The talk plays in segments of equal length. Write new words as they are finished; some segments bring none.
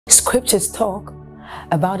Scriptures talk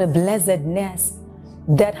about a blessedness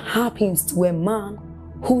that happens to a man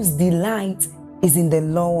whose delight is in the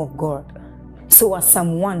law of God. So as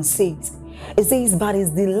Psalm 1 says, it says, but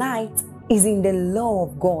his delight is in the law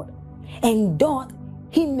of God, and doth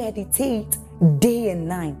he meditate day and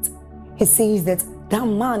night. He says that that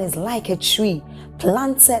man is like a tree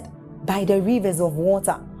planted by the rivers of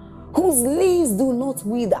water, whose leaves do not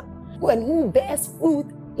wither, and who bears fruit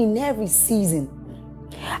in every season.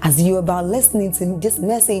 As you're about listening to this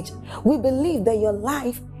message, we believe that your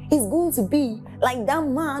life is going to be like that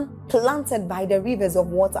man planted by the rivers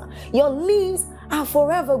of water. Your leaves are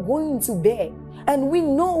forever going to bear. And we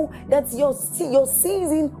know that your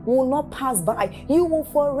season will not pass by. You will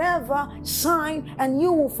forever shine and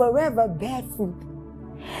you will forever bear fruit.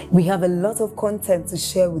 We have a lot of content to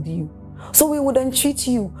share with you. So we would entreat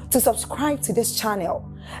you to subscribe to this channel,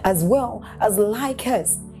 as well as like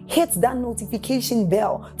us. Hit that notification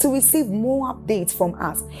bell to receive more updates from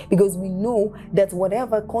us, because we know that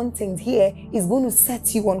whatever content here is going to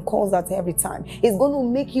set you on course at every time. It's going to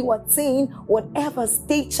make you attain whatever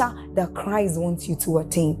stature that Christ wants you to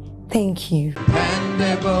attain. Thank you.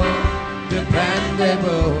 Dependable,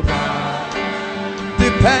 dependable God.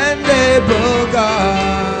 Dependable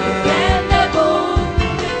God. Dependable,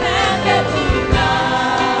 dependable God.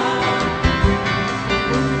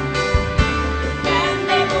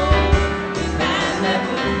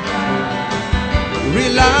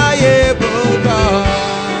 Reliable God.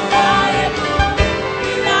 Reliable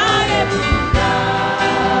God.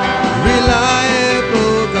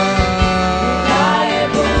 Reliable God.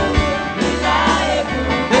 Reliable.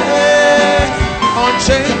 Hey,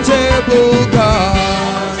 unchangeable God.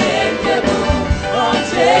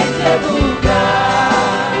 Unchangeable God.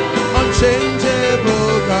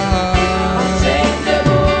 Unchangeable God.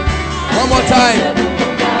 Unchangeable. One more time.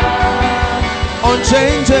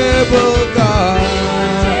 Unchangeable God.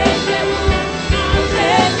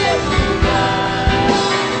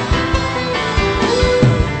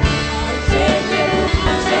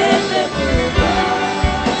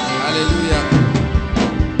 Hallelujah.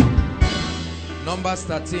 Numbers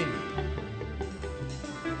 13.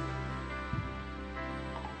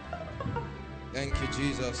 Thank you,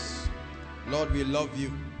 Jesus. Lord, we love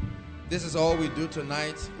you. This is all we do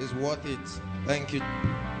tonight is worth it. Thank you.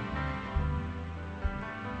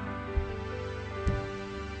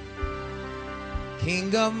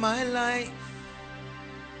 King of my life,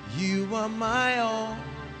 you are my all,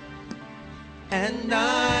 and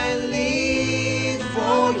I live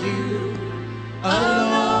for you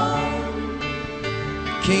alone.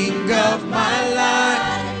 King of my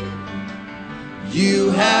life,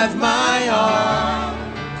 you have my all,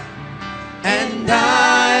 and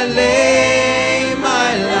I lay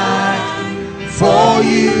my life for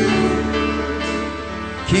you.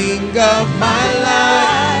 King of my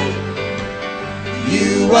life,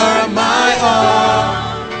 you are my all,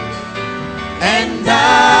 and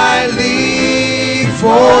I live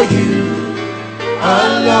for you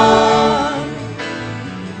alone.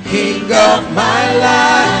 King of my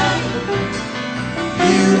life,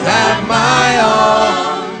 you have my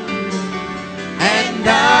all, and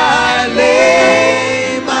I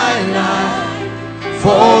lay my life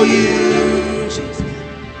for you.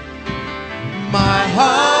 My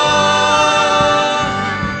heart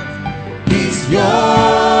is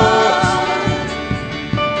yours,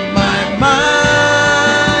 my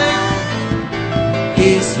mind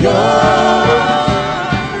is yours,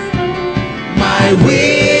 my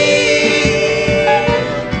will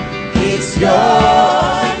is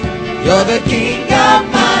yours. You're the King of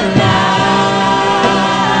my life.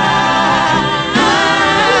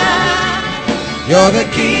 You're the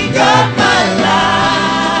King of my life.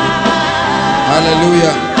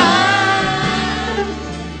 Hallelujah.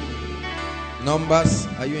 Numbers,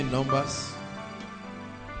 are you in Numbers?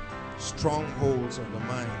 Strongholds of the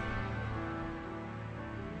mind.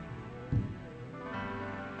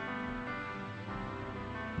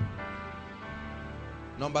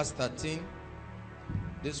 Numbers 13.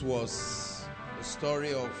 This was the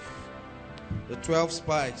story of the 12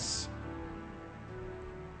 spies.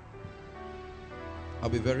 I'll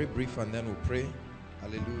be very brief and then we'll pray.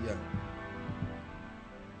 Hallelujah.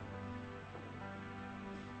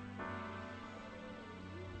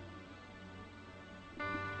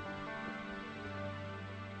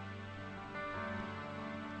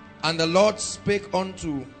 And the Lord spake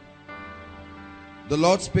unto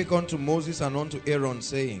Moses and unto Aaron,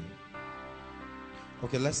 saying,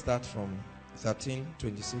 okay, let's start from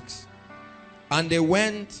 13:26. And they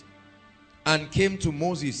went and came to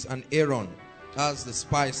Moses and Aaron, as the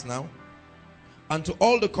spies now, and to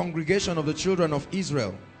all the congregation of the children of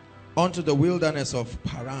Israel, unto the wilderness of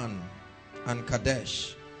Paran and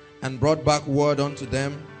Kadesh, and brought back word unto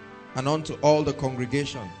them and unto all the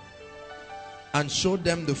congregation, and showed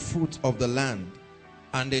them the fruit of the land.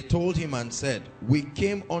 And they told him and said, we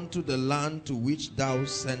came unto the land to which thou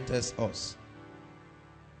sentest us,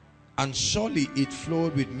 and surely it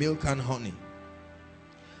flowed with milk and honey,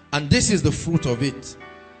 and this is the fruit of it.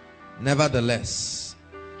 Nevertheless,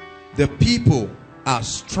 the people are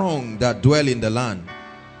strong that dwell in the land,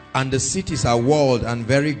 and the cities are walled and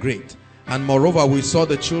very great. And moreover, we saw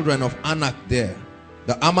the children of Anak there.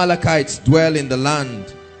 The Amalekites dwell in the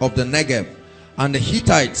land of the Negev, and the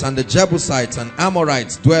Hittites and the Jebusites and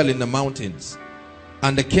Amorites dwell in the mountains,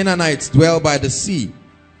 and the Canaanites dwell by the sea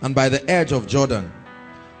and by the edge of Jordan.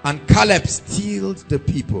 And Caleb stilled the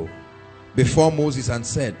people before Moses and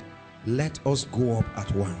said, let us go up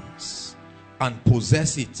at once and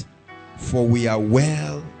possess it, for we are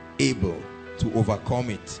well able to overcome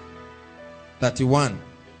it. 31.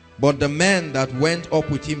 But the men that went up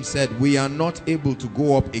with him said, we are not able to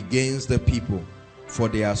go up against the people, for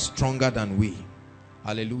they are stronger than we.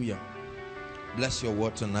 Hallelujah. Bless your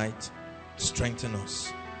word tonight. Strengthen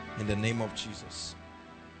us in the name of Jesus.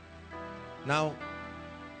 Now,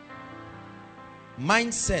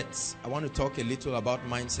 mindsets. I want to talk a little about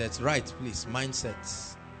mindsets. Right, please.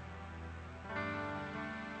 Mindsets.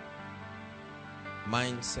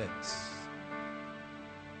 Mindsets.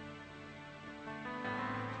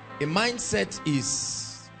 A mindset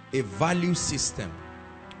is a value system,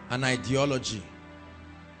 an ideology.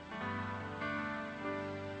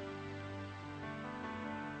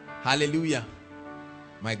 Hallelujah.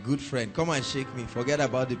 My good friend, come and shake me. Forget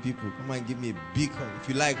about the people. Come and give me a big hug. If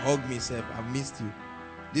you like, hug me, sir. I've missed you.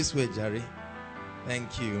 This way, Jerry.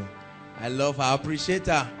 Thank you. I love her. I appreciate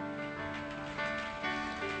her.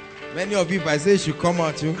 Many of you, if I say you should come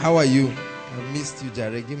out, how are you? I missed you,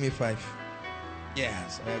 Jerry. Give me 5.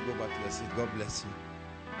 Yes. I go back to your seat. God bless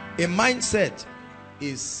you. A mindset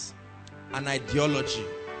is an ideology.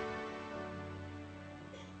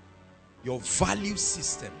 Your value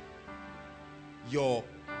system. Your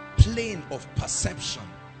plane of perception.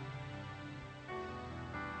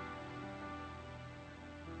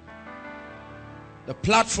 The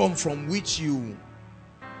platform from which you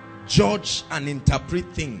judge and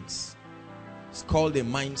interpret things is called a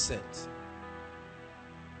mindset.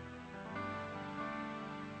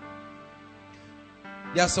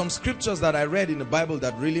 There are some scriptures that I read in the Bible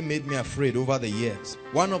that really made me afraid over the years.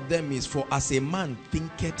 One of them is, for as a man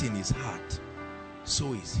thinketh in his heart,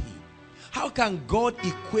 so is he. How can God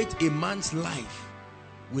equate a man's life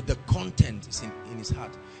with the content in his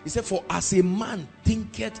heart? He said, for as a man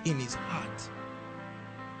thinketh in his heart.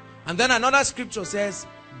 And then another scripture says,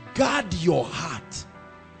 guard your heart.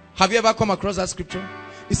 Have you ever come across that scripture?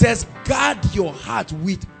 It says, guard your heart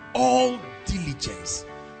with all diligence.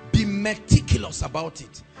 Be meticulous about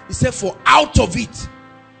it. He said, for out of it.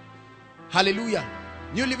 Hallelujah.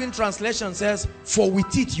 New Living Translation says, for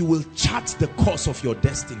with it you will chart the course of your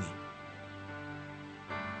destiny.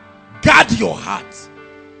 Guard your heart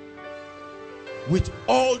with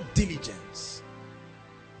all diligence.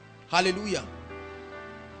 Hallelujah.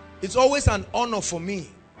 It's always an honor for me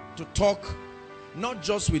to talk not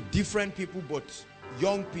just with different people but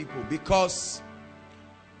young people, because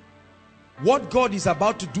what God is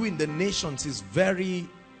about to do in the nations is very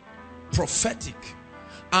prophetic,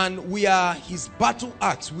 and we are his battle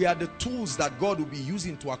axe. We are the tools that God will be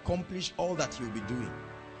using to accomplish all that he will be doing.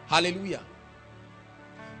 Hallelujah.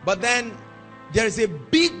 But then there is a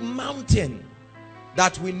big mountain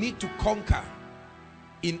that we need to conquer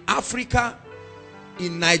in Africa,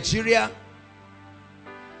 in Nigeria,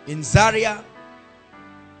 in Zaria,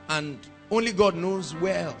 and only God knows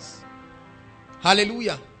where else.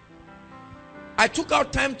 Hallelujah. I took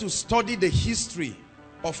out time to study the history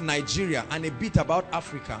of Nigeria and a bit about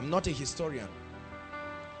Africa. I'm not a historian.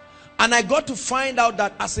 And I got to find out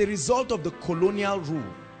that as a result of the colonial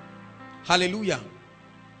rule, hallelujah,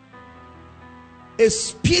 a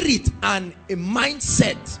spirit and a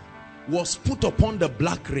mindset was put upon the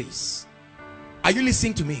black race. Are you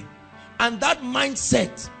listening to me? And that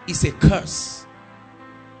mindset is a curse.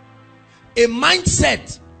 A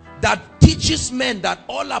mindset that teaches men that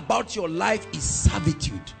all about your life is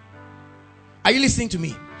servitude. Are you listening to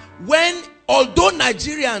me? Although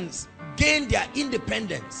Nigerians gained their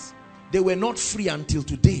independence, they were not free until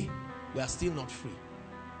today. We are still not free.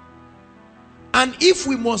 And if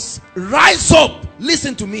we must rise up,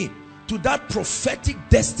 listen to me, to that prophetic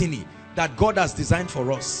destiny that God has designed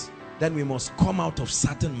for us, then we must come out of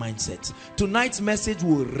certain mindsets. Tonight's message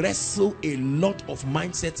will wrestle a lot of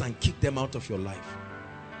mindsets and kick them out of your life.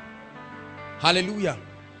 Hallelujah.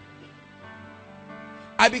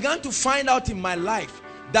 I began to find out in my life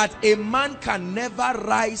that a man can never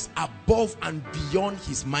rise above and beyond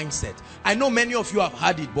his mindset. I know many of you have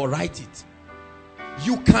heard it, but write it.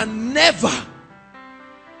 You can never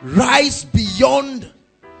rise beyond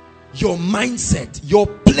your mindset, your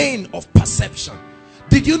plane of perception.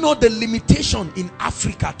 Did you know the limitation in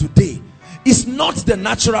Africa today is not the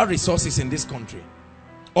natural resources in this country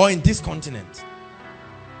or in this continent?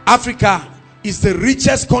 Africa is the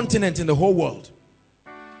richest continent in the whole world.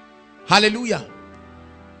 Hallelujah.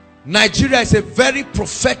 Nigeria is a very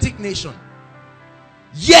prophetic nation.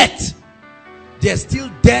 Yet, there's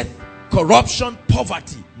still death, corruption,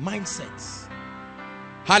 poverty, mindsets.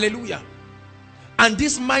 Hallelujah. And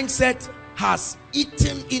this mindset has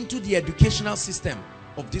eaten into the educational system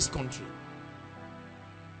of this country.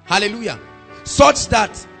 Hallelujah. Such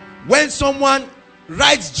that when someone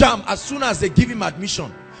writes JAMB, as soon as they give him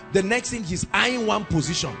admission, the next thing he's eyeing one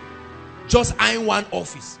position. Just eyeing one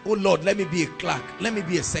office. Oh Lord, let me be a clerk. Let me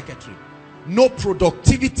be a secretary. No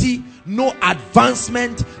productivity, no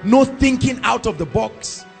advancement, no thinking out of the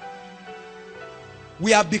box.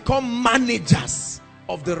 We have become managers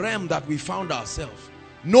of the realm that we found ourselves.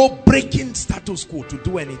 No breaking status quo to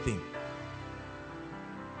do anything.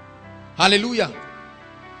 Hallelujah.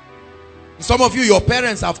 Some of you, your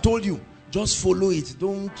parents have told you, just follow it.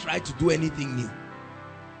 Don't try to do anything new.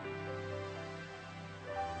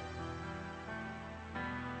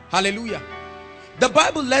 Hallelujah. The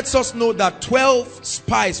Bible lets us know that 12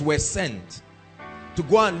 spies were sent to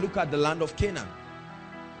go and look at the land of Canaan.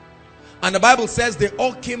 And the Bible says they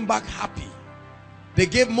all came back happy. They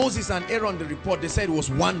gave Moses and Aaron the report. They said it was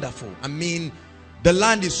wonderful. I mean, the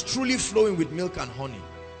land is truly flowing with milk and honey.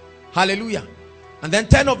 Hallelujah. And then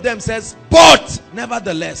 10 of them says, but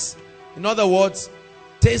nevertheless, in other words,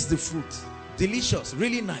 taste the fruit. Delicious,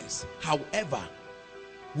 really nice. However,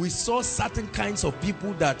 we saw certain kinds of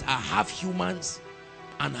people that are half humans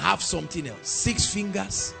and half something else. 6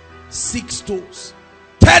 fingers, 6 toes.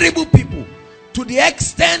 Terrible people. To the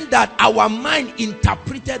extent that our mind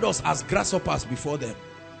interpreted us as grasshoppers before them.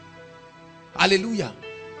 Hallelujah.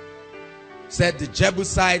 Said the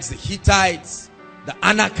Jebusites, the Hittites, the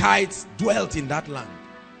Anakites dwelt in that land.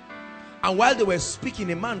 And while they were speaking,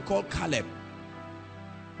 a man called Caleb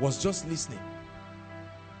was just listening.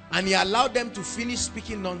 And he allowed them to finish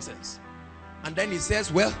speaking nonsense. And then he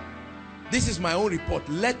says, well, this is my own report.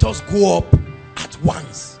 Let us go up at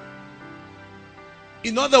once.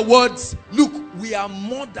 In other words, look, we are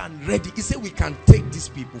more than ready. He said we can take these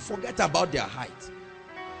people. Forget about their height.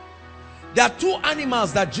 There are 2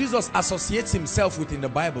 animals that Jesus associates himself with in the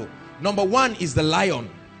Bible. Number 1 is the lion.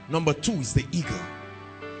 Number 2 is the eagle.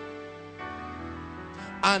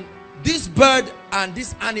 And this bird and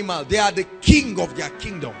this animal, they are the king of their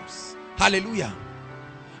kingdoms. Hallelujah.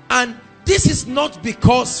 And this is not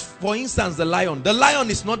because, for instance, the lion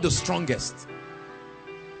is not the strongest.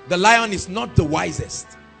 The lion is not the wisest.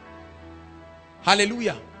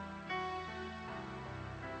 Hallelujah.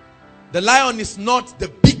 The lion is not the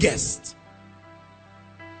biggest.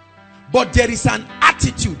 But there is an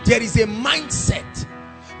attitude, there is a mindset.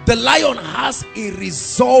 The lion has a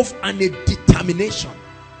resolve and a determination.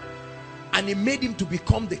 And it made him to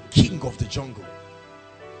become the king of the jungle.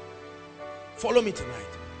 Follow me tonight.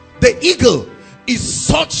 The eagle is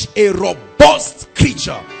such a robust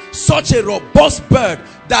creature, such a robust bird,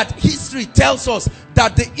 that history tells us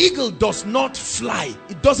that the eagle does not fly.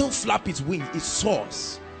 It doesn't flap its wings, it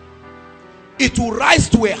soars. It will rise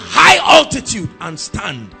to a high altitude and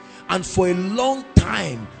stand, and for a long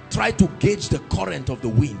time try to gauge the current of the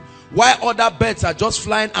wind, while other birds are just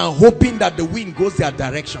flying and hoping that the wind goes their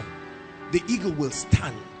direction. The eagle will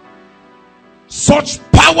stand. Such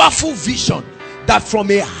powerful vision that from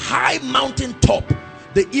a high mountain top,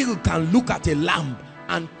 the eagle can look at a lamb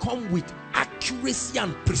and come with accuracy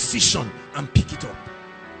and precision and pick it up.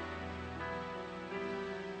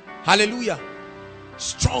 Hallelujah.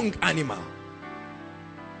 Strong animal.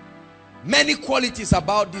 Many qualities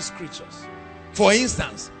about these creatures. For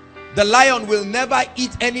instance, the lion will never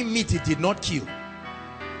eat any meat it did not kill.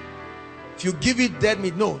 If you give it dead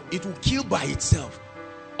meat, no, it will kill by itself.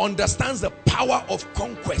 Understands the power of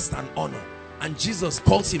conquest and honor. And Jesus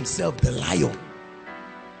calls himself the lion.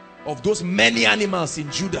 Of those many animals in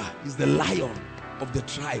Judah, is the lion of the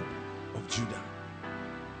tribe of Judah.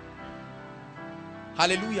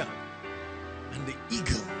 Hallelujah. And the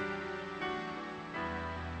eagle.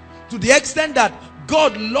 To the extent that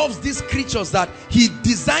God loves these creatures, that he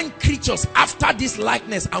designed creatures after this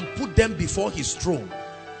likeness and put them before his throne.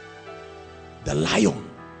 The lion,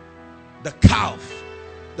 the calf,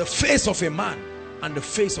 the face of a man, and the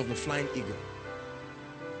face of the flying eagle.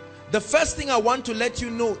 The first thing I want to let you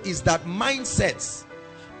know is that mindsets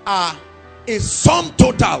are a sum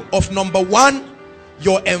total of, number one,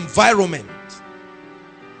 your environment.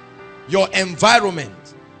 Your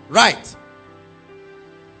environment. Right.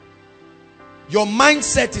 Your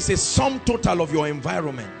mindset is a sum total of your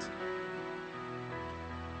environment.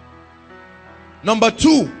 Number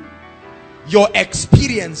two, your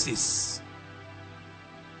experiences.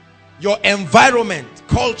 Your environment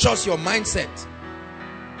cultures your mindset.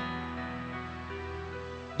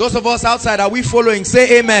 Those of us outside, are we following?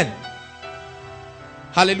 Say amen.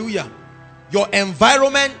 Hallelujah. Your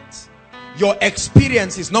environment, your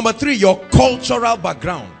experiences. Number three, your cultural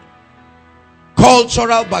background.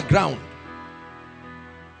 Cultural background.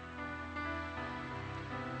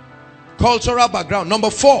 Cultural background. Number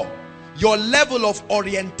four, your level of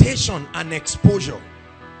orientation and exposure.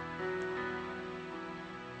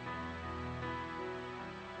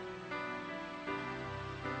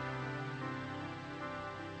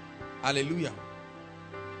 Hallelujah.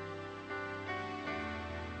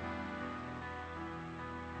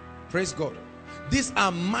 Praise God. These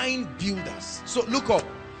are mind builders. So look up.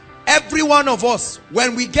 Every one of us,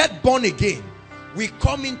 when we get born again, we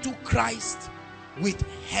come into Christ with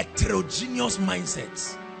heterogeneous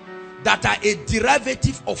mindsets that are a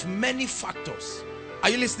derivative of many factors. Are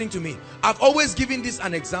you listening to me? I've always given this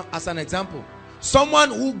as an example. Someone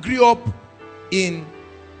who grew up in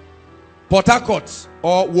Port Harcourt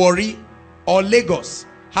or Warri or Lagos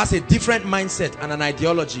has a different mindset and an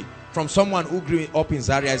ideology from someone who grew up in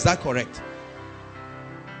Zaria. Is that correct?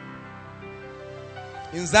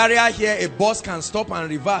 In Zaria here, a bus can stop and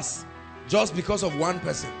reverse just because of one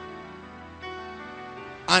person,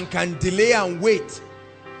 and can delay and wait.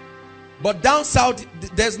 But down south,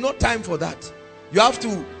 there's no time for that. You have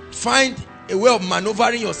to find a way of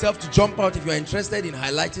maneuvering yourself to jump out if you're interested in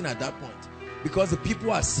highlighting at that point, because the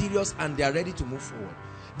people are serious and they are ready to move forward.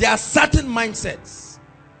 There are certain mindsets.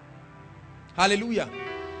 Hallelujah.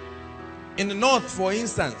 In the north, for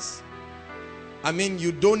instance, I mean,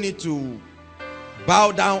 you don't need to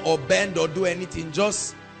bow down or bend or do anything.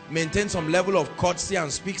 Just maintain some level of courtesy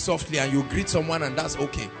and speak softly, and you greet someone, and that's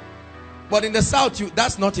okay. But in the south,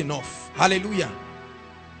 that's not enough. Hallelujah.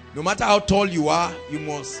 No matter how tall you are, you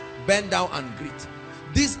must bend down and greet.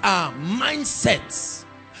 These are mindsets.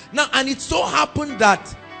 Now, and it so happened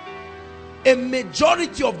that a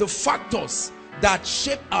majority of the factors that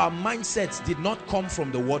shape our mindsets did not come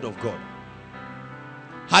from the Word of God.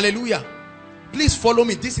 Hallelujah. Please follow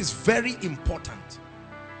me. This is very important.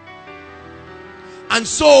 And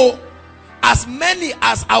so, as many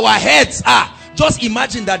as our heads are, just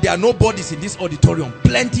imagine that there are no bodies in this auditorium.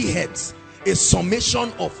 Plenty heads. A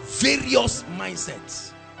summation of various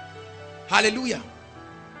mindsets. Hallelujah.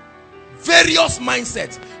 Various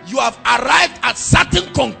mindsets. You have arrived at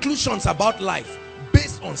certain conclusions about life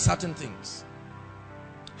based on certain things.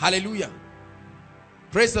 Hallelujah.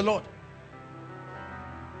 Praise the Lord.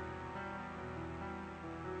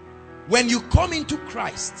 When you come into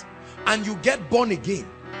Christ and you get born again,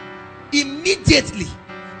 immediately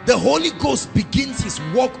the Holy Ghost begins his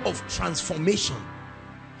work of transformation.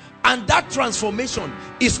 And that transformation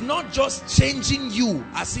is not just changing you,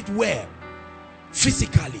 as it were,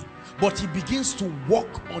 physically, but he begins to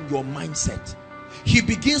work on your mindset. He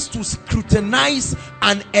begins to scrutinize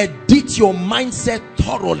and edit your mindset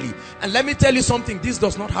thoroughly. And let me tell you something, this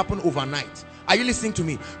does not happen overnight. Are you listening to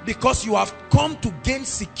me? Because you have come to gain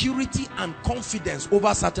security and confidence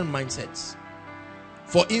over certain mindsets.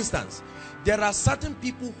 For instance, there are certain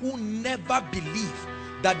people who never believe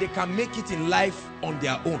that they can make it in life on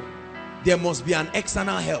their own. There must be an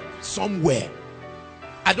external help somewhere.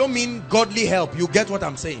 I don't mean godly help. You get what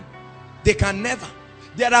I'm saying? They can never.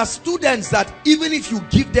 There are students that even if you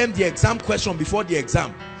give them the exam question before the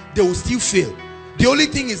exam, they will still fail. The only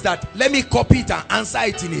thing is that let me copy it and answer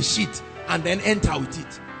it in a sheet and then enter with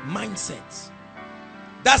it. Mindsets.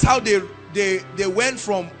 That's how they went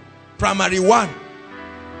from primary 1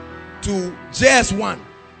 to JS1.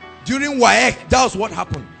 During WAEC, that was what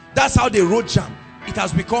happened. That's how they wrote JAM. It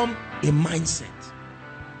has become a mindset.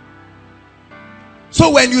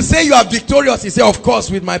 So when you say you are victorious, you say, of course,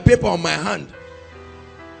 with my paper on my hand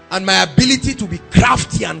and my ability to be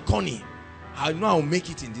crafty and cunning, I know I'll make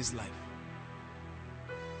it in this life.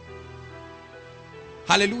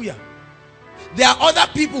 Hallelujah. There are other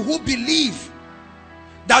people who believe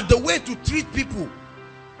that the way to treat people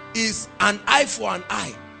is an eye for an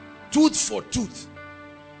eye, tooth for tooth.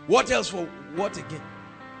 What else for what again?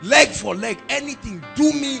 Leg for leg. Anything.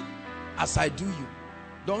 Do me as I do you.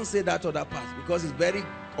 Don't say that other part, because it's very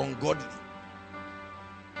ungodly.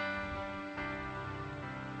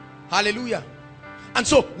 Hallelujah. And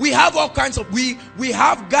so we have all kinds of, we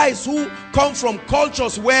have guys who come from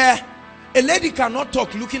cultures where a lady cannot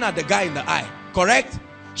talk looking at the guy in the eye, correct?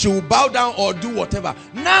 She will bow down or do whatever.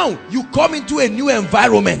 Now you come into a new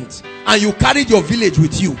environment and you carried your village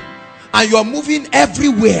with you and you are moving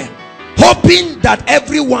everywhere, hoping that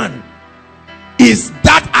everyone is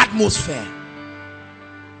that atmosphere.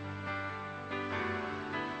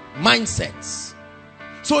 Mindsets.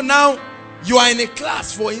 So now you are in a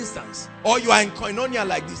class, for instance, or you are in koinonia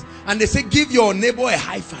like this, and they say give your neighbor a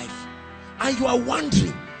high five, and you are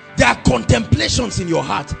wondering, there are contemplations in your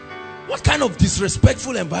heart. What kind of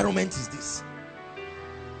disrespectful environment is this?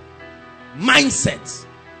 Mindsets.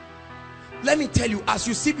 Let me tell you, as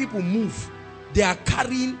you see people move, they are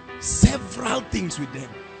carrying several things with them.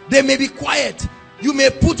 They may be quiet, you may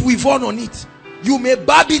put weave on it, you may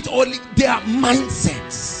barb it, or they are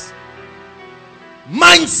mindsets.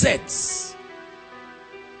 Mindsets.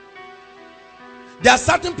 There are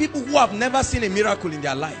certain people who have never seen a miracle in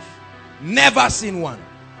their life, never seen one.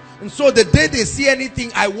 And so the day they see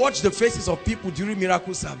anything, I watch the faces of people during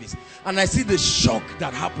miracle service and I see the shock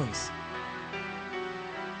that happens.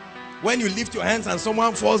 When you lift your hands and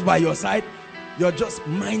someone falls by your side, you're just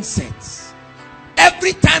mindsets.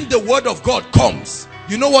 Every time the word of God comes,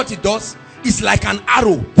 you know what it does? It's like an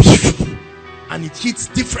arrow and it hits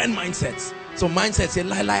different mindsets. So mindset say,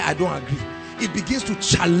 lie, I don't agree. It begins to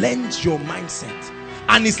challenge your mindset.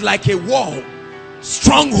 And it's like a wall.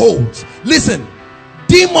 Strongholds. Listen,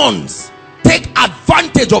 demons take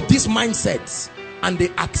advantage of these mindsets and they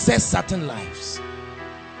access certain lives.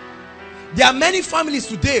 There are many families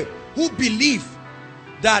today who believe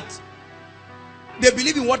that they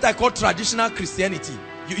believe in what I call traditional Christianity.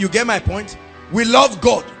 You get my point? We love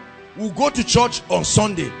God. We'll go to church on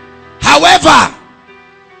Sunday. However,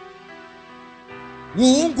 we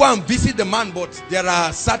won't go and visit the man, but there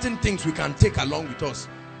are certain things we can take along with us.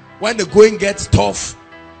 When the going gets tough,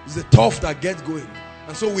 it's the tough that gets going.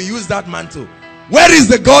 And so we use that mantle. Where is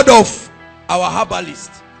the God of our herbalist?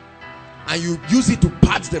 And you use it to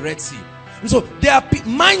part the Red Sea. And so there are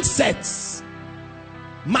mindsets.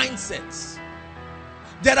 Mindsets.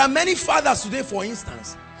 There are many fathers today, for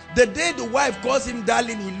instance. The day the wife calls him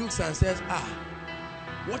darling, he looks and says,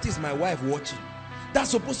 what is my wife watching?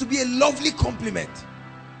 That's supposed to be a lovely compliment.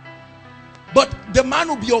 But the man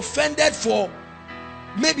will be offended for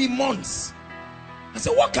maybe months. I say,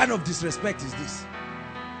 what kind of disrespect is this?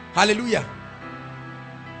 Hallelujah.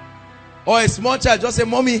 Or a small child just say,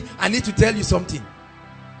 mommy, I need to tell you something.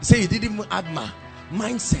 You say, you didn't even add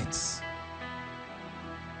mindsets.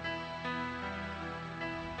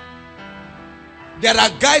 There are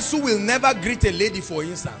guys who will never greet a lady, for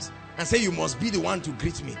instance, and say, you must be the one to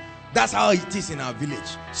greet me. That's how it is in our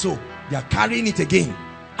village. So they are carrying it again.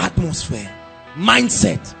 Atmosphere,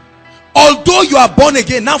 mindset. Although you are born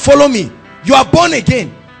again, now follow me. You are born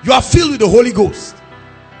again. You are filled with the Holy Ghost.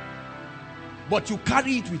 But you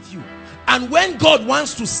carry it with you. And when God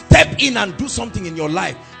wants to step in and do something in your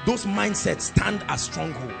life, those mindsets stand as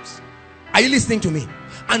strongholds. Are you listening to me?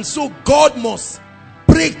 And so God must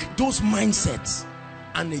break those mindsets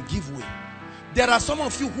and they give way. There are some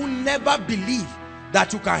of you who never believe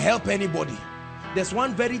that you can help anybody. There's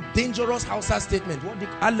one very dangerous Hausa statement. What they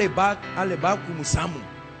call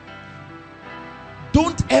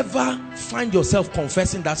don't ever find yourself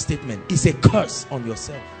confessing that statement. It's a curse on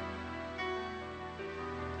yourself.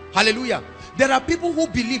 Hallelujah. There are people who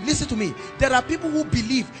believe, listen to me, there are people who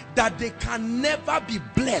believe that they can never be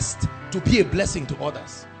blessed to be a blessing to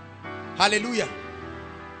others. Hallelujah.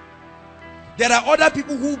 There are other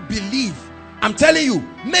people who believe, I'm telling you,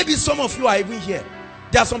 maybe some of you are even here.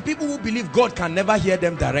 There are some people who believe God can never hear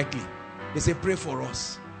them directly. They say, pray for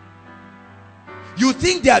us. You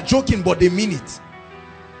think they are joking, but they mean it.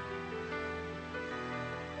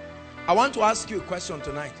 I want to ask you a question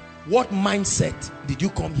tonight. What mindset did you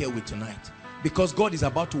come here with tonight? Because God is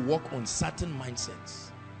about to work on certain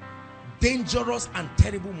mindsets. Dangerous and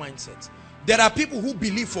terrible mindsets. There are people who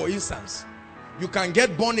believe, for instance, you can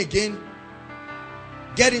get born again,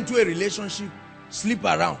 get into a relationship, sleep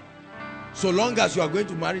around. So long as you are going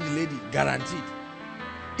to marry the lady, guaranteed.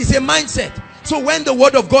 It's a mindset. So when the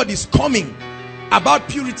word of God is coming about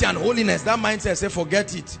purity and holiness, that mindset says,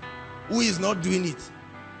 forget it. Who is not doing it?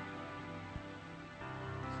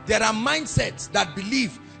 There are mindsets that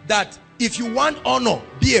believe that if you want honor,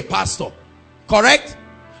 be a pastor. Correct?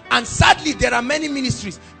 And sadly, there are many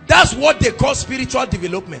ministries. That's what they call spiritual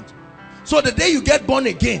development. So the day you get born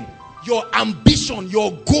again, your ambition,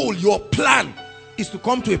 your goal, your plan is to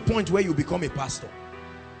come to a point where you become a pastor.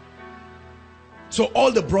 So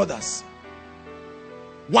all the brothers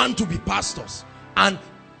want to be pastors. And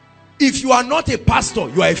If you are not a pastor,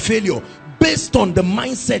 you are a failure based on the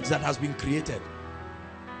mindset that has been created.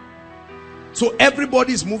 So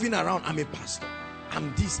everybody is moving around. I'm a pastor,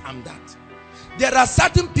 I'm this, I'm that. There are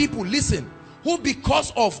certain people, listen, who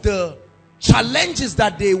because of the challenges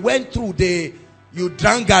that they went through, you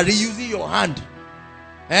drank garri using your hand,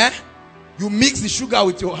 you mix the sugar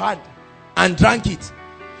with your hand and drank it.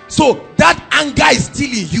 So that anger is still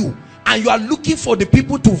in you, and you are looking for the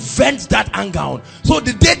people to vent that anger on. So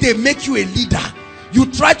the day they make you a leader,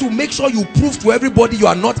 you try to make sure you prove to everybody you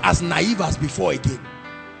are not as naive as before again.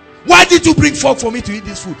 Why did you bring fork for me to eat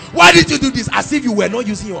this food? Why did you do this? As if you were not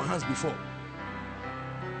using your hands before.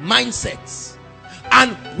 Mindsets.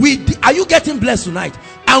 And are you getting blessed tonight?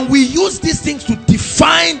 And we use these things to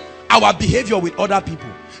define our behavior with other people.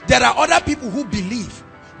 There are other people who believe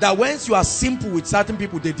that once you are simple with certain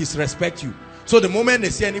people, they disrespect you. So the moment they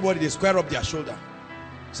see anybody, they square up their shoulder.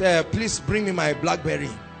 Say, please bring me my BlackBerry.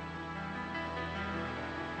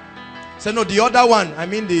 Say, no, the other one, I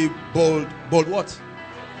mean the bold what?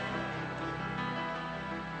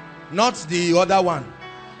 Not the other one.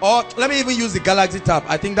 Or let me even use the Galaxy Tab.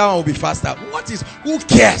 I think that one will be faster. Who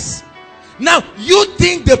cares? Now you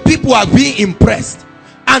think the people are being impressed,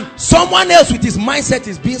 and someone else with his mindset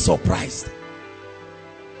is being surprised.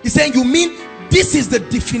 He's saying, you mean this is the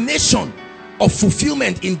definition of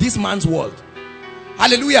fulfillment in this man's world?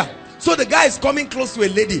 Hallelujah. So the guy is coming close to a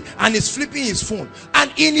lady and is flipping his phone, and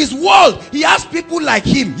in his world he has people like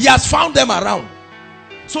him. He has found them around,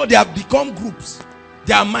 so they have become groups.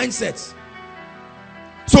 Their mindsets.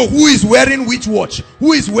 So who is wearing which watch?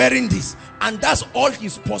 Who is wearing this? And that's all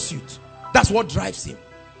his pursuit. That's what drives him.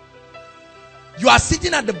 You are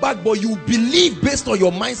sitting at the back, but you believe based on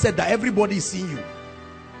your mindset that everybody is seeing you.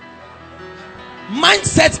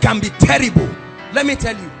 Mindsets can be terrible. Let me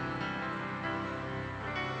tell you.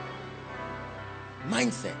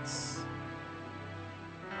 Mindsets.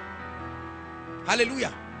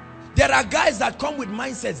 Hallelujah. There are guys that come with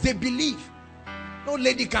mindsets. They believe. No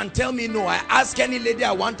lady can tell me no. I ask any lady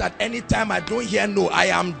I want at any time. I don't hear no. I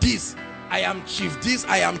am this. I am chief this.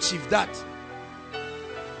 I am chief that.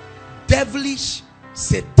 Devilish,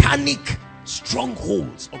 satanic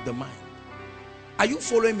strongholds of the mind. Are you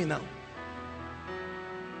following me now?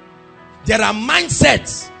 There are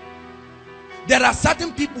mindsets. There are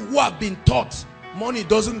certain people who have been taught money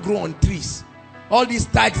doesn't grow on trees. All these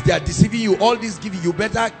tithes, they are deceiving you. All this giving, you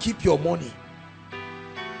better keep your money.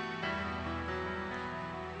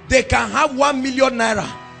 They can have 1 million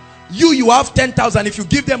naira. You have 10,000. If you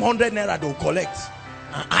give them 100 naira, they'll collect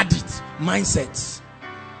and add it. Mindsets.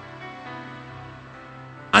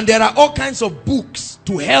 And there are all kinds of books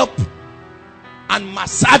to help and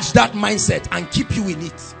massage that mindset and keep you in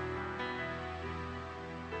it.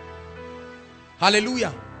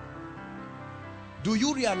 Hallelujah. Do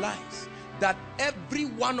you realize that every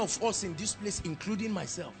one of us in this place, including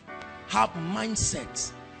myself, have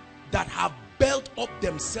mindsets that have built up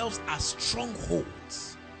themselves as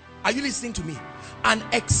strongholds? Are you listening to me? And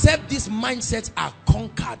except these mindsets are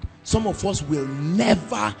conquered, some of us will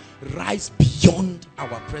never rise beyond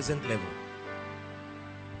our present level.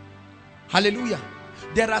 Hallelujah.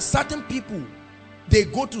 There are certain people, they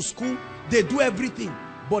go to school, they do everything,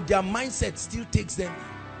 but their mindset still takes them.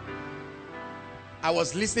 I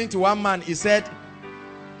was listening to one man, he said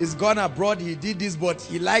he's gone abroad, he did this, but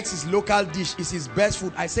he likes his local dish, it's his best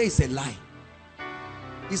food. I say it's a lie.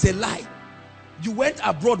 It's a lie. You went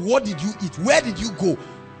abroad, what did you eat? Where did you go?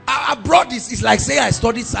 Abroad is like saying I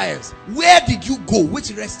studied science. Where did you go?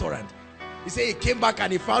 Which restaurant? He said he came back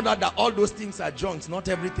and he found out that all those things are junk. Not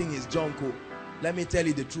everything is junk. Oh, let me tell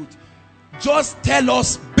you the truth. Just tell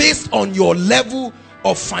us based on your level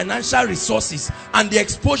of financial resources and the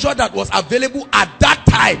exposure that was available at that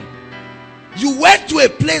time. You went to a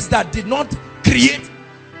place that did not create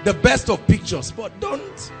the best of pictures, but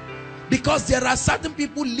don't. Because there are certain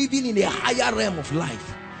people living in a higher realm of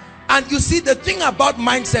life. And you see, the thing about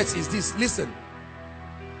mindsets is this. Listen.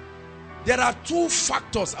 There are two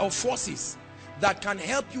factors or forces that can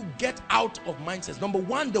help you get out of mindsets. Number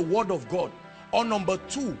one, the word of God. Or number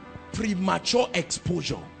two, premature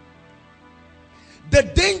exposure. The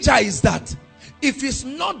danger is that if it's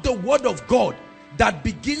not the word of God that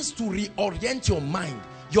begins to reorient your mind,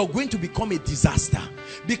 you're going to become a disaster.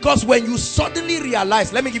 Because when you suddenly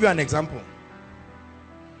realize, let me give you an example.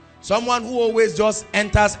 Someone who always just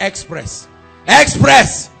enters express,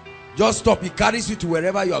 just stop, he carries you to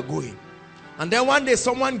wherever you are going. And then one day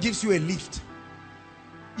someone gives you a lift.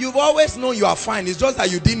 You've always known you are fine, it's just that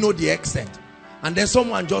you didn't know the extent. And then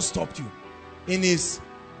someone just stopped you in his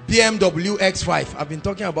BMW X5. I've been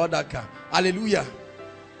talking about that car. Hallelujah.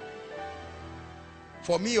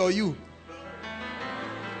 For me or you?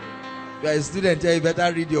 You are a student here, you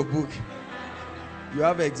better read your book. You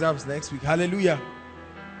have exams next week. Hallelujah.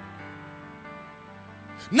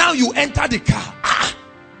 Now you enter the car.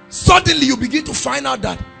 Suddenly you begin to find out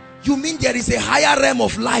that you mean there is a higher realm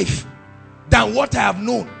of life than what I have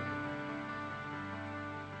known.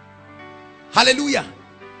 Hallelujah.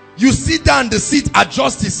 You sit down, the seat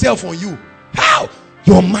adjusts itself on you. How?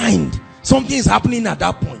 Your mind. Something is happening at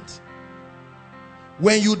that point.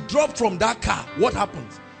 When you drop from that car, what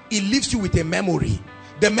happens? It leaves you with a memory.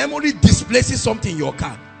 The memory displaces something in your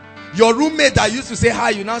car. Your roommate that used to say hi,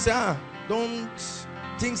 you now say, don't,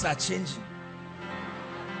 things are changing.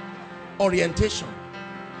 Orientation.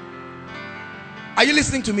 Are you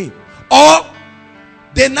listening to me? Or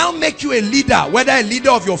they now make you a leader, whether a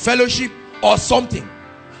leader of your fellowship or something,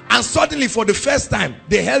 and suddenly for the first time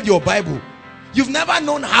they held your Bible. You've never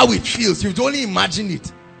known how it feels. You've only imagined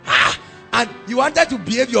it. And you wanted to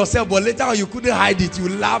behave yourself, but later on you couldn't hide it. You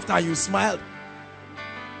laughed and you smiled.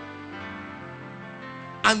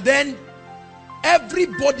 And then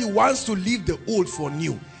everybody wants to leave the old for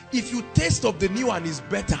new. If you taste of the new and it's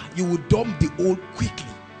better, you will dump the old quickly.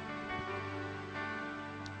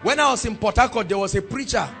 When I was in Port Harcourt, there was a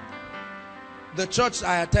preacher. The church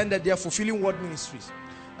I attended there, Fulfilling Word Ministries.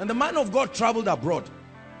 And the man of God traveled abroad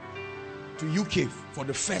to UK for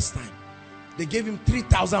the first time. They gave him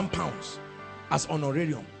 £3,000 as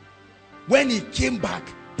honorarium. When he came back,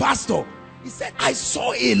 pastor, he said, I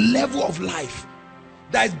saw a level of life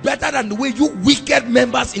that is better than the way you wicked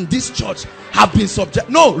members in this church have been subject.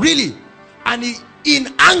 No, really. And he,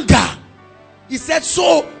 in anger, he said,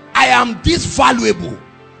 so I am this valuable,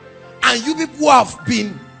 and you people who have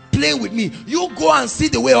been playing with me, you go and see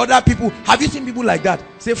the way other people. Have you seen people like that?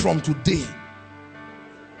 Say, from today,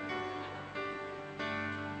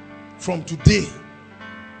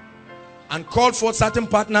 and called for certain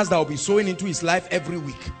partners that will be sowing into his life every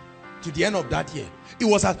week to the end of that year. It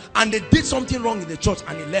was, and they did something wrong in the church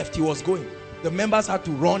and he left. He was going. The members had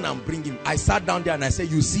to run and bring him. I sat down there and I said,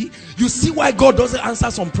 you see why God doesn't answer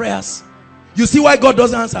some prayers? You see why God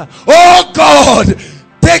doesn't answer? Oh God,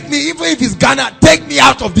 take me, even if it's Ghana, take me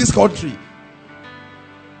out of this country.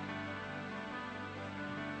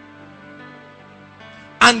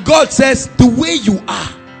 And God says, the way you are,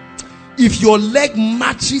 if your leg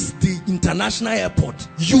matches the international airport,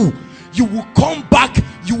 you will come back.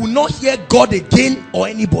 You will not hear God again or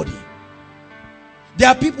anybody. There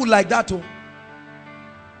are people like that. Oh,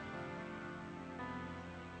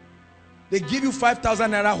 they give you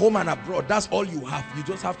 5,000 naira home and abroad. That's all you have. You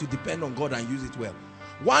just have to depend on God and use it well.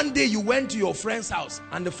 One day you went to your friend's house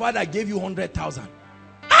and the father gave you 100,000.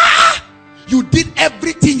 You did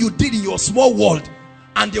everything you did in your small world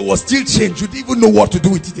and there was still change. You didn't even know what to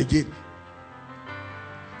do with it again.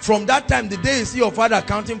 From that time, the day you see your father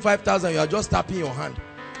counting 5,000, you are just tapping your hand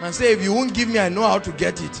and say, if you won't give me, I know how to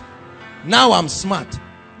get it. Now I'm smart.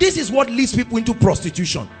 This is what leads people into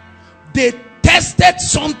prostitution. They tested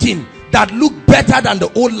something that looked better than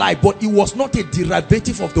the old life, but it was not a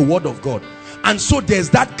derivative of the word of God. And so there's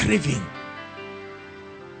that craving.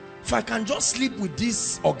 If I can just sleep with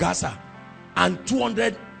this Augusta and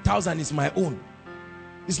 200,000 is my own.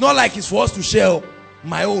 It's not like it's for us to share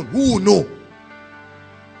my own. Who will know?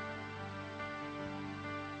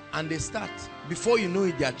 And they start, before you know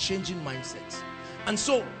it, they are changing mindsets. And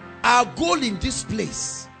so our goal in this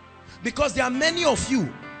place, because there are many of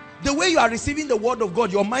you, the way you are receiving the word of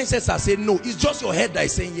God, your mindsets are saying no. It's just your head that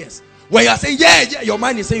is saying yes. When you are saying yeah, your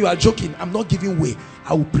mind is saying you are joking. I'm not giving way.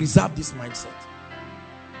 I will preserve this mindset.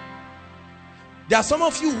 There are some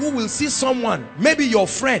of you who will see someone, maybe your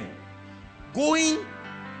friend, going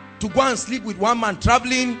to go and sleep with one man,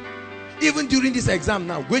 traveling, even during this exam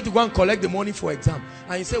now, going to go and collect the money for exam.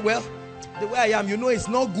 And you say, well, the way I am, you know, it's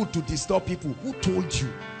not good to disturb people. Who told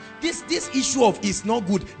you? This issue of it's not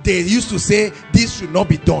good, they used to say this should not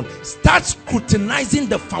be done. Start scrutinizing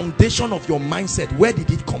the foundation of your mindset. Where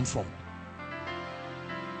did it come from?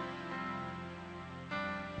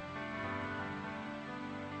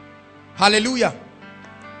 Hallelujah.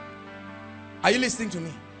 Are you listening to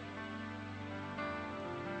me?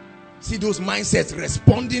 See those mindsets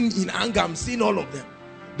responding in anger. I'm seeing all of them.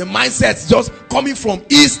 The mindsets just coming from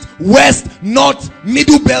east, west, north,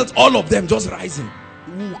 middle belt, all of them just rising.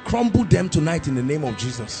 We will crumble them tonight in the name of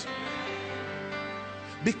Jesus.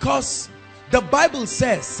 Because the Bible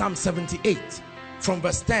says, Psalm 78 from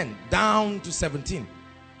verse 10 down to 17,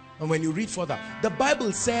 and when you read further, the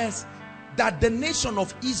Bible says that the nation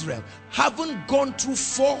of Israel haven't gone through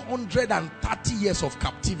 430 years of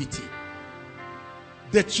captivity.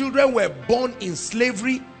 The children were born in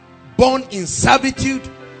slavery, born in servitude.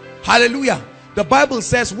 Hallelujah. The Bible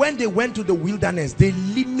says when they went to the wilderness, they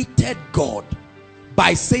limited God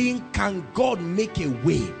by saying, can God make a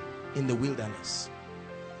way in the wilderness?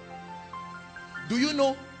 Do you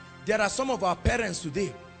know there are some of our parents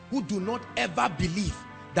today who do not ever believe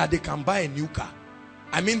that they can buy a new car?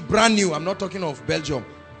 I mean brand new. I'm not talking of Belgium.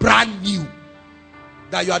 Brand new.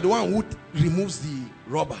 That you are the one who removes the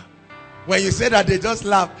rubber. When you say that, they just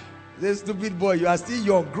laugh. This stupid boy, you are still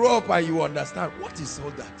young. Grow up and you understand. What is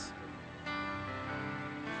all that?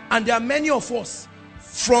 And there are many of us,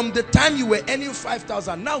 from the time you were earning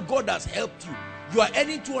 5,000, now God has helped you. You are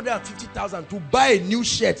earning 250,000 to buy a new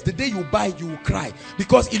shirt. The day you buy it, you will cry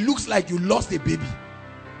because it looks like you lost a baby.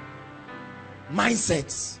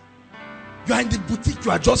 Mindsets. You are in the boutique,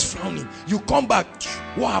 you are just frowning. You come back,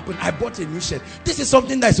 what happened? I bought a new shirt. This is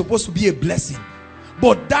something that is supposed to be a blessing.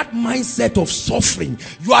 But that mindset of suffering,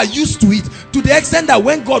 you are used to it to the extent that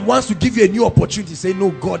when God wants to give you a new opportunity, say, no,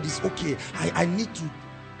 God is okay. I need to.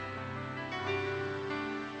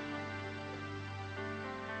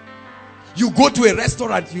 You go to a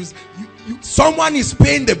restaurant, someone is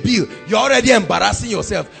paying the bill. You're already embarrassing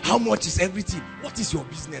yourself. How much is everything? What is your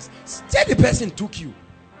business? Say the person took you.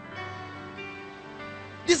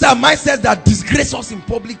 These are mindsets that disgrace us in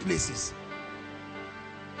public places.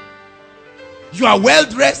 You are well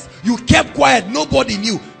dressed, you kept quiet, nobody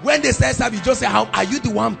knew. When they say stuff, you just say, how are you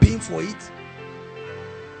the one paying for it?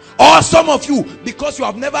 Or some of you, because you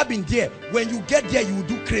have never been there, when you get there, you will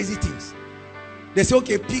do crazy things. They say,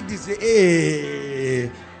 okay, pick this. Say,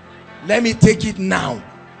 hey, let me take it now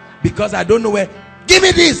because I don't know where. Give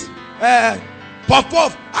me this.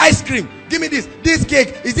 Puff, ice cream. Give me this. This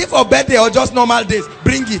cake. Is it for birthday or just normal days?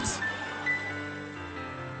 Bring it.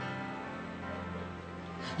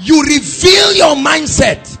 You reveal your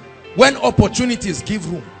mindset when opportunities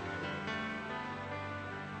give room.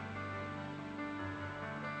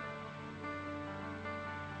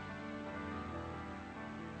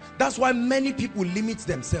 That's why many people limit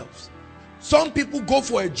themselves. Some people go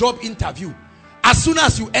for a job interview. As soon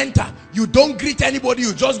as you enter, you don't greet anybody.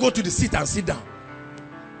 You just go to the seat and sit down.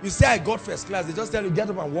 You say, I got first class. They just tell you,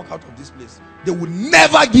 get up and walk out of this place. They will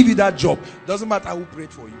never give you that job. Doesn't matter who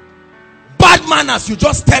prayed for you. Bad manners. You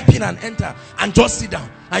just step in and enter and just sit down.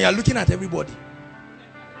 And you're looking at everybody.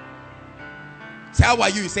 Say, how are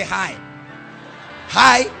you? You say, hi.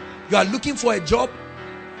 Hi. You are looking for a job.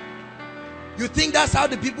 You think that's how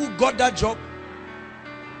the people got that job?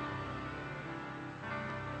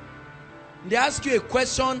 They ask you a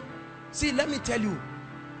question. See, let me tell you,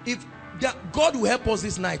 if God will help us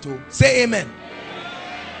this night, oh, say amen.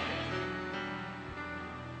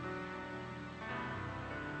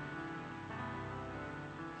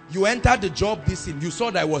 You entered the job, this thing, you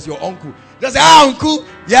saw that it was your uncle. They say, ah, uncle,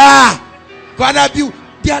 yeah, God help you.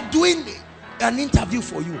 They are doing an interview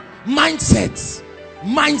for you. Mindsets.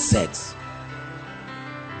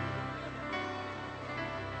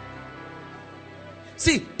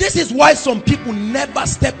 See, this is why some people never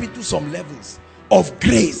step into some levels of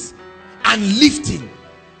grace and lifting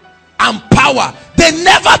and power. They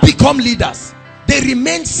never become leaders. They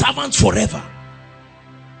remain servants forever.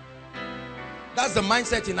 That's the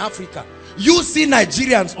mindset in Africa. You see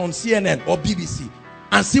Nigerians on CNN or BBC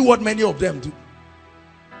and see what many of them do.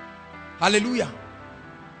 Hallelujah.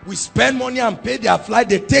 We spend money and pay their flight.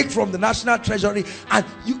 They take from the national treasury. And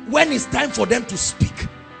when it's time for them to speak,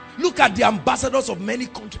 look at the ambassadors of many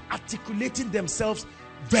countries articulating themselves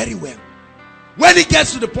very well. When it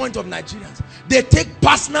gets to the point of Nigerians, they take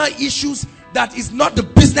personal issues that is not the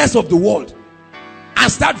business of the world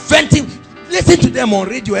and start venting. Listen to them on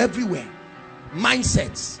radio everywhere.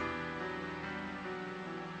 Mindsets.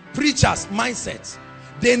 Preachers, mindsets.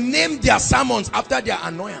 They name their sermons after their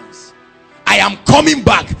annoyance. I am coming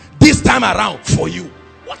back this time around for you.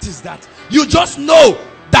 What is that? You just know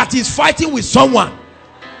that he's fighting with someone.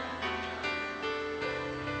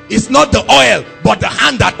 It's not the oil, but the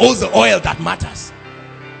hand that holds the oil that matters.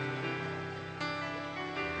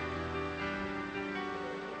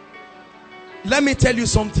 Let me tell you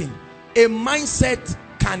something. A mindset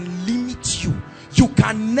can limit you. You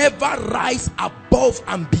can never rise above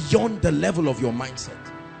and beyond the level of your mindset.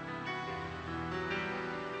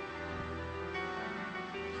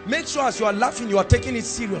 Make sure as you are laughing, you are taking it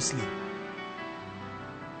seriously.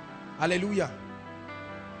 Hallelujah.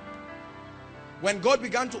 When God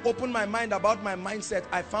began to open my mind about my mindset,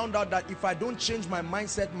 I found out that if I don't change my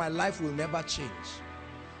mindset, my life will never change.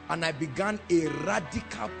 And I began a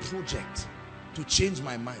radical project to change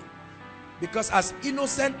my mind. Because as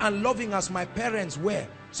innocent and loving as my parents were,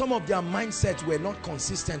 some of their mindsets were not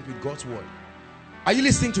consistent with God's word. Are you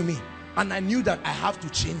listening to me? And I knew that I have to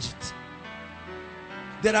change it.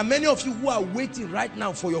 There are many of you who are waiting right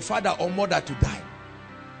now for your father or mother to die.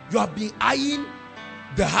 You have been eyeing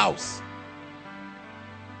the house.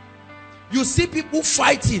 You see people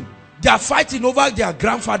fighting. They are fighting over their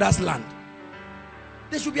grandfather's land.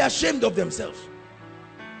 They should be ashamed of themselves.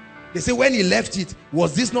 They say, when he left it,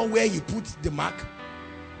 was this not where he put the mark?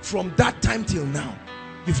 From that time till now,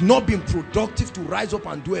 you've not been productive to rise up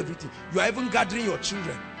and do everything. You are even gathering your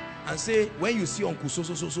children and say, when you see Uncle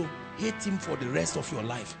so, hate him for the rest of your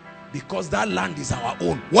life, because that land is our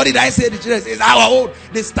own. What did I say? The children say, it's our own.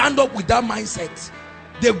 They stand up with that mindset.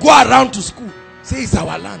 They go around to school, say it's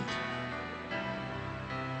our land.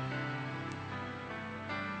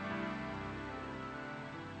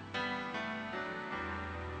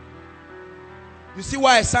 You see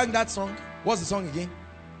why I sang that song? What's the song again?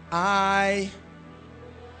 I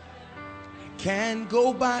can't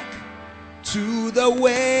go back to the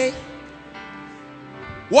way.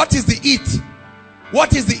 What is the it?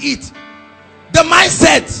 What is the it? The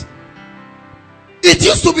mindset. It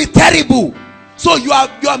used to be terrible. So you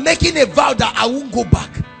are making a vow that I won't go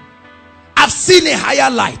back. I've seen a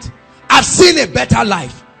higher light. I've seen a better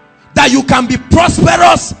life. That you can be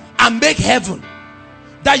prosperous and make heaven.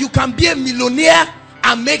 That you can be a millionaire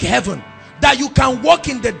and make heaven. That you can walk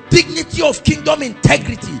in the dignity of kingdom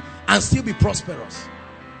integrity and still be prosperous.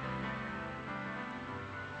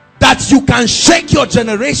 That you can shake your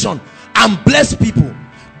generation and bless people.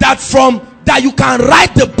 That you can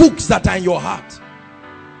write the books that are in your heart.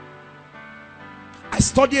 I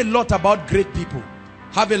study a lot about great people.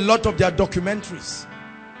 Have a lot of their documentaries.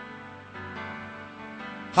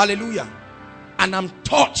 Hallelujah. And I'm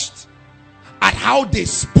touched at how they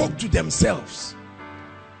spoke to themselves.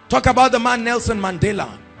 Talk about the man Nelson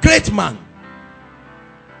Mandela. Great man.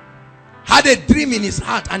 Had a dream in his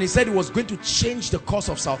heart and he said he was going to change the course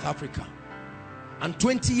of South Africa. And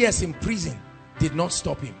 20 years in prison did not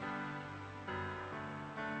stop him.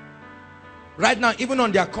 Right now, even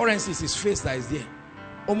on their currencies, his face that is there.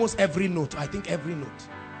 Almost every note. I think every note.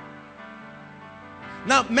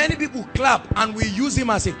 Now, many people clap and we use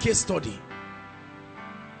him as a case study.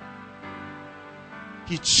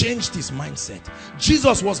 He changed his mindset.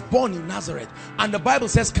 Jesus was born in Nazareth, and the Bible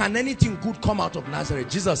says, can anything good come out of Nazareth?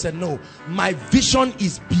 Jesus said, no, my vision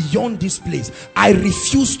is beyond this place. I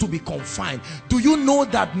refuse to be confined. Do you know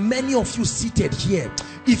that many of you seated here,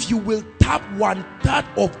 if you will tap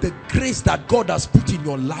 1/3 of the grace that God has put in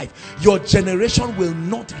your life, your generation will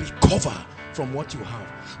not recover from what you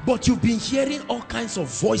have. But you've been hearing all kinds of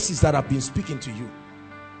voices that have been speaking to you.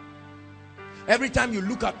 Every time you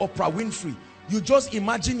look at Oprah Winfrey, you just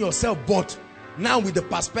imagine yourself, but now with the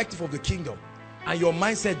perspective of the kingdom, and your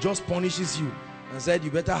mindset just punishes you and said,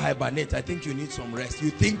 you better hibernate. I think you need some rest.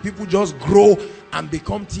 You think people just grow and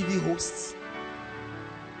become TV hosts.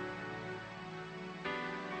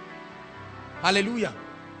 Hallelujah.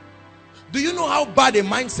 Do you know how bad a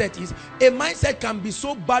mindset is? A mindset can be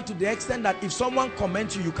so bad to the extent that if someone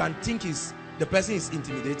comments you, you can think the person is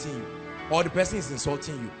intimidating you, or the person is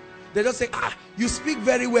insulting you. They just say, you speak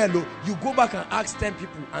very well. You go back and ask 10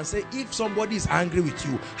 people and say, if somebody is angry with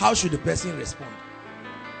you, how should the person respond?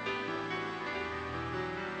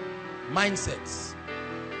 Mindsets.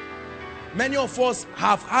 Many of us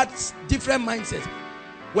have had different mindsets.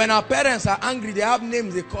 When our parents are angry, they have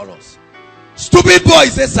names they call us. Stupid boy,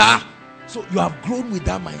 say, sir. So you have grown with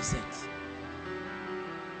that mindset.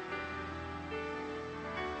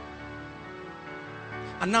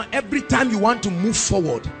 And now every time you want to move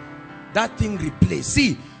forward, that thing replays.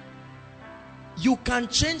 See, you can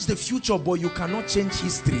change the future, but you cannot change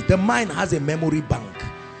history. The mind has a memory bank.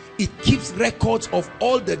 It keeps records of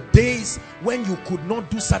all the days when you could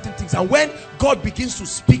not do certain things. And when God begins to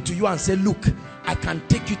speak to you and say, look, I can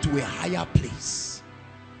take you to a higher place.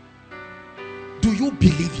 Do you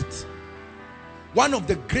believe it? One of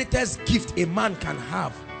the greatest gifts a man can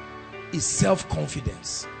have is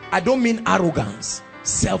self-confidence. I don't mean arrogance,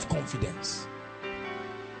 self-confidence.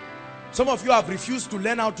 Some of you have refused to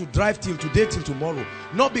learn how to drive till today, till tomorrow.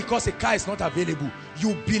 Not because a car is not available.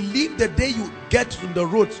 You believe the day you get on the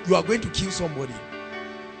road, you are going to kill somebody.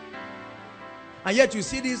 And yet you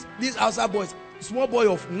see these outside boys, small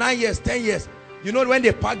boy of 9 years, 10 years. You know when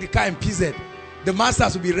they park the car in PZ, the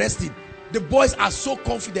masters will be resting. The boys are so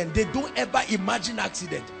confident. They don't ever imagine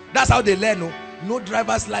accident. That's how they learn. No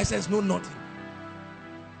driver's license, no nothing.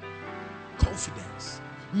 Confidence.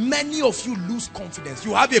 Many of you lose confidence.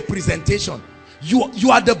 You have a presentation. You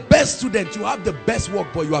are the best student. You have the best work,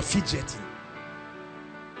 but you are fidgeting.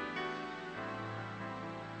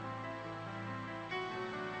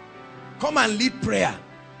 Come and lead prayer.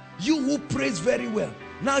 You who prays very well.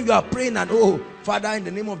 Now you are praying and, oh, Father, in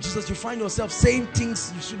the name of Jesus, you find yourself saying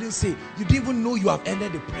things you shouldn't say. You didn't even know you have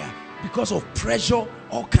ended the prayer because of pressure,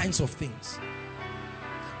 all kinds of things.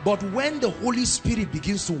 But when the Holy Spirit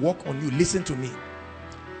begins to work on you, listen to me.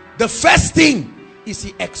 The first thing is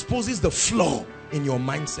he exposes the flaw in your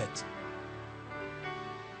mindset.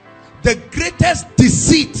 The greatest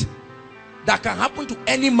deceit that can happen to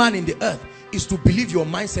any man in the earth is to believe your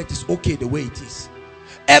mindset is okay the way it is.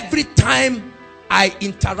 Every time I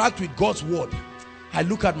interact with God's word, I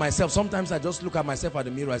look at myself. Sometimes I just look at myself at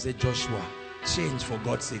the mirror. I say, Joshua, change for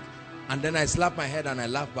God's sake. And then I slap my head and I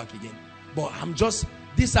laugh back again. But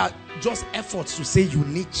these are just efforts to say you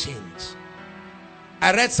need change.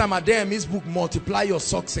 I read Sam Adeyemi's book, Multiply Your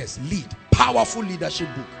Success. Lead. Powerful leadership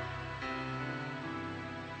book.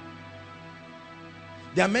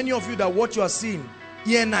 There are many of you that what you are seeing,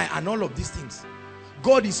 ENI and all of these things,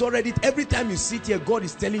 God is already, every time you sit here, God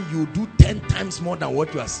is telling you do 10 times more than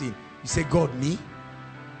what you are seeing. You say, God, me?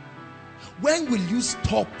 When will you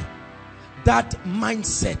stop that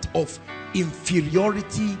mindset of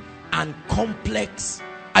inferiority and complex?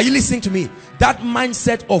 Are you listening to me? That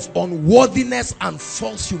mindset of unworthiness and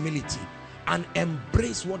false humility, and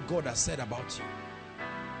embrace what God has said about you.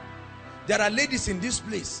 There are ladies in this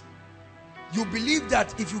place, you believe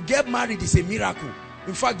that if you get married it's a miracle.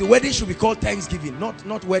 In fact, the wedding should be called Thanksgiving,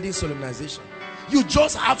 not wedding solemnization. You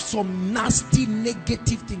just have some nasty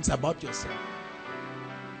negative things about yourself.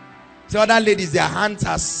 So other ladies, their hands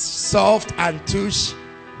are soft and tush,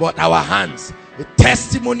 but our hands, the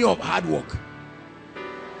testimony of hard work.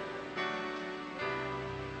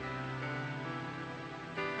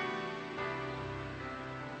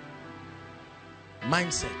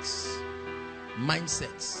 Mindsets.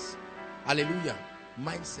 Hallelujah.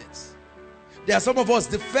 Mindsets. There are some of us,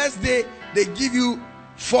 the first day they give you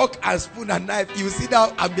fork and spoon and knife, you sit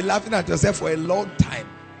down and be laughing at yourself for a long time.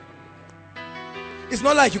 It's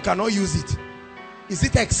not like you cannot use it. Is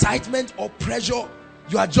it excitement or pressure?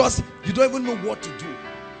 You don't even know what to do.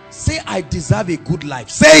 Say, I deserve a good life.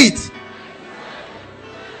 Say it.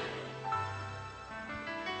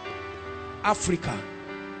 Africa.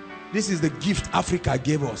 This is the gift Africa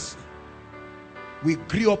gave us. We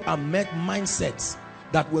grew up and met mindsets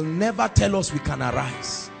that will never tell us we can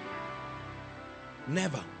arise.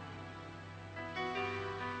 Never.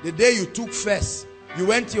 The day you took first, you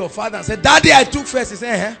went to your father and said, Daddy, I took first. He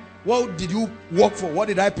said, what did you work for? What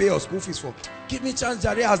did I pay your school fees for? Give me a chance,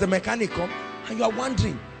 Jerry, as the mechanic come. And you are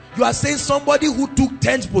wondering. You are saying somebody who took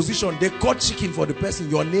 10th position, they caught chicken for the person,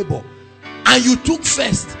 your neighbor. And you took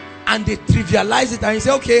first. And they trivialize it. And you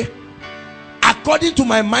say, okay, according to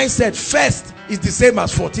my mindset, first is the same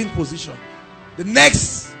as 14th position. The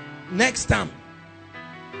next time,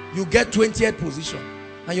 you get 20th position.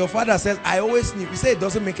 And your father says, I always knew. You say it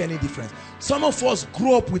doesn't make any difference. Some of us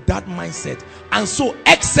grew up with that mindset. And so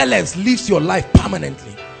excellence lives your life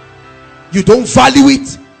permanently. You don't value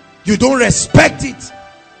it. You don't respect it.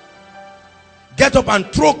 Get up and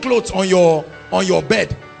throw clothes on your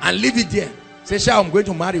bed and leave it there. Say, Sha, I'm going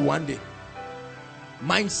to marry one day.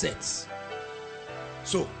 Mindsets.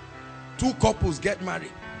 So, 2 couples get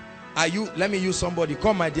married. Let me use somebody.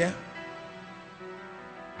 Come, my dear.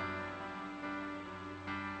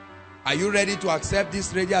 Are you ready to accept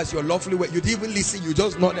this lady as your lawfully wife? You didn't even listen. You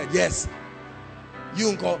just nodded. Yes. You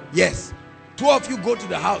uncle. Yes. 2 of you go to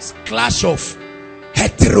the house. Clash of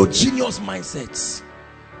heterogeneous mindsets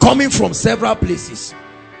coming from several places.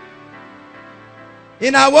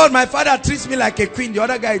 In our world, my father treats me like a queen. The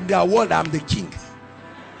other guy in their world, I'm the king.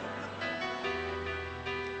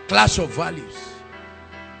 Clash of values.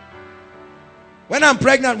 When I'm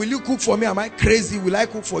pregnant, will you cook for me? Am I crazy? Will I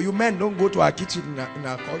cook for you? Men don't go to our kitchen in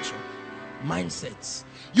our culture. Mindsets.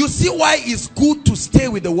 You see why it's good to stay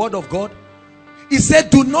with the word of God? He said,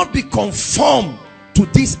 do not be conformed to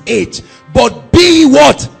this age, but be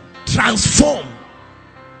what? Transform.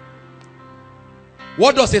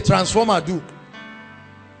 What does a transformer do?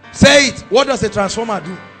 Say it. What does a transformer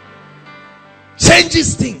do?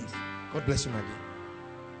 Changes things. God bless you, my dear.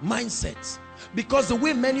 Mindsets. Because the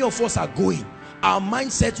way many of us are going, our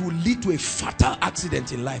mindset will lead to a fatal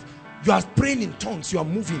accident in life. You are praying in tongues, you are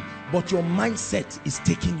moving, but your mindset is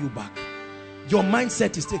taking you back. Your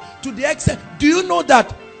mindset is to the extent. Do you know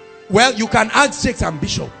that? Well, you can ask Sheikhs and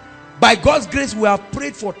Bishop. By God's grace, we have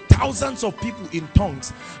prayed for thousands of people in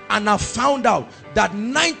tongues and have found out that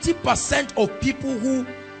 90% of people who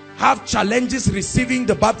have challenges receiving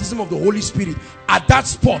the baptism of the Holy Spirit at that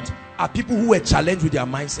spot are people who were challenged with their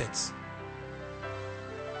mindsets.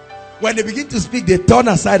 When they begin to speak, they turn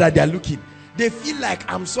aside and they are looking. They feel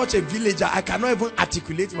like, I'm such a villager, I cannot even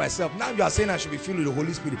articulate myself. Now you are saying I should be filled with the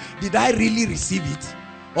Holy Spirit. Did I really receive it?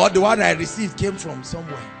 or the one I received came from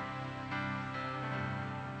somewhere.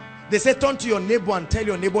 They say turn to your neighbor and tell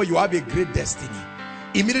your neighbor you have a great destiny.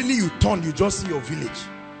 Immediately you turn, you just see your village.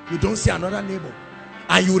 You don't see another neighbor.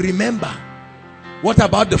 And you remember, what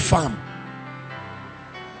about the farm?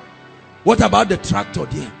 What about the tractor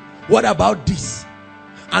there? What about this?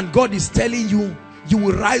 And God is telling you, you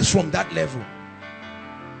will rise from that level.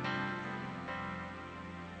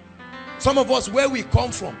 Some of us, where we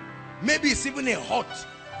come from, maybe it's even a hut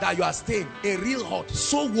that you are staying, a real hut.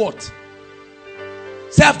 So what?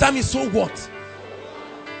 Say after me, so what?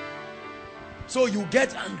 So you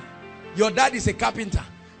get angry. Your dad is a carpenter.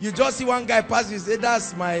 You just see one guy pass, you say,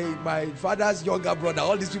 that's my father's younger brother.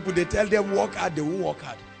 All these people, they tell them work hard, they won't work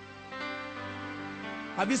hard.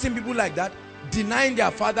 Have you seen people like that? Denying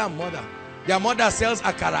their father and mother. Their mother sells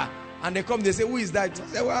akara, and they come, they say, who is that? They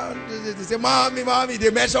say, well, they say, mommy. They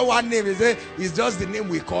mention one name. They say, it's just the name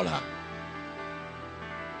we call her.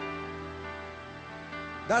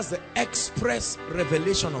 That's the express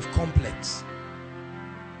revelation of complex.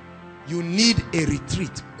 You need a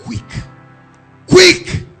retreat. Quick.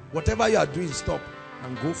 Whatever you are doing, stop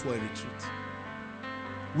and go for a retreat.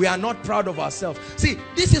 We are not proud of ourselves. See,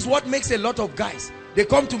 this is what makes a lot of guys. They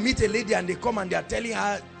come to meet a lady and they come and they are telling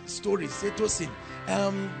her stories. Say, Tosin,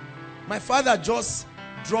 my father just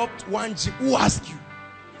dropped 1 G. Who asked you?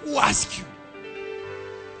 Who asked you?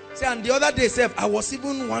 Say, and the other day, Seth, I was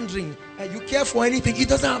even wondering, you care for anything? He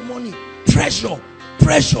doesn't have money. Pressure.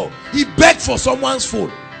 He begged for someone's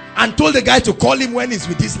phone and told the guy to call him when he's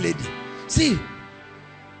with this lady. See,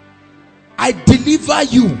 I deliver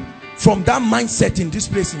you from that mindset in this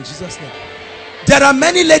place in Jesus' name. There are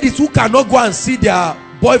many ladies who cannot go and see their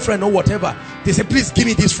boyfriend or whatever. They say, please give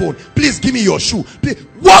me this phone. Please give me your shoe. Please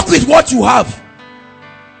work with what you have.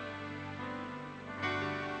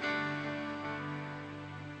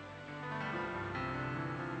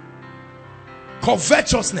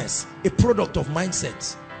 Covetousness, a product of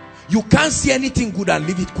mindset. You can't see anything good and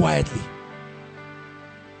leave it quietly.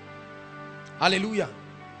 Hallelujah.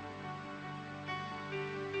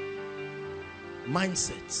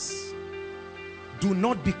 Mindsets. Do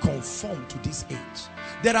not be conformed to this age.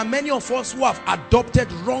 There are many of us who have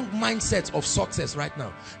adopted wrong mindsets of success right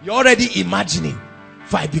now. You're already imagining,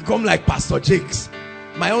 if I become like Pastor Jakes,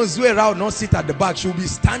 my own Zuera will not sit at the back. She'll be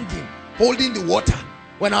standing, holding the water.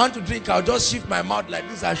 When I want to drink, I'll just shift my mouth like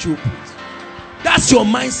this and she'll put. That's your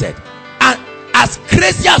mindset. And as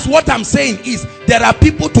crazy as what I'm saying is, there are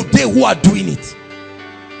people today who are doing it.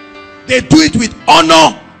 They do it with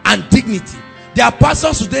honor and dignity. There are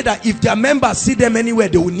pastors today that if their members see them anywhere,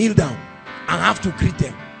 they will kneel down and have to greet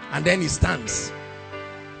them. And then he stands.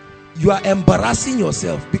 You are embarrassing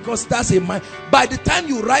yourself because that's a mind. By the time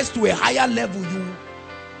you rise to a higher level, you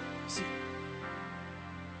see.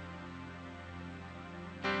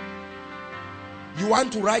 You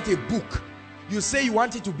want to write a book. You say you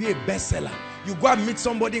want it to be a bestseller. You go and meet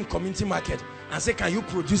somebody in community market and say, can you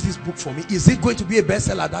produce this book for me? Is it going to be a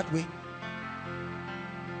bestseller that way?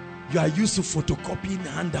 You are used to photocopying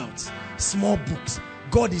handouts, small books.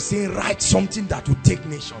 God is saying, write something that will take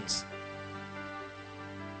nations.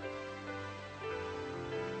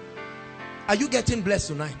 Are you getting blessed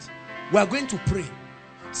tonight? We are going to pray.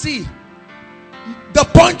 See, the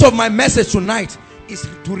point of my message tonight is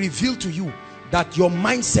to reveal to you that your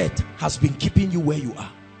mindset has been keeping you where you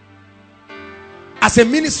are. As a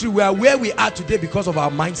ministry, we are where we are today because of our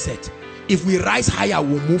mindset. If we rise higher,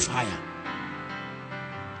 we'll move higher.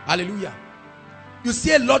 Hallelujah. You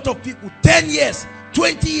see a lot of people, 10 years,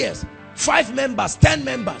 20 years, 5 members, 10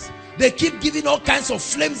 members. They keep giving all kinds of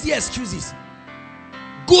flimsy excuses.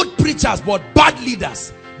 Good preachers, but bad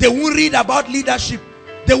leaders. They won't read about leadership.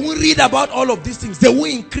 They won't read about all of these things. They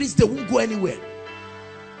won't increase. They won't go anywhere.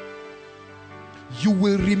 You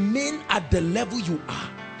will remain at the level you are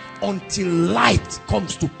until light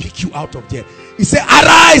comes to pick you out of there. He said,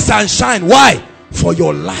 arise and shine. Why? For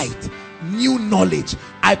your light, new knowledge.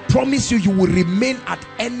 I promise you, you will remain at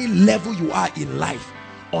any level you are in life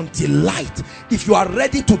until light. If you are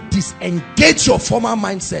ready to disengage your former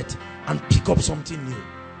mindset and pick up something new,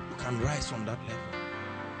 you can rise from that level.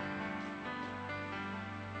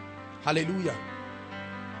 Hallelujah.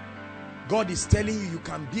 God is telling you, you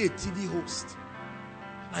can be a TV host.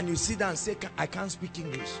 And you sit down and say, I can't speak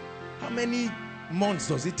English. How many months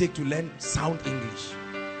does it take to learn sound English?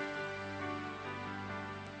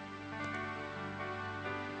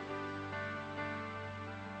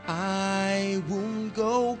 I won't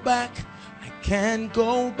go back. I can't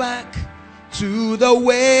go back to the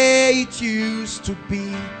way it used to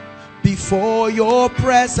be before your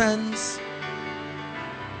presence.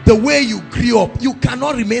 The way you grew up, you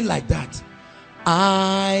cannot remain like that.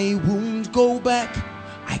 I won't go back.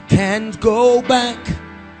 I can't go back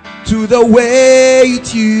to the way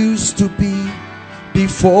it used to be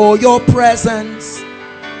before your presence.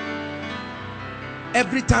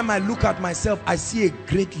 Every time I look at myself, I see a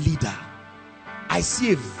great leader. I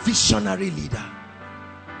see a visionary leader.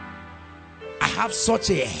 I have such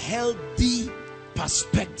a healthy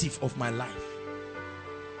perspective of my life.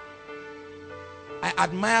 I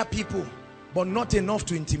admire people, but not enough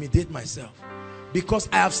to intimidate myself, because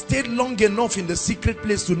I have stayed long enough in the secret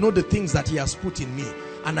place to know the things that he has put in me,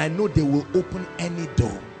 and I know they will open any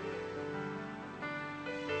door.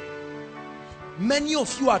 Many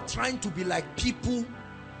of you are trying to be like people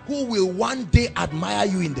who will one day admire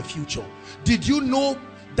you in the future. Did you know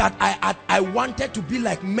that I wanted to be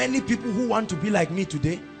like many people who want to be like me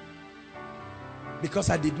today? Because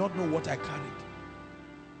I did not know what I carried.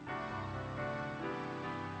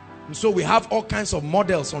 And so we have all kinds of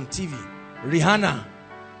models on TV. Rihanna.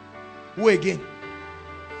 Who again?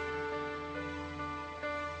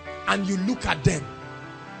 And you look at them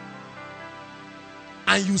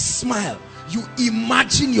and you smile. You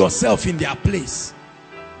imagine yourself in their place.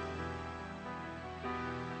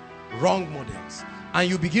 Wrong models. And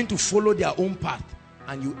you begin to follow their own path,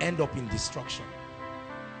 and you end up in destruction.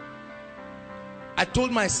 I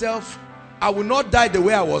told myself I will not die the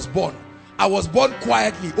way I was born. I was born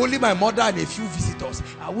quietly, only my mother and a few visitors.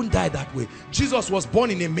 I wouldn't die that way. Jesus was born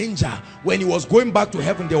in a manger. When he was going back to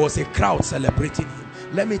heaven, there was a crowd celebrating him.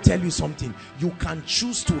 Let me tell you something. You can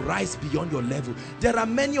choose to rise beyond your level. There are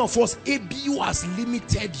many of us, ABU has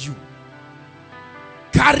limited you.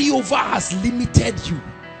 Carryover has limited you.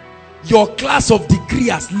 Your class of degree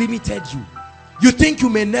has limited you. You think you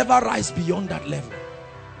may never rise beyond that level.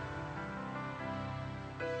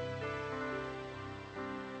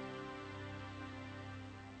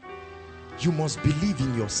 You must believe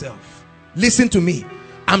in yourself. Listen to me.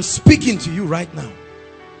 I'm speaking to you right now.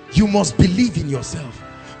 You must believe in yourself.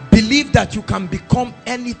 Believe that you can become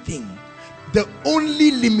anything. The only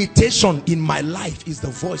limitation in my life is the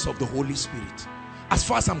voice of the Holy Spirit. As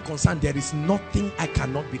far as I'm concerned, there is nothing I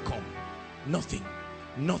cannot become. Nothing.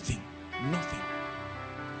 Nothing. Nothing.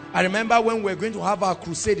 I remember when we were going to have our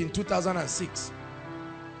crusade in 2006.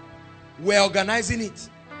 We're organizing it.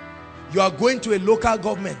 You are going to a local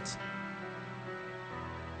government.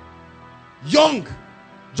 Young,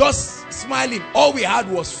 just smiling. All we had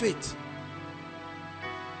was faith.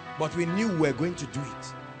 But we knew we were going to do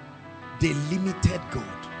it. They limited God.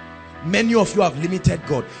 Many of you have limited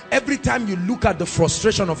God. Every time you look at the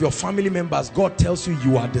frustration of your family members, God tells you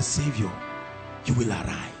you are the Savior. You will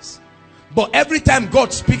arise. But every time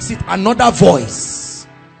God speaks it, another voice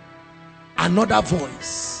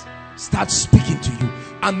starts speaking to you.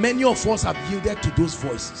 And many of us have yielded to those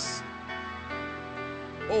voices.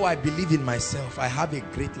 Oh, I believe in myself. I have a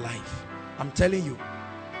great life. I'm telling you.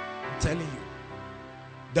 I'm telling you.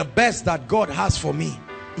 The best that God has for me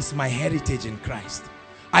is my heritage in Christ.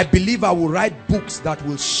 I believe I will write books that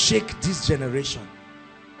will shake this generation.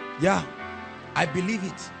 Yeah, I believe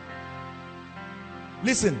it.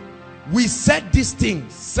 Listen, we said these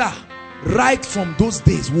things, sir, right from those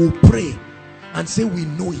days. We'll pray and say we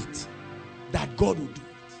know it, that God will do it.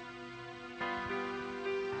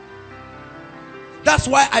 That's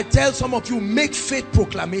why I tell some of you, make faith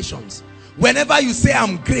proclamations. Whenever you say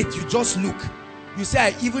I'm great, you just look. You say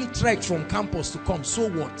I even trekked from campus to come. So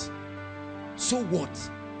what? So what?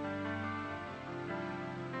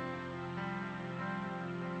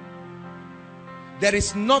 There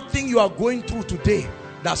is nothing you are going through today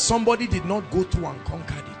that somebody did not go through and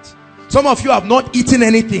conquered it. Some of you have not eaten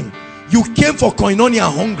anything. You came for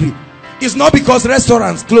koinonia hungry. It's not because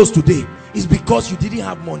restaurants closed today. It's because you didn't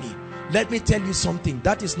have money. Let me tell you something.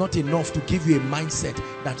 That is not enough to give you a mindset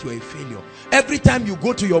that you're a failure. Every time you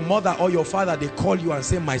go to your mother or your father, they call you and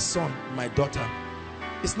say, my son, my daughter.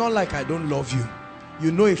 It's not like I don't love you.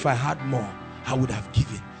 You know, if I had more, I would have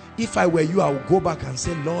given. If I were you, I would go back and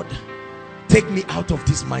say, Lord, take me out of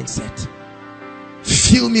this mindset.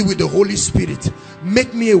 Fill me with the Holy Spirit.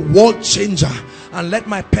 Make me a world changer. And let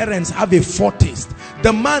my parents have a foretaste.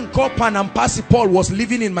 The man called Pan and Passy Paul was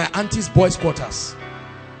living in my auntie's boys' quarters.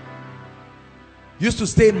 Used to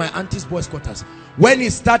stay in my auntie's boys' quarters. When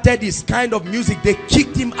he started his kind of music, they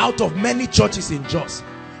kicked him out of many churches in Jos.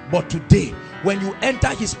 But today, when you enter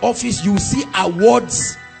his office, you see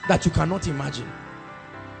awards that you cannot imagine.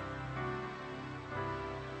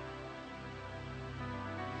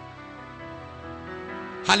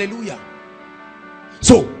 Hallelujah.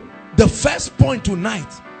 So the first point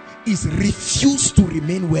tonight is refuse to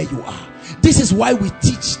remain where you are. This is why we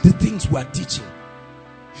teach the things we are teaching.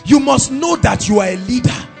 You must know that you are a leader.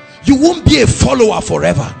 You won't be a follower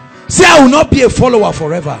forever. Say, I will not be a follower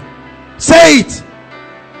forever. Say it.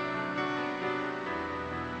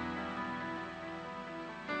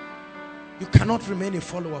 You cannot remain a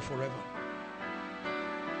follower forever.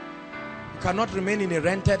 You cannot remain in a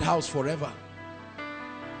rented house forever.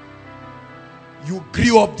 You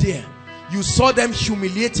grew up there. You saw them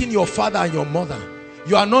humiliating your father and your mother.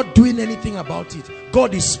 You are not doing anything about it.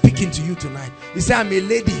 God is speaking to you tonight. He said, I'm a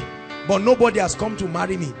lady, but nobody has come to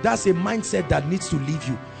marry me. That's a mindset that needs to leave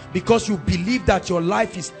you, because you believe that your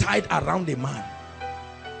life is tied around a man.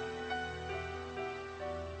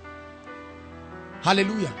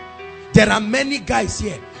 Hallelujah. There are many guys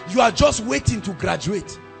here. You are just waiting to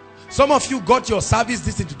graduate. Some of you got your service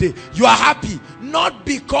this today. You are happy, not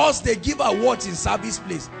because they give awards in service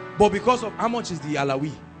place, but because of how much is the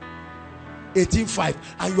alawi? 18.5.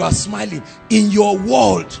 And you are smiling. In your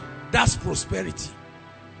world, that's prosperity.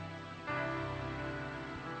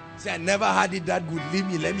 Say, I never had it that good. Leave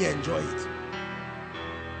me, let me enjoy it.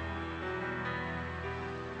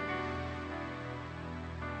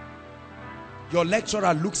 Your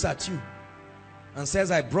lecturer looks at you and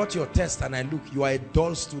says, I brought your test, and I look, you are a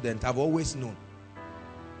dull student. I've always known.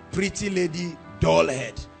 Pretty lady, dull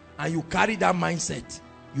head. And you carry that mindset.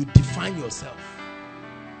 You define yourself.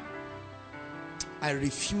 I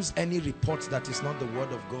refuse any report that is not the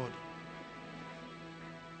word of God.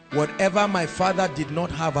 Whatever my father did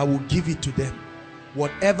not have, I will give it to them.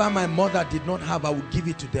 Whatever my mother did not have, I will give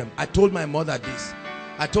it to them. I told my mother this.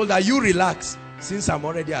 I told her, you relax. Since I'm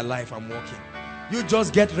already alive, I'm walking. You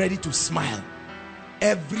just get ready to smile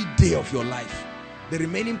every day of your life. The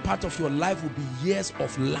remaining part of your life will be years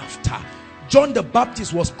of laughter. John the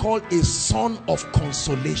Baptist was called a son of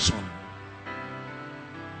consolation.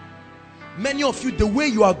 Many of you, the way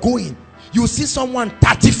you are going, you see someone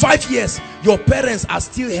 35 years, your parents are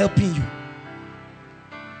still helping you.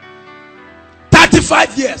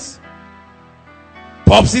 35 years.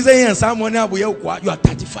 Pops is and someone else, you are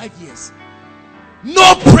 35 years.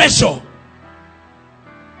 No pressure.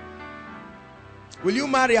 Will you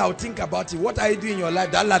marry? I'll think about it. What are you doing in your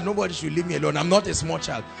life? That lad, nobody should leave me alone. I'm not a small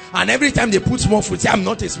child. And every time they put small food, say, I'm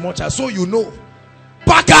not a small child. So you know.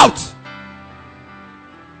 Back out.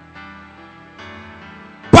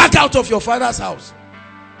 Back out of your father's house.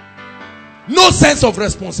 No sense of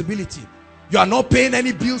responsibility. You are not paying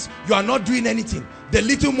any bills. You are not doing anything. The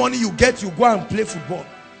little money you get, you go and play football.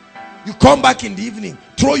 You come back in the evening,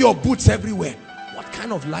 throw your boots everywhere. What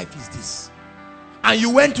kind of life is this? And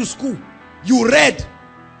you went to school. You read,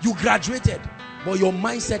 you graduated, but your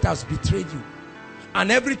mindset has betrayed you.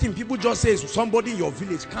 And everything people just say is somebody in your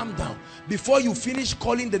village, calm down. Before you finish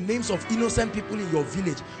calling the names of innocent people in your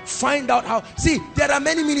village, find out how. See, there are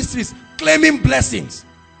many ministries claiming blessings.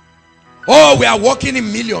 Oh, we are working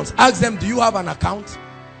in millions. Ask them, do you have an account?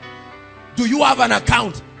 Do you have an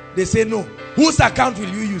account? They say no. Whose account will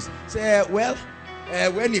you use? Say, well,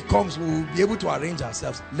 when it comes, we will be able to arrange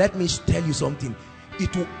ourselves. Let me tell you something.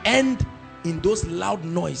 It will end in those loud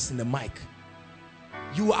noise in the mic.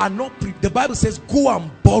 You are not the Bible says, go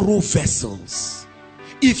and borrow vessels.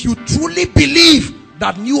 If you truly believe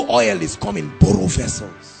that new oil is coming, borrow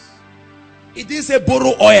vessels. It didn't say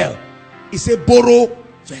borrow oil, it said borrow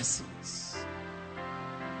vessels.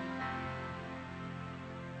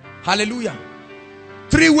 Hallelujah.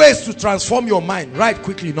 3 ways to transform your mind. Right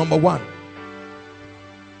quickly. Number 1.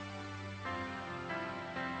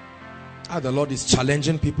 The Lord is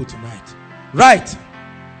challenging people tonight. Right.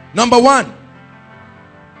 Number 1.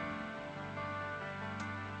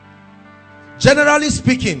 Generally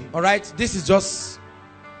speaking, all right, this is just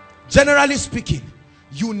generally speaking,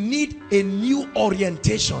 you need a new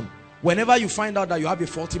orientation whenever you find out that you have a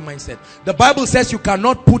faulty mindset. The Bible says you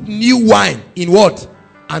cannot put new wine in what?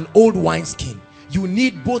 An old wineskin. You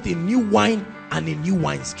need both a new wine and a new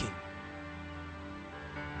wineskin.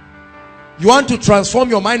 You want to transform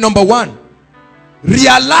your mind. Number 1,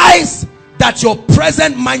 realize that your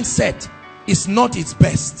present mindset is not its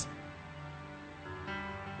best.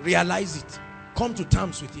 Realize it. Come to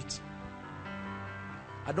terms with it.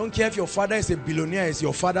 I don't care if your father is a billionaire. It's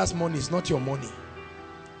your father's money. It's not your money.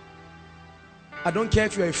 I don't care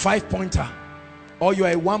if you're a 5-pointer or you're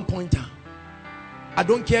a 1-pointer. I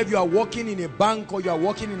don't care if you are working in a bank or you are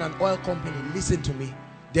working in an oil company. Listen to me.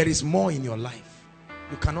 There is more in your life.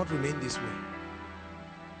 You cannot remain this way.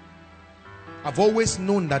 I've always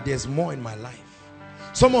known that there's more in my life.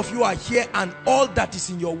 Some of you are here and all that is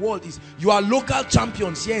in your world is you are local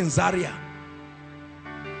champions here in Zaria.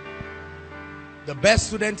 The best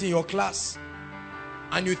student in your class.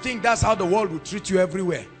 And you think that's how the world will treat you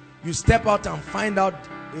everywhere. You step out and find out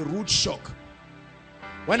a rude shock.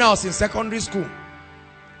 When I was in secondary school,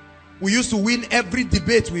 We used to win every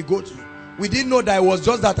debate we go to. We didn't know that it was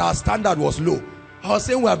just that our standard was low. I was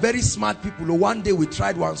saying we are very smart people. One day we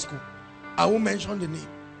tried one school. I won't mention the name.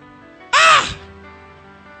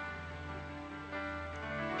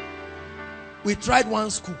 We tried one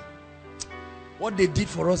school. What they did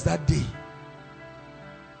for us that day.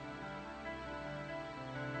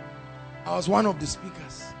 I was one of the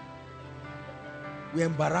speakers. We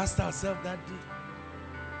embarrassed ourselves that day.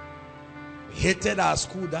 We hated our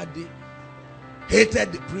school that day.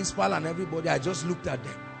 Hated the principal and everybody. I just looked at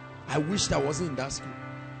them. I wished I wasn't in that school.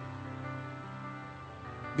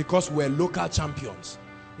 Because we're local champions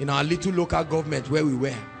in our little local government where we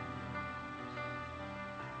were.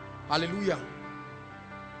 Hallelujah.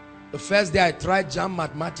 The first day I tried JAM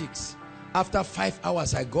mathematics. After 5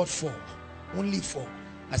 hours I got 4. Only 4.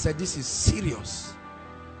 I said, this is serious.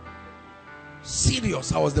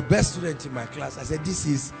 Serious. I was the best student in my class. I said, this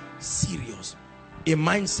is serious. A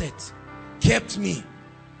mindset kept me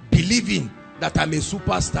believing that I'm a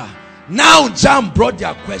superstar. Now JAM brought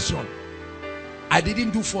their question. I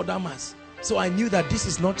didn't do further maths. So I knew that this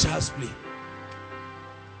is not child's play.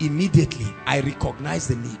 Immediately, I recognized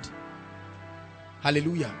the need.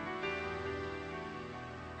 Hallelujah.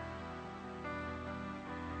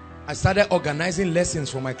 I started organizing lessons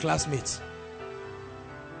for my classmates.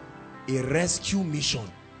 A rescue mission,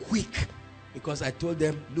 quick. Because I told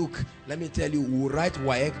them, look, let me tell you, we'll write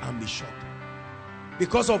WAEC and be shocked.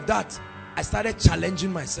 Because of that, I started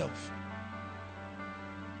challenging myself.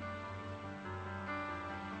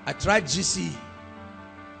 I tried GC.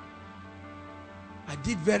 I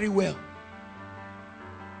did very well.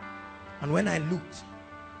 And when I looked,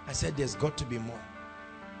 I said, there's got to be more.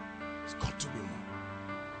 There's got to be more.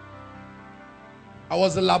 I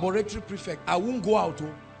was the laboratory prefect. I won't go out.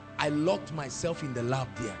 I locked myself in the lab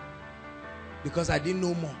there because I didn't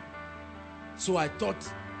know more. So I thought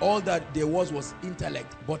all that there was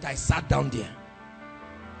intellect, but I sat down there.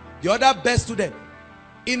 The other best student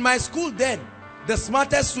in my school then, the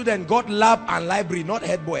smartest student got lab and library, not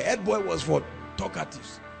head boy. Head boy was for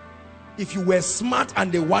talkatives. If you were smart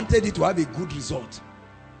and they wanted you to have a good result,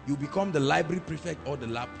 you become the library prefect or the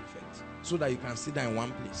lab prefect so that you can sit down in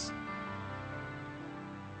one place.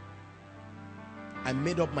 I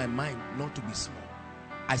made up my mind not to be small.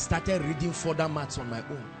 I started reading further maths on my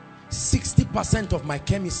own. 60% of my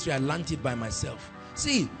chemistry, I learned it by myself.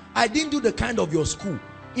 See, I didn't do the kind of your school.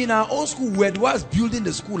 In our own school, we was building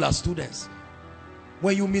the school as students.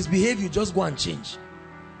 When you misbehave, you just go and change.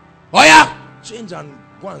 Oh yeah! Change and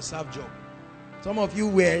go and serve job. Some of you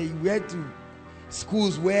went to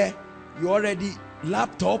schools where you already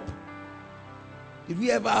laptop. Did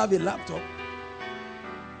we ever have a laptop?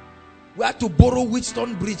 We had to borrow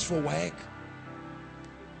Wheatstone Bridge for WAEC.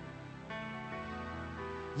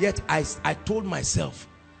 Yet I told myself,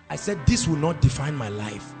 I said, this will not define my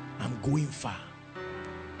life. I'm going far.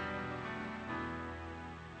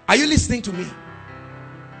 Are you listening to me?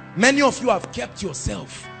 Many of you have kept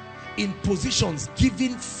yourself in positions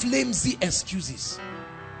giving flimsy excuses.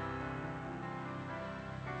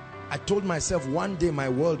 I told myself one day my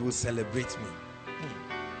world will celebrate me.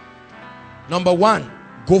 Number one,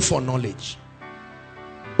 go for knowledge.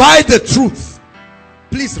 Buy the truth.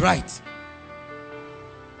 Please write.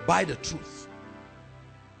 Buy the truth.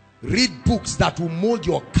 Read books that will mold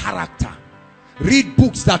your character. Read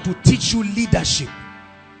books that will teach you leadership.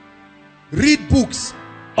 Read books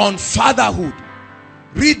on fatherhood.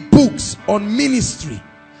 Read books on ministry.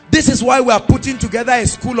 This is why we are putting together a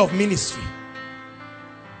school of ministry.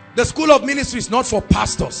 The school of ministry is not for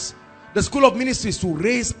pastors. The school of ministry is to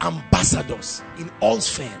raise ambassadors in all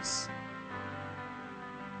spheres.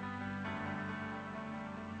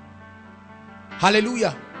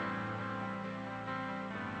 Hallelujah.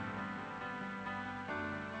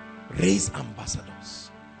 Raise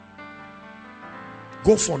ambassadors.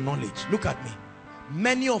 Go for knowledge. Look at me.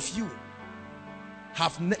 Many of you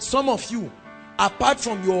have, some of you, apart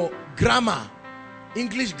from your grammar,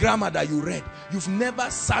 English grammar that you read, you've never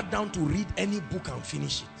sat down to read any book and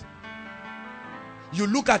finish it. You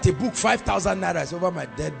look at a book, 5,000 naira is over my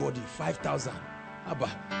dead body. 5,000. Abba,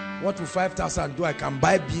 what will 5,000 do? I can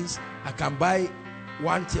buy beans. I can buy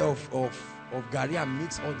 1 tier of gari and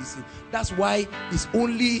mix all this in. That's why it's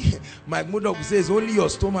only, my mother will say, it's only your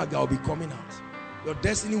stomach that will be coming out. Your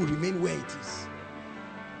destiny will remain where it is.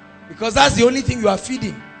 Because that's the only thing you are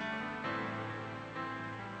feeding.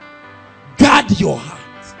 Guard your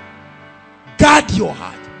heart. Guard your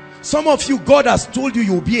heart. Some of you, God has told you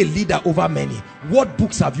you'll be a leader over many. What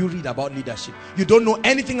books have you read about leadership? You don't know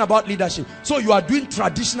anything about leadership. So you are doing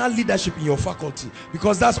traditional leadership in your faculty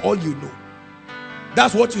because that's all you know.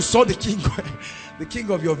 That's what you saw the king. the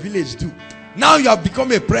king of your village do. Now you have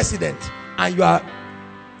become a president, and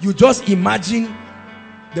you just imagine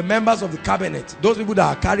the members of the cabinet, those people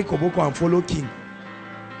that are carry koboko and follow king,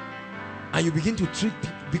 and you begin to treat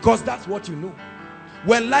people because that's what you know.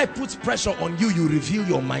 When life puts pressure on you, you reveal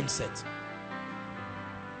your mindset.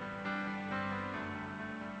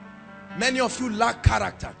 Many of you lack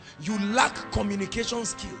character. You lack communication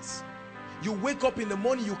skills. You wake up in the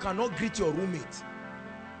morning, you cannot greet your roommate.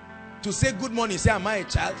 To say good morning, say, am I a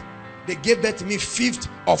child? They gave birth to me 5th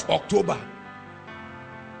of October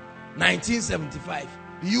 1975.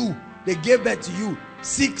 They gave birth to you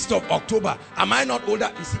 6th of October. Am I not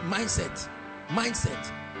older? You see, mindset.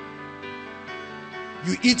 Mindset.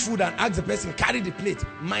 You eat food and ask the person, carry the plate.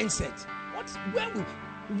 Mindset.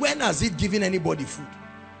 When has it given anybody food?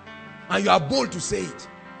 And you are bold to say it.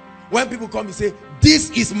 When people come and say, this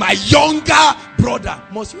is my younger brother,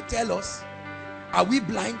 must you tell us? Are we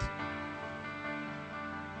blind?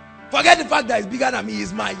 Forget the fact that he's bigger than me.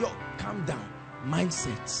 He's my young. Calm down.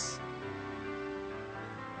 Mindsets.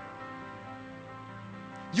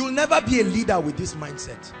 You'll never be a leader with this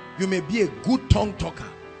mindset. You may be a good tongue talker.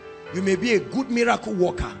 You may be a good miracle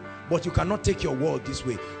worker, but you cannot take your world this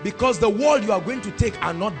way, because the world you are going to take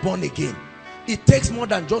are not born again. It takes more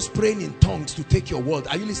than just praying in tongues to take your world.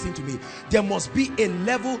 Are you listening to me? There must be a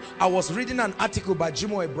level. I was reading an article by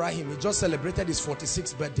Jimo Ibrahim. He just celebrated his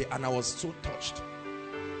 46th birthday, and I was so touched.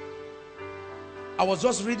 I was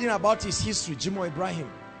just reading about his history. Jimo Ibrahim.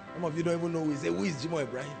 Some of you don't even know who is Jimo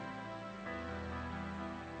Ibrahim.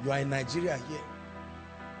 You are in Nigeria here.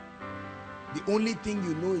 The only thing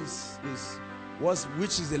you know is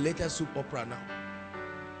which is the latest soap opera now.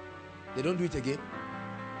 They don't do it again.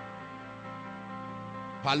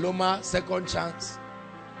 Paloma, Second Chance.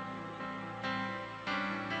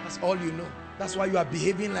 That's all you know. That's why you are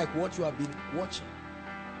behaving like what you have been watching.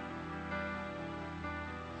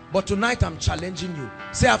 But tonight I'm challenging you.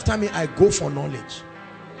 Say after me, I go for knowledge.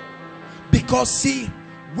 Because see,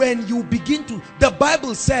 when you begin to, the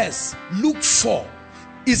Bible says, Luke 4,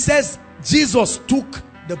 it says Jesus took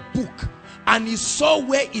the book and he saw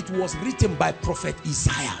where it was written by prophet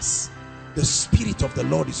Isaiah. The Spirit of the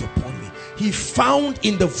Lord is upon me. He found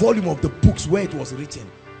in the volume of the books where it was written.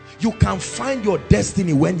 You can find your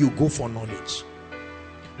destiny when you go for knowledge.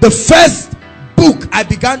 The first book I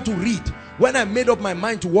began to read when I made up my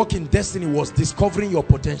mind to walk in destiny was Discovering Your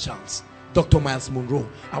Potentials. Dr. Miles Monroe.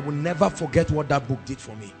 I will never forget what that book did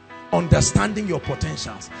for me. Understanding your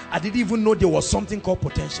potentials. I didn't even know there was something called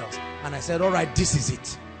potentials. And I said, all right, this is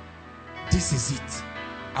it. This is it.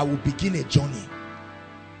 I will begin a journey.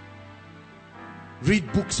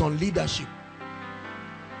 Read books on leadership.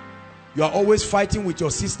 You are always fighting with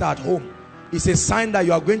your sister at home. It's a sign that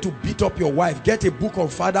you are going to beat up your wife. Get a book on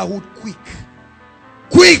fatherhood quick.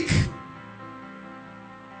 Quick!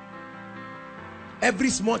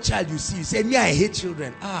 Every small child you see, you say, me, I hate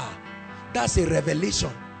children. That's a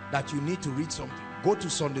revelation that you need to read something. Go to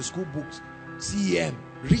Sunday school books, CEM,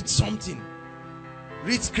 read something.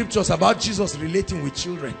 Read scriptures about Jesus relating with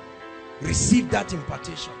children. Receive that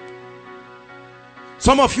impartation.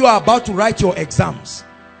 Some of you are about to write your exams.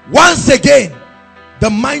 Once again, the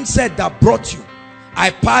mindset that brought you. I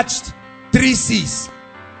patched 3 C's,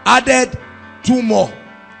 added 2 more,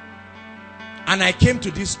 and I came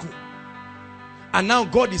to this school. And now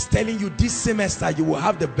God is telling you this semester you will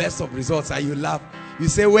have the best of results, and you laugh. You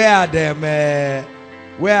say, where are them?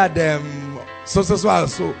 Where are them? So.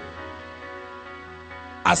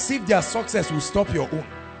 As if their success will stop your own.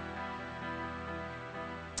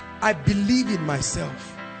 I believe in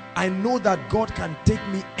myself. I know that God can take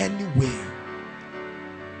me anywhere.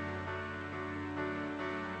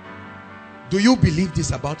 Do you believe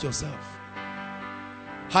this about yourself?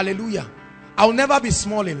 Hallelujah. I'll never be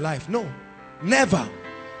small in life. No. Never.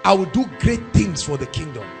 I will do great things for the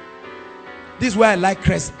kingdom. This is why I like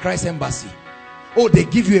Christ Embassy. Oh, they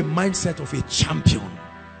give you a mindset of a champion.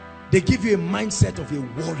 They give you a mindset of a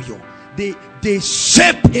warrior. They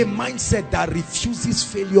shape a mindset that refuses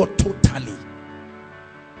failure totally.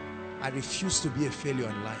 I refuse to be a failure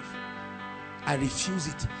in life. I refuse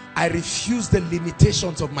it. I refuse the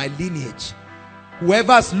limitations of my lineage.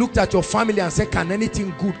 Whoever has looked at your family and said, can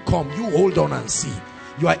anything good come? You hold on and see.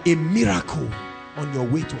 You are a miracle on your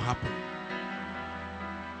way to happen.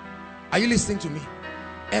 Are you listening to me?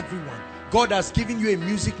 Everyone. God has given you a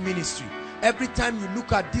music ministry. Every time you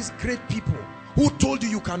look at these great people, who told you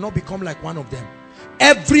you cannot become like one of them?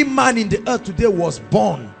 Every man in the earth today was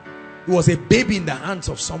born. He was a baby in the hands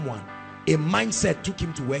of someone. A mindset took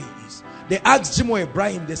him to where he is. They asked Jimo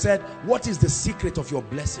Ibrahim, they said, what is the secret of your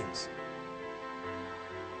blessings?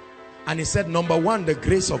 And he said, number one, the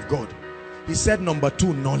grace of God. He said number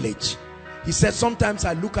 2, knowledge. He said sometimes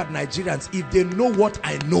I look at Nigerians, if they know what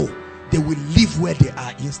I know, they will live where they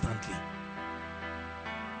are instantly.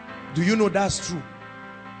 Do you know that's true?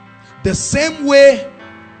 The same way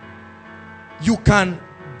you can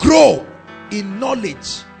grow in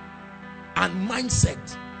knowledge and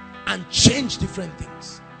mindset and change different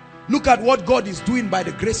things. Look at what God is doing by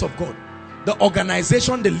the grace of God. The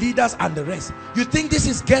organization, the leaders and the rest. You think this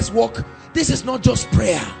is guesswork? This is not just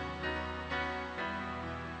prayer.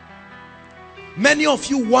 Many of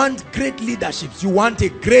you want great leaderships. You want a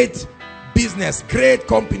great business, great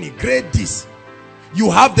company, great this. You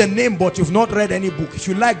have the name, but you've not read any book. If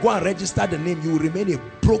you like, go and register the name. You will remain a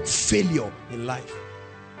broke failure in life.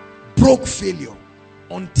 Broke failure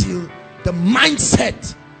until the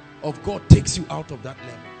mindset of God takes you out of that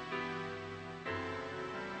level.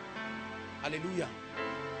 Hallelujah.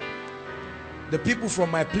 The people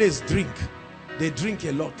from my place drink. They drink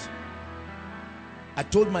a lot. I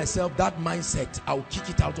told myself that mindset, I will kick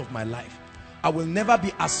it out of my life. I will never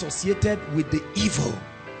be associated with the evil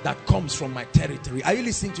that comes from my territory. Are you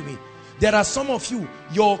listening to me? There are some of you,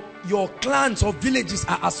 your clans or villages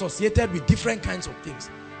are associated with different kinds of things.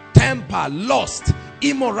 Temper, lust,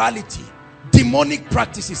 immorality, demonic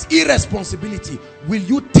practices, irresponsibility. Will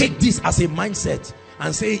you take this as a mindset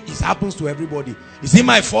and say it happens to everybody? Is it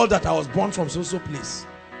my fault that I was born from so place?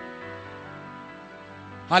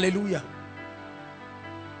 Hallelujah.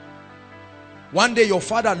 One day your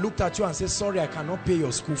father looked at you and said, sorry, I cannot pay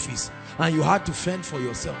your school fees, and you had to fend for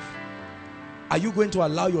yourself. Are you going to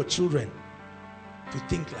allow your children to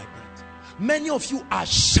think like that? Many of you are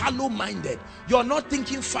shallow-minded. You're not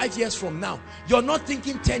thinking 5 years from now. You're not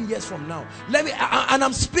thinking 10 years from now. And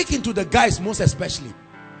I'm speaking to the guys most especially.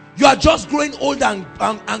 You are just growing old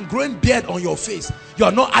and growing beard on your face. You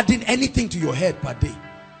are not adding anything to your head per day.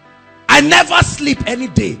 I never sleep any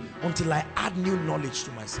day until I add new knowledge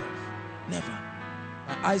to myself. Never.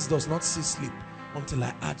 My eyes does not see sleep until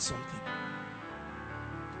I add something.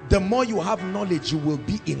 The more you have knowledge, you will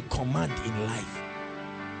be in command in life.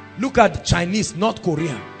 Look at the Chinese, North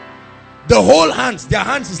Korea. The whole hands, their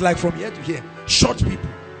hands is like from here to here. Short people.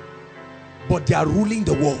 But they are ruling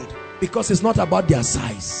the world. Because it's not about their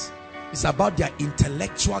size. It's about their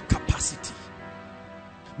intellectual capacity.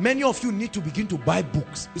 Many of you need to begin to buy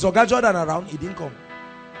books. Is Oga Jordan around? He didn't come.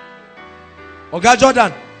 Oga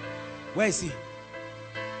Jordan, where is he?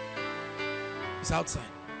 He's outside.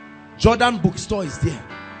 Jordan bookstore is there.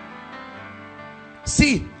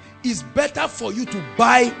 See, it's better for you to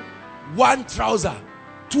buy one trouser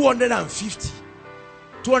 250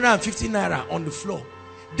 naira on the floor.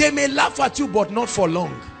 They may laugh at you, but not for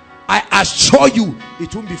long. I assure you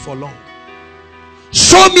it won't be for long.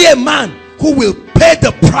 Show me a man who will pay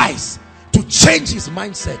the price to change his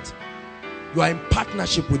mindset. You are in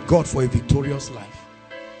partnership with God for a victorious life.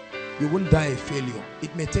 You won't die a failure.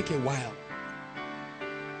 It may take a while.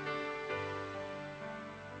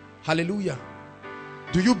 Hallelujah.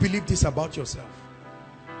 Do you believe this about yourself?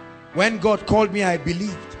 When God called me, I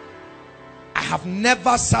believed. I have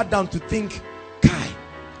never sat down to think, Kai,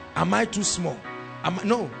 am I too small?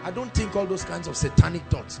 No, I don't think all those kinds of satanic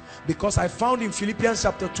thoughts. Because I found in Philippians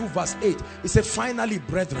chapter 2 verse 8, it said, finally,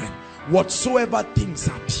 brethren, whatsoever things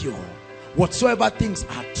are pure, whatsoever things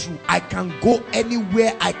are true, I can go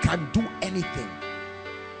anywhere, I can do anything.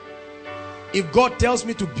 If God tells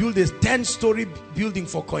me to build a 10-story building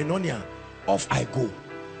for Koinonia, off I go.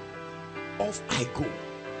 Off I go.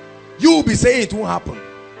 You will be saying it won't happen.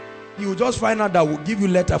 You will just find out that we'll give you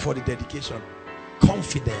letter for the dedication.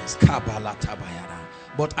 Confidence.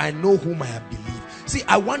 But I know whom I have believed. See,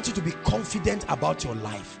 I want you to be confident about your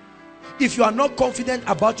life. If you are not confident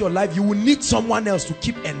about your life, you will need someone else to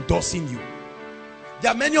keep endorsing you.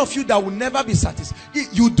 There are many of you that will never be satisfied.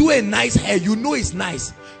 You do a nice hair, you know it's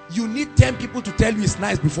nice. You need 10 people to tell you it's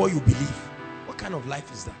nice before you believe. What kind of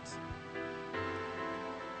life is that?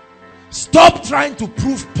 Stop trying to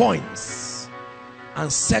prove points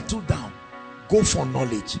and settle down. Go for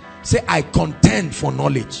knowledge. Say, I contend for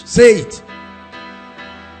knowledge. Say it.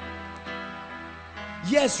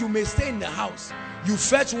 Yes, you may stay in the house. You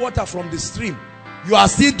fetch water from the stream. You are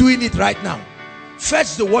still doing it right now.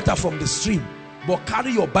 Fetch the water from the stream, but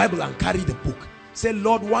carry your Bible and carry the book. Say,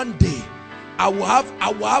 Lord, one day I will have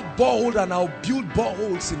boreholes, and I'll build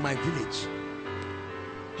boreholes in my village.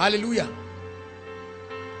 Hallelujah.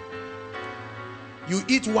 You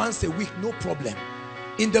eat once a week, no problem.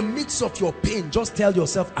 In the midst of your pain, just tell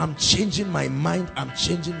yourself, I'm changing my mind, I'm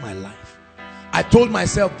changing my life. I told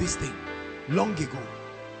myself this thing long ago.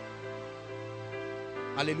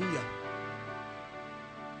 Hallelujah.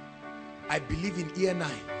 I believe in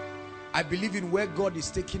E&I. I believe in where God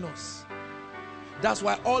is taking us. That's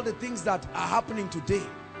why all the things that are happening today,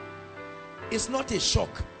 it's not a shock.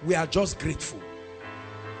 We are just grateful.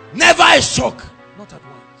 Never a shock. Not at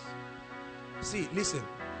once. See, listen.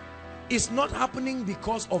 It's not happening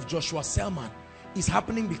because of Joshua Selman. It's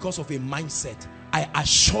happening because of a mindset. I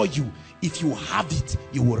assure you, if you have it,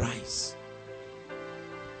 you will rise.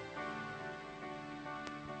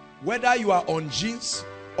 Whether you are on jeans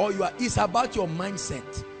or you are, it's about your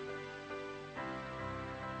mindset.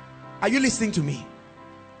 Are you listening to me?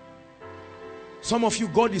 Some of you,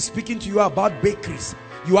 God is speaking to you about bakeries.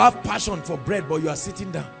 You have passion for bread, but you are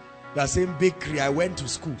sitting down. You are saying, bakery, I went to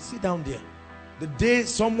school. Sit down there. The day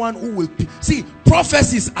someone who will... See,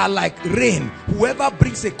 prophecies are like rain. Whoever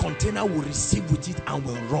brings a container will receive with it and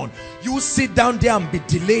will run. You sit down there and be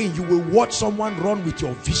delaying. You will watch someone run with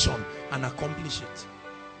your vision and accomplish it.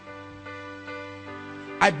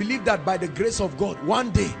 I believe that by the grace of God, one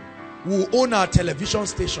day we will own our television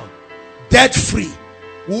station, debt free.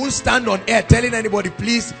 We won't stand on air telling anybody,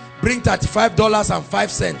 please bring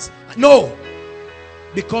 $35.05. No.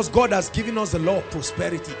 Because God has given us the law of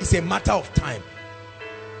prosperity. It's a matter of time.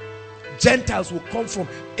 Gentiles will come from,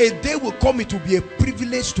 a day will come, it will be a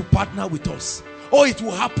privilege to partner with us. Oh, it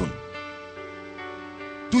will happen.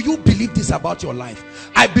 Do you believe this about your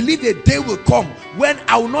life? I believe a day will come when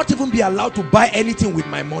I will not even be allowed to buy anything with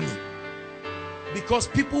my money. Because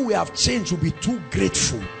people we have changed will be too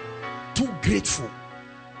grateful. Too grateful.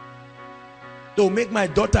 They'll make my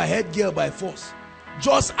daughter head girl by force.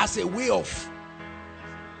 Just as a way of...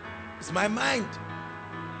 It's my mind.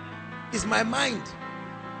 It's my mind.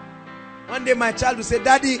 One day my child will say,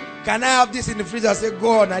 Daddy, can I have this in the fridge? I say,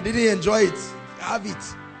 go on, I didn't enjoy it. Have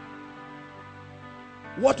it.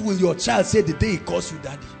 What will your child say the day he calls you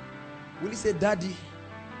daddy? Will he say, Daddy,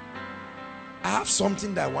 I have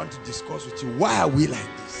something that I want to discuss with you. Why are we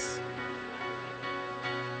like this?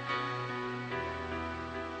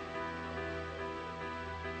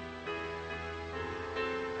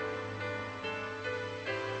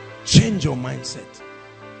 Change your mindset.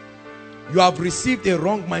 You have received a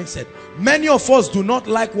wrong mindset. Many of us do not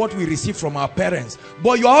like what we receive from our parents,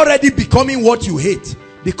 but you are already becoming what you hate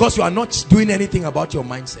because you are not doing anything about your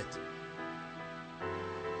mindset.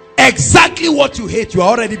 Exactly what you hate, you are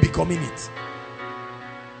already becoming it.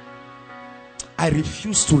 I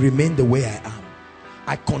refuse to remain the way I am.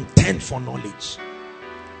 I contend for knowledge.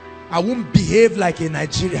 I won't behave like a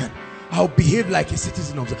Nigerian. I'll behave like a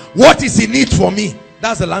citizen of the... What is in it for me?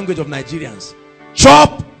 That's the language of Nigerians.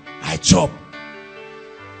 Chop, I chop.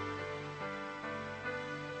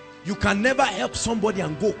 You can never help somebody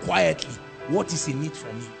and go quietly. What is in it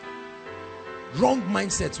for me? Wrong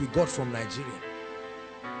mindsets we got from Nigeria.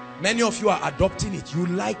 Many of you are adopting it. You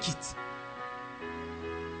like it.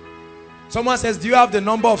 Someone says, do you have the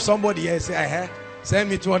number of somebody? Yes, I have. Send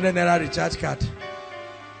me 200 naira recharge card.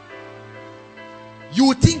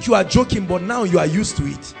 You think you are joking, but now you are used to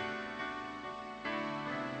it.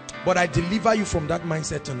 But I deliver you from that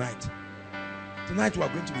mindset tonight. Tonight we are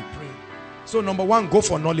going to be praying. So number one, go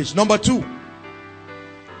for knowledge. Number two,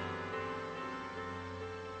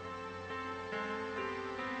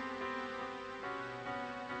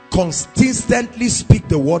 consistently speak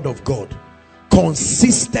the word of God.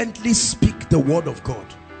 Consistently speak the word of God.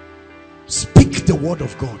 Speak the word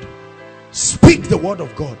of God. Speak the word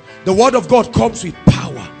of God. The word of God comes with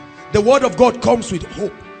power. The word of God comes with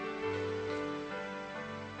hope.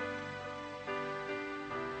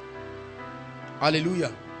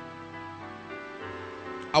 Hallelujah.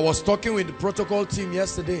 I was talking with the protocol team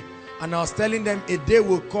yesterday and I was telling them a day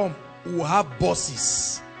will come we will have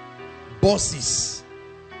bosses. Bosses.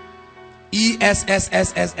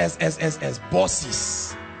 E-S-S-S-S-S-S-S-S.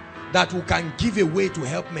 Bosses. That we can give away to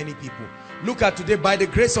help many people. Look at today, by the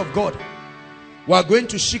grace of God, we are going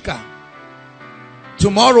to Shika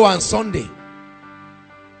tomorrow and Sunday.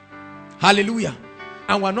 Hallelujah.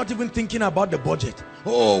 And we're not even thinking about the budget.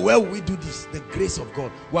 Oh, where will we do this? The grace of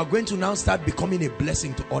God. We are going to now start becoming a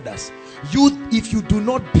blessing to others. You, if you do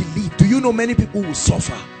not believe, do you know many people will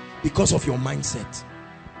suffer because of your mindset?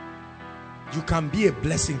 You can be a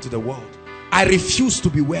blessing to the world. I refuse to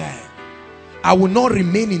be where I am. I will not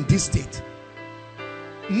remain in this state.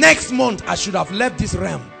 Next month, I should have left this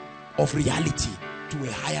realm of reality to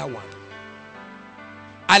a higher one.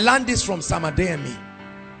 I learned this from Samadeyemi.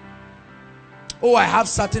 Oh, I have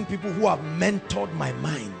certain people who have mentored my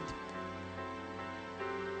mind.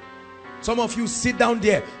 Some of you sit down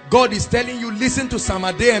there. God is telling you, listen to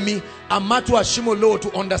Samadeyemi and Matu Ashimolo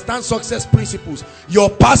to understand success principles. Your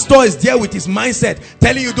pastor is there with his mindset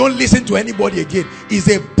telling you don't listen to anybody again. He's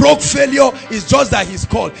a broke failure. It's just that he's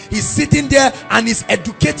called. He's sitting there and he's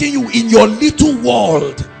educating you in your little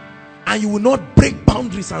world. and you will not break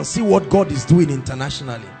boundaries and see what God is doing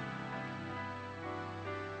internationally.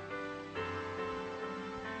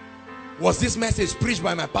 Was this message preached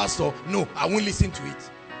by my pastor? No, I won't listen to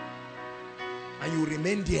it. And you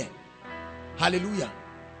remain there. Hallelujah.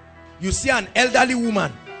 You see an elderly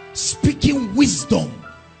woman speaking wisdom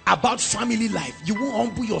about family life. You won't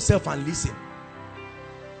humble yourself and listen.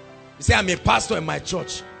 You say, I'm a pastor in my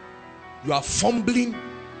church. You are fumbling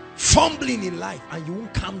in life, and you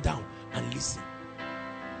won't calm down and listen.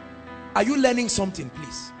 Are you learning something,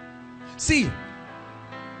 please? See,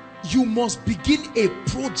 you must begin a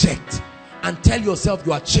project and tell yourself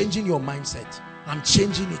you are changing your mindset. I'm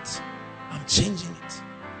changing it. I'm changing it.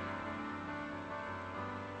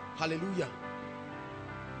 Hallelujah.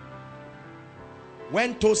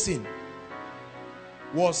 When Tosin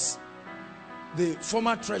was the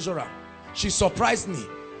former treasurer, she surprised me.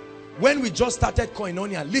 When we just started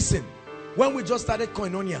Koinonia, listen, when we just started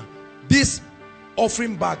Koinonia, these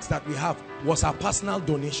offering bags that we have was her personal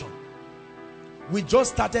donation. We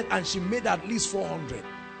just started and she made at least 400.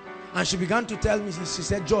 And she began to tell me, she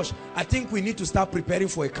said, Josh, I think we need to start preparing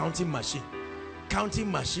for a counting machine. Counting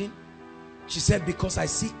machine? She said, because I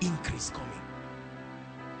see increase coming.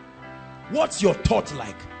 What's your thought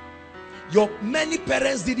like? Many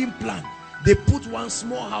parents didn't plan. They put one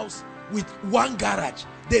small house with one garage.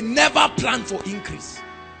 They never plan for increase.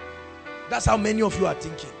 That's how many of you are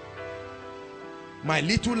thinking. My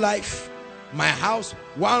little life, my house,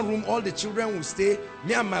 one room, all the children will stay.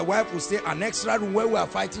 Me and my wife will stay. An extra room where we are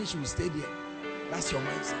fighting, she will stay there. That's your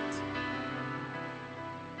mindset.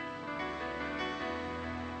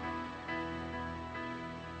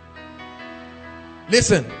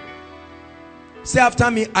 Listen. Say after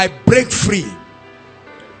me, I break free.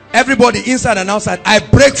 Everybody inside and outside, I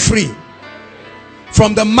break free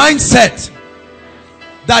from the mindset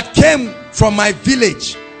that came from my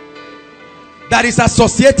village, that is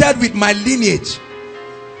associated with my lineage.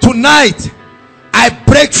 Tonight, I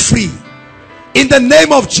break free. In the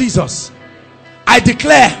name of Jesus, I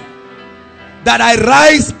declare that I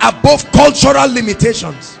rise above cultural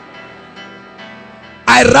limitations.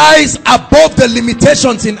 I rise above the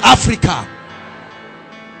limitations in Africa.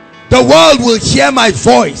 The world will hear my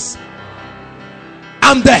voice.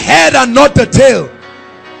 I'm the head and not the tail.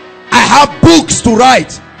 I have books to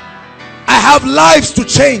write. I have lives to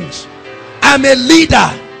change. I'm a leader.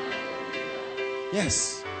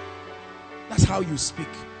 Yes. That's how you speak.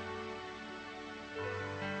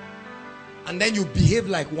 And then you behave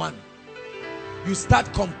like one. You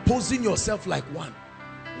start composing yourself like one.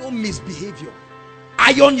 No misbehavior.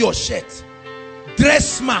 Iron your shirt. Dress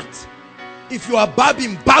smart. If you are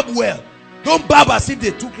babbing, bab well. Don't bab as if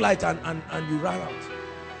they took light and you ran out.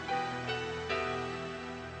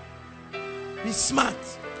 Be smart.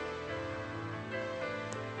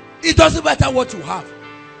 It doesn't matter what you have.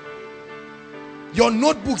 Your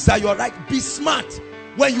notebooks that you're writing, be smart.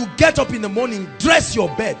 When you get up in the morning, dress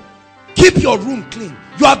your bed. Keep your room clean.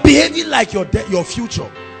 You are behaving like your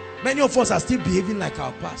future. Many of us are still behaving like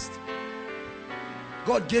our past.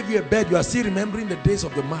 God gave you a bed, you are still remembering the days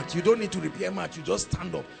of the mat. You don't need to repair mat, you just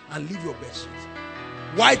stand up and leave your bed sheet.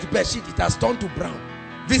 White bed sheet, it has turned to brown.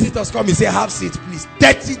 Visitors come, you say, have seats please.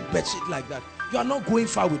 Dirty bed sheet like that. You are not going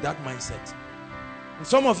far with that mindset. And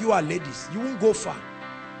some of you are ladies, you won't go far.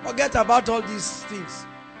 Forget about all these things.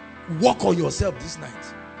 Work on yourself this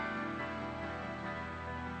night.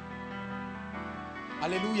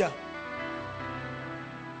 Hallelujah.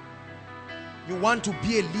 You want to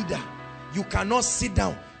be a leader. You cannot sit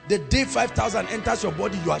down. The day 5,000 enters your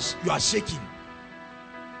body, you are shaking.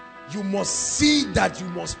 You must see that you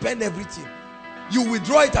must spend everything. You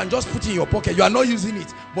withdraw it and just put it in your pocket. You are not using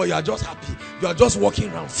it, but you are just happy. You are just walking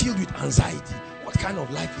around filled with anxiety. What kind of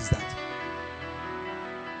life is that?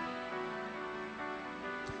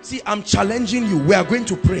 See, I'm challenging you. We are going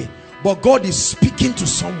to pray, but God is speaking to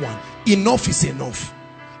someone. Enough is enough.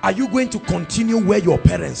 Are you going to continue where your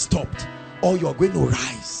parents stopped, or you are going to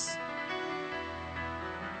rise?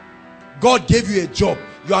 God gave you a job.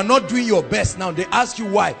 You are not doing your best now. They ask you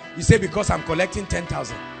why. You say, because I'm collecting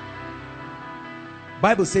 10,000.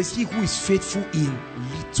 Bible says, he who is faithful in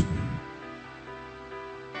little.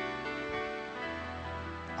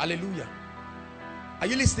 Hallelujah. Are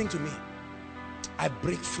you listening to me? I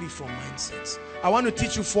break free from mindsets. I want to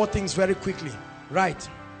teach you 4 things very quickly. Right.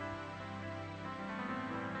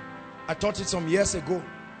 I taught it some years ago.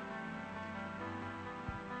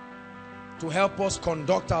 To help us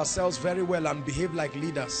conduct ourselves very well and behave like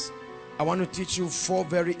leaders. I want to teach you 4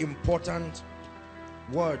 very important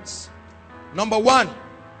words. Number 1,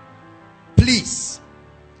 please.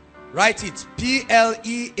 Write it.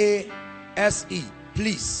 P-L-E-A-S-E.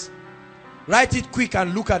 Please. Write it quick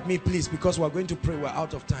and look at me, please, because we're going to pray. We're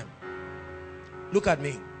out of time. Look at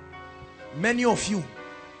me. Many of you,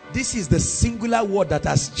 this is the singular word that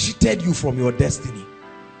has cheated you from your destiny.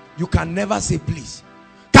 You can never say please.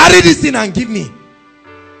 Carry this thing and give me.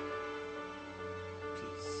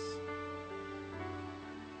 Please.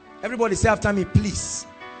 Everybody say after me, please.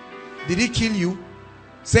 Did he kill you?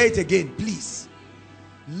 Say it again, please.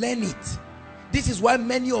 Learn it. This is why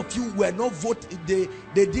many of you were not voted. They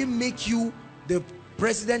didn't make you the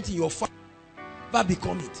president in your family. Never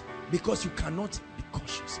become it. Because you cannot be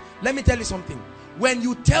cautious. Let me tell you something. When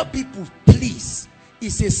you tell people please,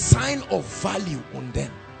 it's a sign of value on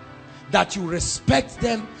them. That you respect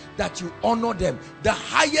them, that you honor them. The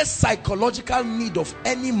highest psychological need of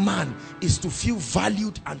any man is to feel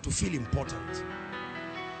valued and to feel important.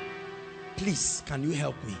 Please, can you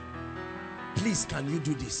help me? Please, can you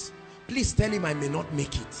do this? Please tell him I may not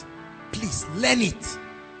make it. Please, learn it.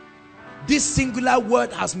 This singular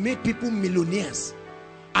word has made people millionaires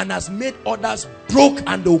and has made others broke,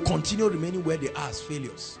 and they will continue remaining where they are as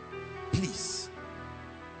failures. Please.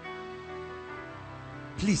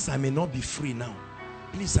 Please, I may not be free now.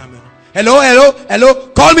 Please, I may not. Hello, hello, hello.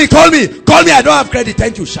 Call me, call me, call me. I don't have credit.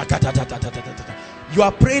 Thank you. You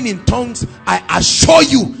are praying in tongues. I assure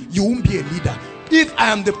you, you won't be a leader. If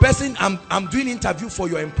I am the person, I'm doing interview for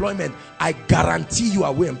your employment, I guarantee you I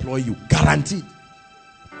will employ you. Guaranteed.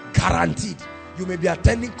 Guaranteed. You may be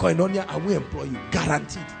attending Koinonia, I will employ you.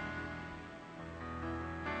 Guaranteed.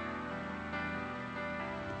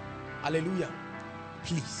 Hallelujah.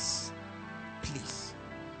 Please. Please.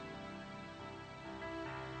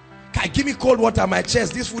 Give me cold water, my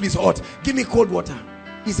chest. This food is hot. Give me cold water.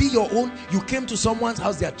 Is it your own? You came to someone's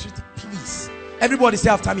house, they are treated. Please. Everybody say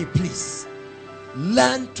after me, please.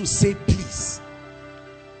 Learn to say please.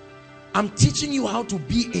 I'm teaching you how to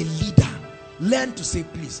be a leader. Learn to say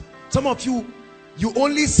please. Some of you, you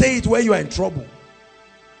only say it when you are in trouble.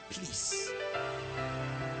 Please.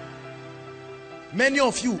 Many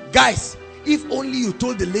of you, guys, if only you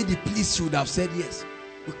told the lady please, she would have said yes.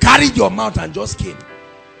 You carried your mouth and just came.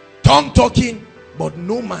 Tongue talking, but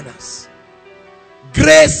no manners.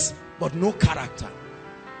 Grace, but no character.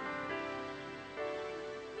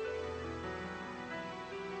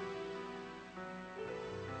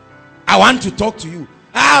 I want to talk to you.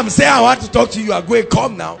 I'm saying I want to talk to you. You are going,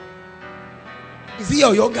 come now. Is he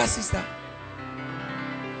your younger sister?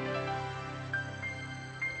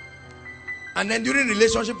 And then during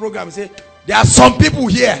relationship program, you say, there are some people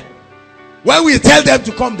here. When we tell them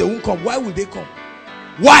to come, they won't come. Why will they come?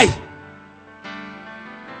 Why?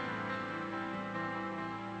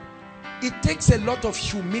 It takes a lot of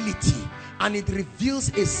humility, and it reveals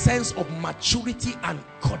a sense of maturity and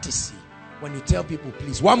courtesy when you tell people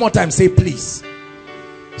please. One more time, say please.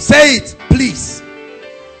 Say it, please.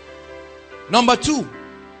 Number two,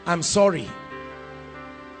 I'm sorry.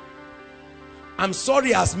 I'm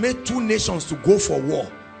sorry has made two nations to go for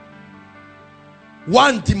war.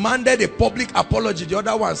 One demanded a public apology. The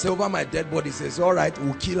other one said, over my dead body, says, all right,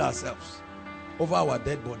 we'll kill ourselves over our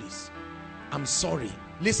dead bodies. I'm sorry.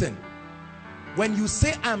 Listen, when you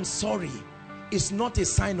say I'm sorry, it's not a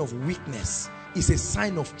sign of weakness. It's a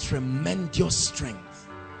sign of tremendous strength.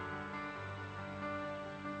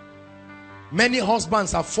 Many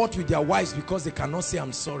husbands have fought with their wives because they cannot say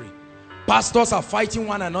I'm sorry. Pastors are fighting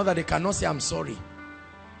one another. They cannot say I'm sorry.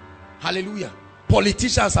 Hallelujah.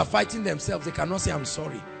 Politicians are fighting themselves. They cannot say I'm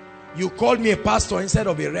sorry. You called me a pastor instead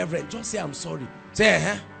of a reverend. Just say I'm sorry.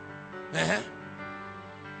 Say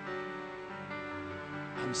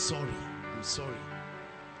I'm sorry. I'm sorry.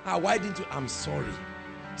 Why didn't you? I'm sorry.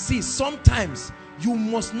 See, sometimes you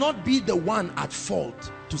must not be the one at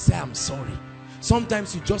fault to say I'm sorry.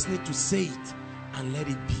 Sometimes you just need to say it and let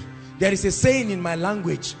it be. There is a saying in my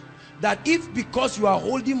language that if because you are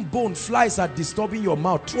holding bone, flies are disturbing your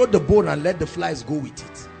mouth, throw the bone and let the flies go with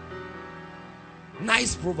it.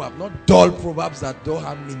 Nice proverb, not dull proverbs that don't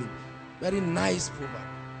have meaning. Very nice proverb.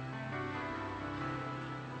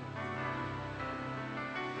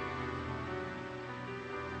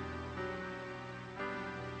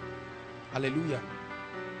 Hallelujah.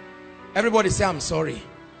 Everybody say I'm sorry.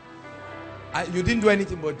 You didn't do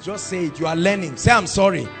anything, but just say it. You are learning. Say I'm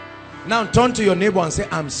sorry. Now turn to your neighbor and say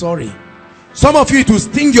I'm sorry. Some of you, it will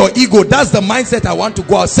sting your ego. That's the mindset. I want to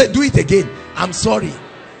go out. Say, do it again. I'm sorry.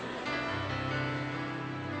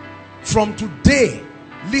 From today,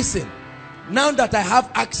 listen. Now that I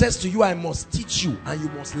have access to you, I must teach you, and you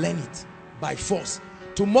must learn it by force.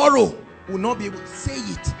 Tomorrow will not be able to say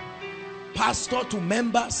it. Pastor to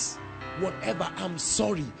members, whatever, I'm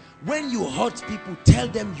sorry. When you hurt people, tell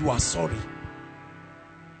them you are sorry.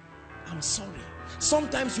 I'm sorry.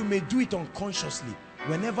 Sometimes you may do it unconsciously.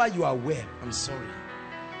 Whenever you are aware, I'm sorry.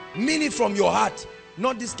 Mean it from your heart.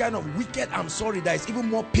 Not this kind of wicked I'm sorry that is even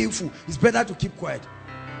more painful. It's better to keep quiet.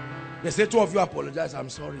 They say two of you apologize, I'm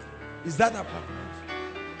sorry. Is that apartment?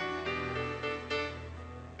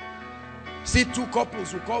 See two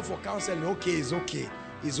couples who call for counseling. Okay, it's okay.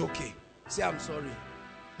 It's okay. Say I'm sorry.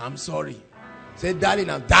 I'm sorry. Say darling,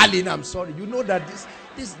 I'm sorry. You know that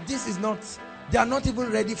this is not, they are not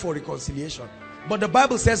even ready for reconciliation. But the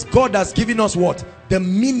Bible says God has given us what? The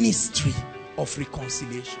ministry of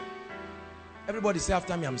reconciliation. Everybody say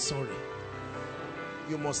after me, I'm sorry.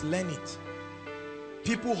 You must learn it.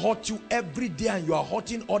 People hurt you every day and you are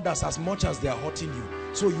hurting others as much as they are hurting you.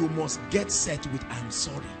 So you must get set with I'm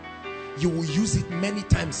sorry. You will use it many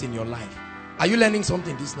times in your life. Are you learning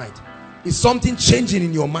something this night? Is something changing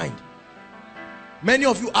in your mind? Many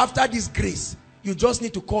of you, after this grace, you just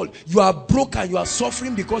need to call. You are broken, you are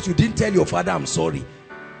suffering because you didn't tell your father I'm sorry.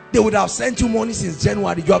 They would have sent you money since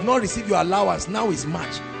January. You have not received your allowance. Now it's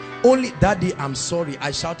March. Only that day, I'm sorry.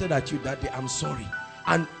 I shouted at you that day, I'm sorry.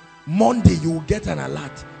 And Monday, you will get an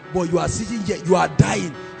alert. But you are sitting here, you are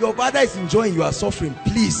dying. Your father is enjoying, you are suffering.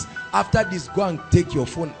 Please, after this, go and take your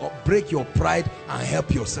phone or break your pride and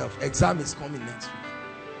help yourself. Exam is coming next week.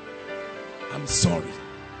 I'm sorry.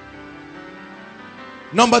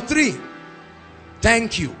 Number 3,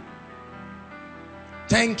 thank you.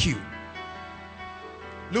 Thank you.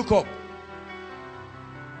 Look up.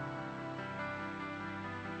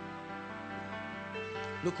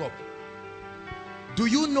 Look up. Do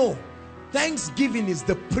you know thanksgiving is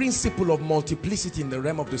the principle of multiplicity in the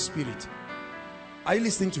realm of the spirit? Are you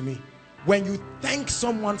listening to me? When you thank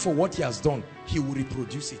someone for what he has done, he will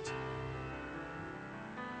reproduce it.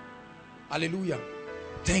 Hallelujah.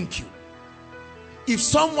 Thank you. If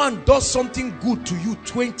someone does something good to you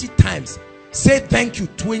 20 times, say thank you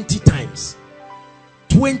 20 times.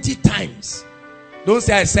 20 times. Don't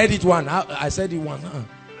say I said it one. I said it one.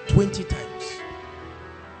 20 times.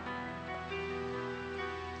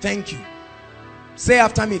 Thank you. Say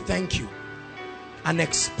after me, thank you. An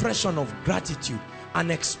expression of gratitude.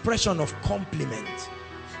 An expression of compliment.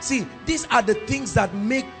 See, these are the things that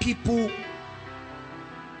make people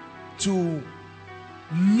to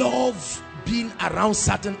love being around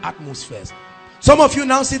certain atmospheres. Some of you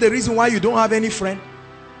now see the reason why you don't have any friend.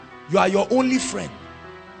 You are your only friend.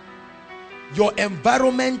 Your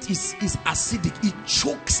environment is acidic. It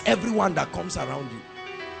chokes everyone that comes around you.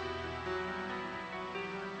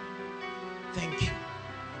 Thank you.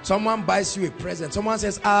 Someone buys you a present. Someone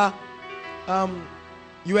says,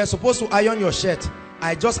 you were supposed to iron your shirt.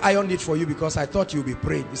 I just ironed it for you because I thought you'll be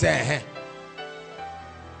praying. You say,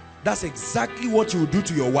 That's exactly what you do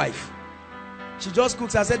to your wife. She just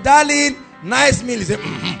cooks. I said, darling, nice meal. He said,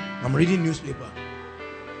 I'm reading newspaper.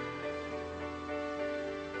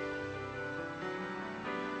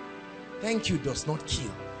 Thank you does not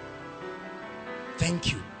kill.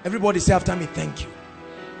 Thank you. Everybody say after me, thank you.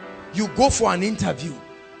 You go for an interview.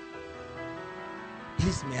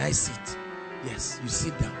 Please, may I sit? Yes, you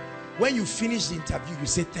sit down. When you finish the interview, you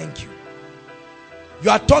say thank you.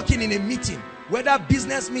 You are talking in a meeting, whether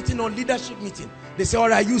business meeting or leadership meeting. They say, all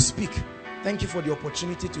right, you speak. Thank you for the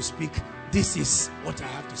opportunity to speak. This is what I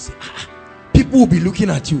have to say. People will be looking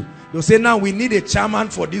at you. They'll say, now we need a chairman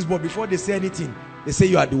for this, but before they say anything, they say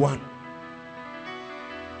you are the one.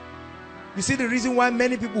 You see the reason why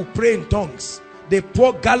many people pray in tongues. They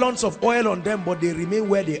pour gallons of oil on them, but they remain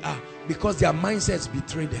where they are because their mindsets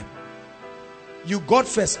betray them. You got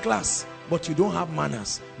first class, but you don't have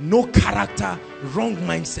manners, no character, wrong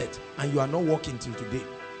mindset, and you are not working till today.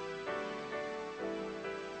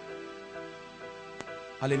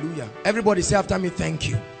 Hallelujah. Everybody say after me, thank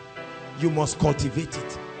you. You must cultivate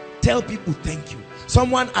it. Tell people thank you.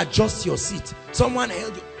 Someone adjust your seat. Someone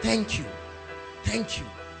held you. Thank you. Thank you.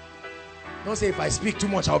 Don't say if I speak too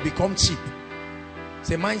much, I'll become cheap.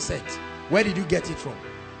 Say mindset. Where did you get it from?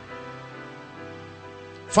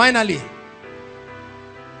 Finally,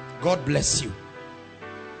 God bless you.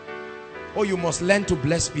 Oh, you must learn to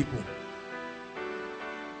bless people.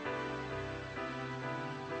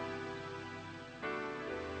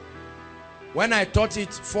 When I taught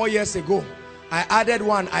it 4 years ago, I added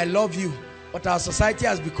one, I love you. But our society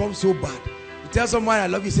has become so bad. You tell someone I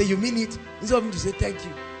love you, say you mean it. Instead of him to say thank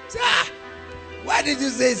you. Say, why did you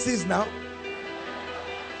say sis now?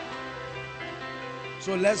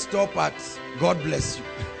 So let's stop at God bless you.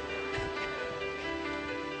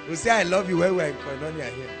 We say I love you when we're in Koinonia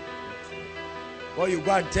here. Or you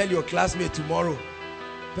go and tell your classmate tomorrow.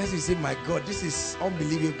 Person will say, my God, this is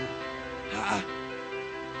unbelievable.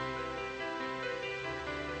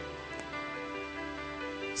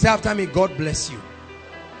 Say after me, God bless you.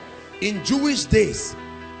 In Jewish days,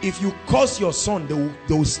 if you curse your son,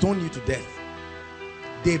 they will stone you to death.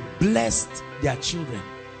 They blessed their children.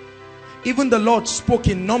 Even the Lord spoke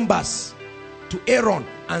in Numbers to Aaron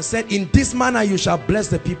and said, in this manner you shall bless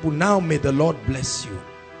the people. Now may the Lord bless you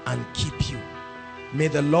and keep you. May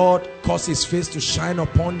the Lord cause his face to shine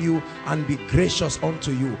upon you and be gracious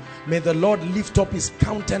unto you. May the Lord lift up his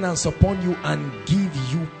countenance upon you and give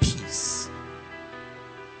you peace.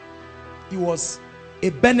 It was a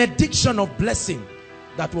benediction of blessing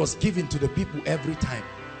that was given to the people every time.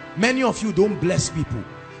 Many of you don't bless people.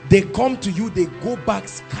 They come to you, they go back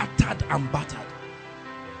scattered and battered.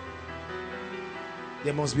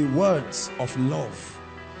 There must be words of love.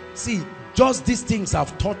 See, just these things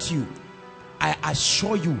I've taught you, I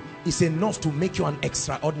assure you, is enough to make you an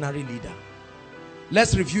extraordinary leader.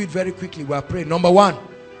 Let's review it very quickly. We are praying. Number one.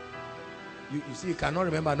 You see, you cannot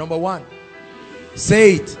remember. Number one.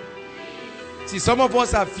 Say it. See, some of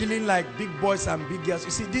us are feeling like big boys and big girls.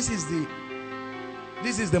 You see, this is the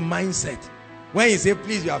mindset. When you say,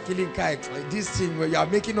 please, you are feeling kind. Like this thing where you are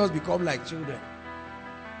making us become like children.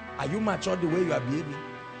 Are you mature the way you are behaving?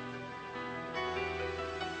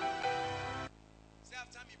 Say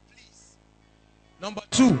after me, please. Number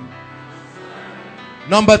two.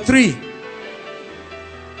 Number three.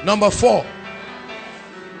 Number four.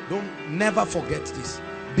 Never forget this.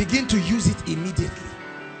 Begin to use it immediately.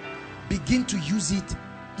 Begin to use it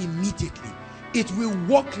immediately. It will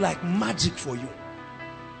work like magic for you.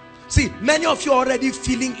 See, many of you are already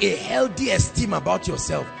feeling a healthy esteem about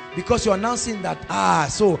yourself because you're now saying that,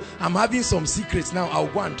 so I'm having some secrets now, I'll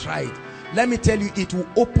go and try it. Let me tell you, it will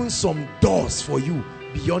open some doors for you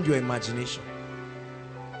beyond your imagination.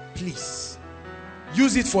 Please,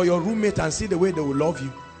 use it for your roommate and see the way they will love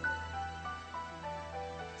you.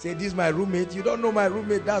 Say, this is my roommate. You don't know my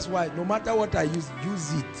roommate, that's why. No matter what I use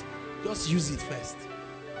it. Just use it first.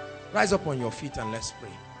 Rise up on your feet and let's pray.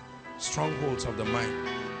 Strongholds of the mind.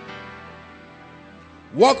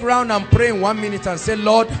 Walk around and pray in 1 minute and say,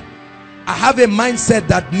 Lord, I have a mindset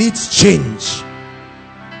that needs change.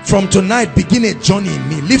 From tonight, begin a journey in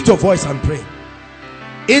me. Lift your voice and pray.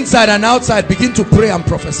 Inside and outside, begin to pray and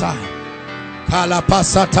prophesy.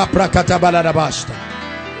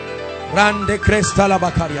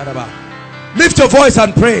 Lift your voice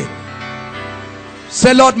and pray.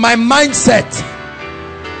 Say, Lord, my mindset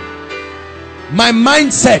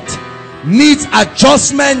needs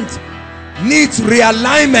adjustment, needs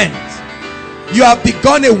realignment. You have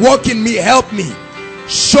begun a work in me. Help me.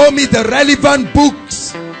 Show me the relevant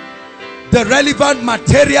books, the relevant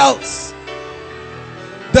materials,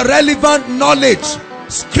 the relevant knowledge,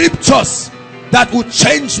 scriptures that will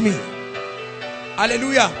change me.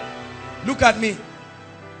 Hallelujah. Look at me.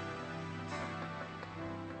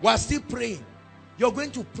 We are still praying. You're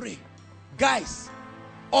going to pray. Guys,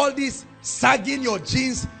 all this sagging your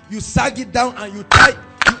jeans, you sag it down and you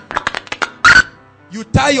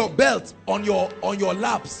tie your belt on your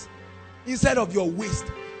laps instead of your waist.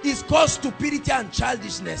 It's called stupidity and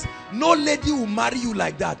childishness. No lady will marry you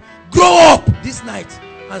like that. Grow up this night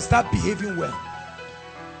and start behaving well.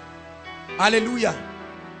 Hallelujah.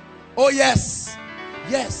 Oh yes.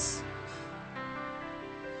 Yes.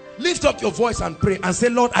 Lift up your voice and pray and say,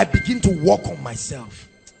 Lord, I begin to work on myself.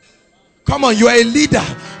 Come on, you are a leader.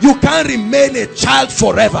 You can't remain a child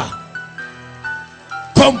forever.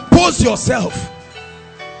 Compose yourself.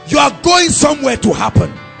 You are going somewhere to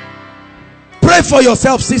happen. Pray for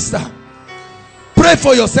yourself, sister. Pray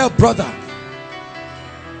for yourself, brother.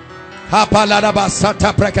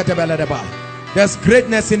 There's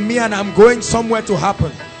greatness in me and I'm going somewhere to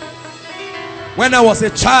happen. When I was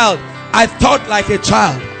a child, I thought like a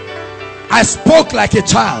child. I spoke like a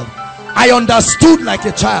child. I understood like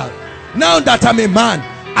a child. Now that I'm a man,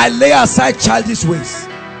 I lay aside childish ways.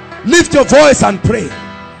 Lift your voice and pray.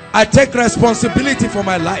 I take responsibility for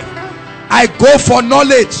my life. I go for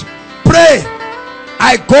knowledge. Pray.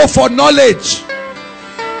 I go for knowledge.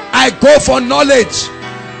 I go for knowledge.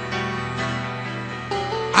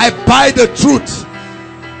 I buy the truth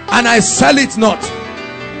and I sell it not.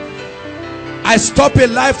 I stop a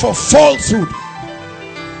life of falsehood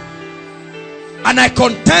and I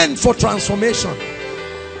contend for transformation.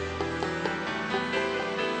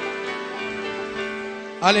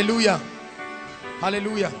 Hallelujah.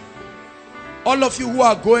 Hallelujah. All of you who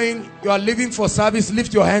are going, you are leaving for service,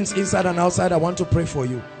 lift your hands inside and outside. I want to pray for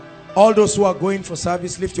you. All those who are going for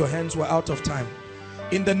service, lift your hands. We're out of time.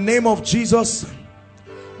 In the name of Jesus,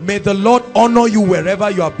 may the Lord honor you wherever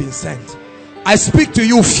you have been sent. I speak to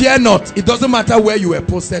you, fear not. It doesn't matter where you were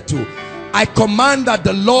posted to. I command that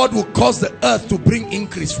the Lord will cause the earth to bring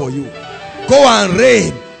increase for you. Go and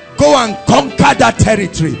reign Go and conquer that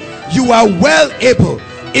territory. You are well able.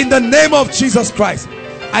 In the name of Jesus Christ,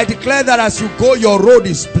 I declare that as you go, your road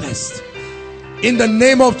is blessed. In the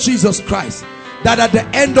name of Jesus Christ, that at the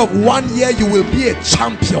end of 1 year you will be a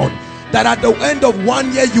champion. That at the end of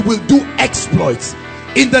 1 year you will do exploits.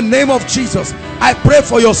 In the name of Jesus, I pray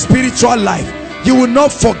for your spiritual life. You will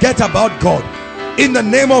not forget about God. In the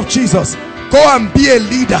name of Jesus, go and be a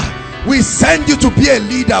leader. We send you to be a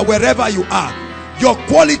leader wherever you are. Your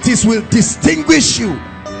qualities will distinguish you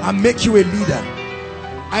and make you a leader.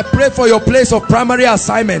 I pray for your place of primary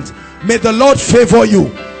assignment. May the Lord favor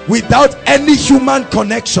you without any human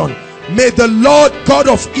connection. May the Lord God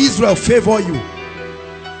of Israel favor you.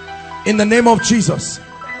 In the name of Jesus.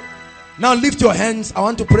 Now lift your hands. I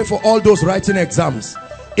want to pray for all those writing exams,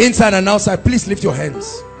 inside and outside. Please lift your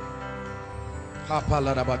hands.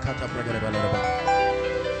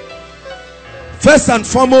 First and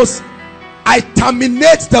foremost, I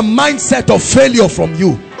terminate the mindset of failure from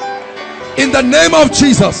you. In the name of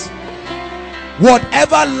Jesus,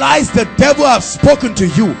 whatever lies the devil has spoken to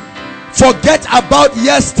you, forget about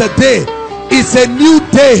yesterday. It's a new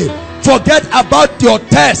day. Forget about your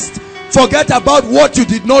test. Forget about what you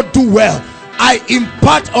did not do well. I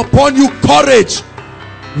impart upon you courage.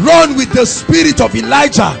 Run with the spirit of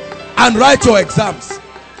Elijah and write your exams.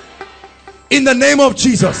 In the name of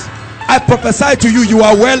Jesus, I prophesy to you, you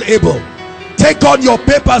are well able. Take on your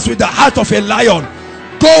papers with the heart of a lion.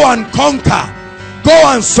 Go and conquer. Go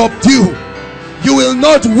and subdue. You will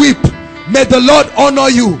not weep. May the Lord honor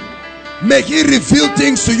you. May he reveal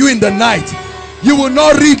things to you in the night. You will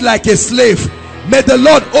not read like a slave. May the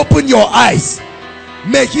Lord open your eyes.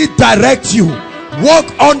 May he direct you.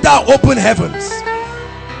 Walk under open heavens.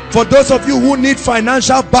 For those of you who need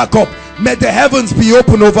financial backup, may the heavens be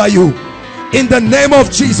open over you. In the name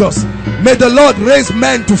of Jesus, may the Lord raise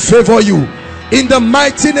men to favor you. In the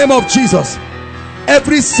mighty name of Jesus,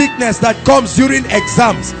 every sickness that comes during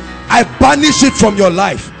exams, I banish it from your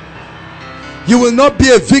life. You will not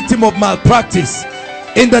be a victim of malpractice.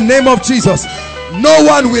 In the name of Jesus, no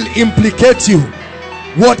one will implicate you.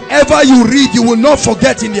 Whatever you read, you will not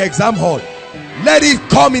forget in the exam hall. Let it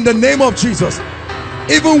come in the name of Jesus.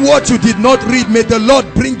 Even what you did not read, may the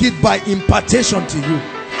Lord bring it by impartation to you.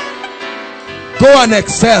 Go and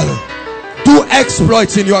excel. Do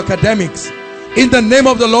exploits in your academics. In the name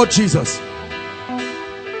of the Lord Jesus.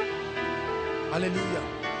 Hallelujah.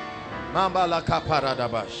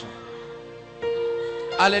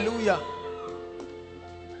 Hallelujah.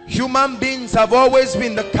 Human beings have always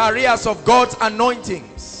been the carriers of God's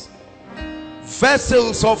anointings,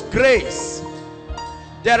 vessels of grace.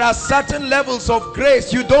 There are certain levels of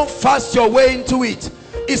grace. You don't fast your way into it.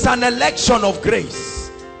 It's an election of grace.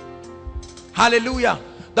 Hallelujah.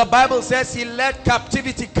 The Bible says he led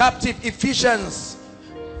captivity captive. Ephesians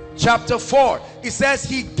chapter 4, it says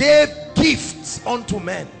he gave gifts unto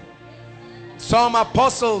men. Some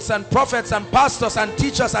apostles and prophets and pastors and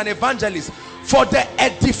teachers and evangelists, for the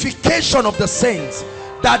edification of the saints,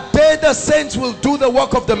 that they the saints will do the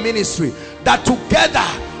work of the ministry, that together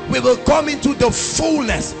we will come into the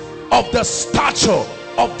fullness of the stature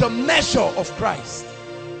of the measure of Christ.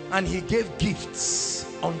 And he gave gifts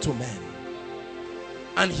unto men.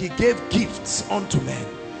 And he gave gifts unto men.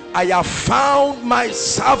 I have found my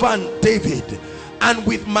servant David, and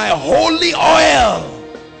with my holy oil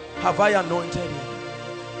have I anointed him.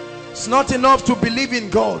 It's not enough to believe in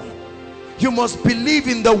God. You must believe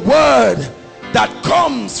in the word that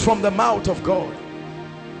comes from the mouth of God.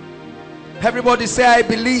 Everybody say, I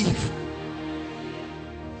believe.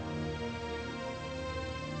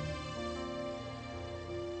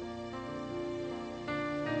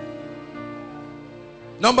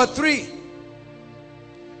 Number 3,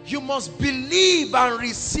 you must believe and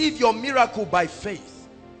receive your miracle by faith.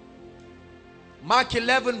 Mark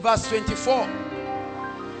 11 verse 24.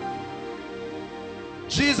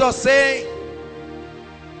 Jesus saying,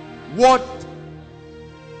 what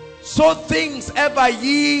so things ever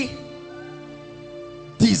ye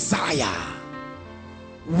desire,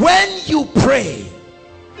 when you pray,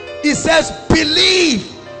 it says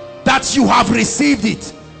believe that you have received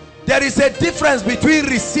it. There is a difference between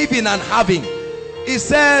receiving and having. It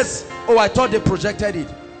says, oh, I thought they projected it.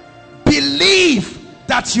 Believe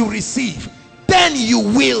that you receive, then you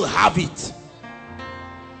will have it.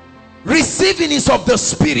 Receiving is of the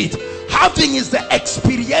spirit. Having is the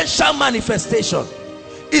experiential manifestation.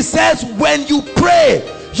 It says when you pray,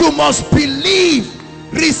 you must believe,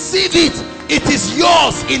 receive it. It is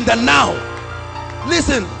yours in the now.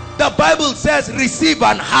 Listen, the Bible says receive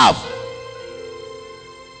and have.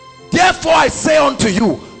 Therefore I say unto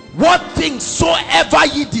you, what things soever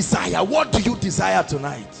ye desire. What do you desire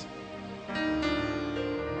tonight?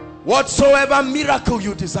 Whatsoever miracle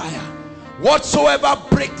you desire, whatsoever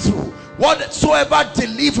breakthrough, whatsoever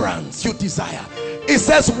deliverance you desire, it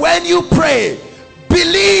says when you pray,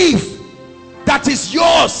 believe that is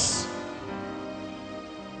yours.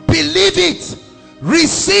 Believe it,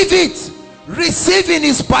 receive it. Receiving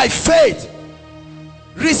is by faith.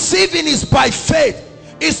 Receiving is by faith.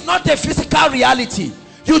 It's not a physical reality.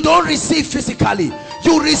 You don't receive physically,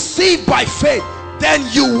 you receive by faith, then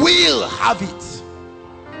you will have it.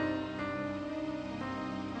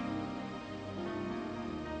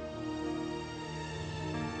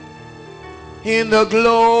 In the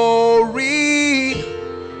glory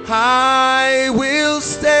I will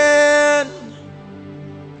stand,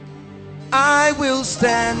 I will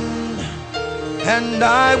stand, and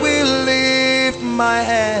I will lift my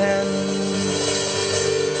hand.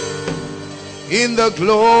 In the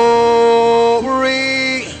glory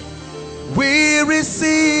we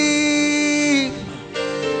receive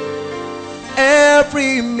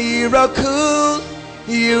every miracle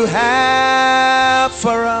you have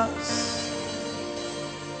for us.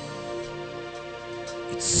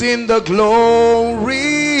 It's in the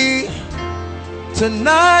glory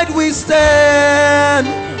tonight we stand.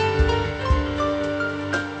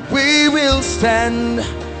 We will stand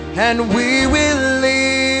and we will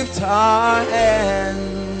lift our hands.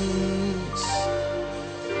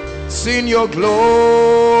 It's in your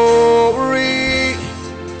glory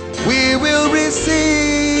we will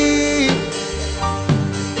receive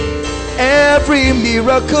every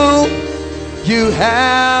miracle you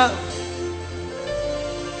have.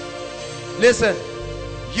 Listen,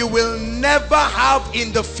 you will never have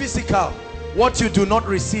in the physical what you do not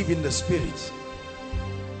receive in the spirit.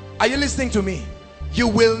 Are you listening to me? You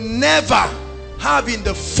will never have in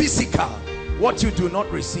the physical what you do not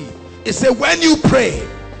receive. It said when you pray,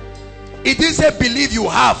 it didn't say believe you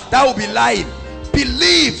have. That will be lying.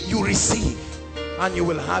 Believe you receive and you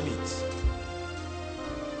will have it.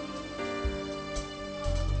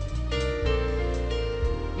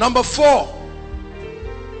 Number 4,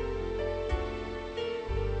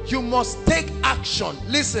 you must take action.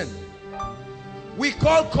 Listen, we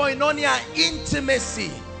call koinonia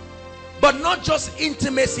intimacy, but not just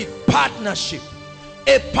intimacy, partnership,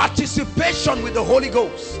 a participation with the Holy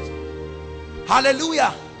Ghost.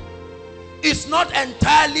 Hallelujah. It's not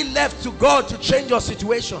entirely left to God to change your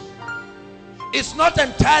situation. It's not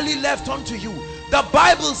entirely left unto you. The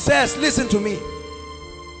Bible says, listen to me,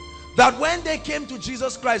 that when they came to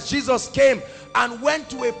Jesus Christ, Jesus came and went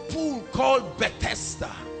to a pool called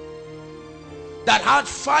Bethesda that had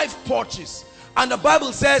 5 porches. And the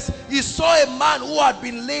Bible says he saw a man who had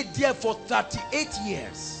been laid there for 38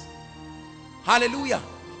 years. Hallelujah.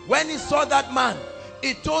 When he saw that man,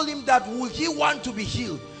 he told him that would he want to be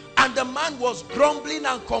healed. And the man was grumbling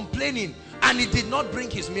and complaining, and he did not bring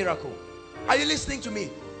his miracle. Are you listening to me?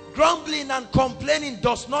 Grumbling and complaining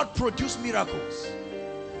does not produce miracles.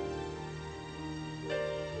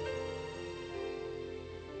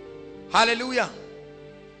 Hallelujah.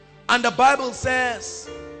 And the Bible says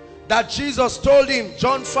that Jesus told him,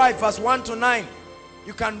 John 5 verse 1 to 9,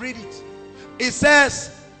 you can read it. It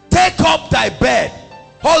says, take up thy bed.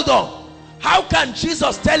 Hold on. How can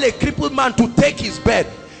Jesus tell a crippled man to take his bed?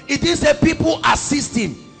 It is a people assist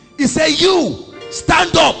him. He said, you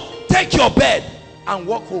stand up, take your bed and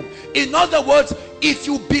walk home. In other words, if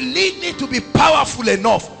you believe me to be powerful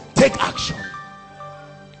enough, take action.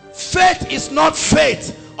 Faith is not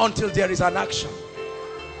faith until there is an action.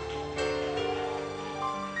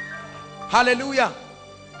 Hallelujah.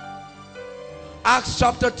 Acts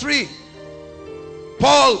chapter 3.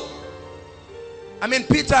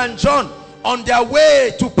 Peter and John on their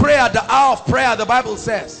way to prayer, the hour of prayer, the Bible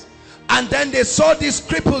says. And then they saw this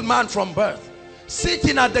crippled man from birth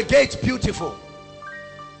sitting at the gate, beautiful.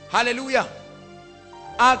 Hallelujah.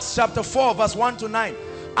 Acts chapter 4 verse 1 to 9.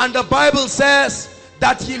 And the Bible says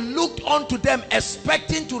that he looked unto them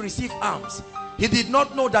expecting to receive alms. He did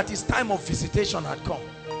not know that his time of visitation had come.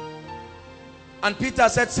 And Peter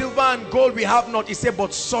said, silver and gold we have not. He said,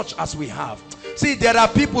 but such as we have. See, there are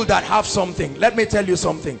people that have something. Let me tell you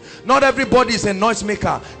something. Not everybody is a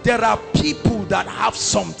noisemaker. There are people that have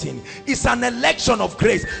something. It's an election of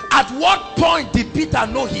grace. At what point did Peter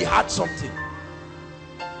know he had something?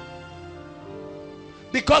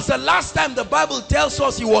 Because the last time the Bible tells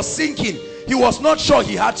us he was sinking, he was not sure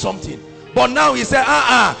he had something. But now he said,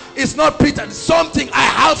 it's not Peter, it's something. I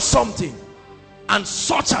have something. And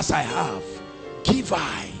such as I have, give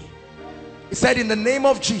I. He said, in the name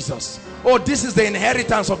of Jesus. Oh, this is the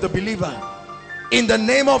inheritance of the believer. In the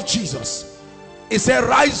name of Jesus. He said,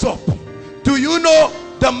 rise up. Do you know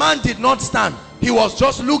the man did not stand? He was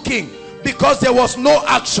just looking. because there was no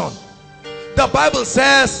action. The Bible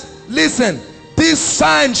says, listen, this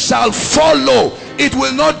sign shall follow. It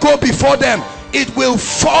will not go before them, it will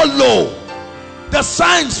follow. The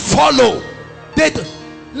signs follow.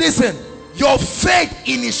 Listen, your faith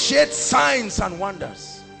initiates signs and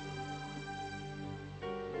wonders.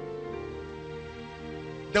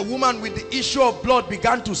 The woman with the issue of blood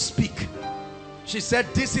began to speak. She said,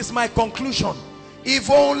 this is my conclusion. If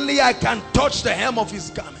only I can touch the hem of his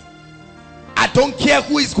garment, I don't care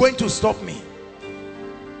who is going to stop me.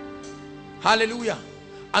 Hallelujah.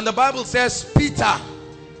 And the Bible says Peter,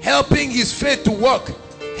 helping his faith to work,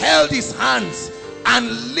 held his hands and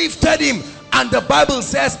lifted him. And the Bible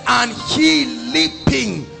says, and he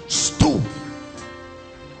leaping stood.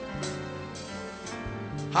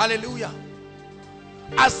 Hallelujah.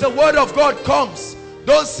 As the word of God comes,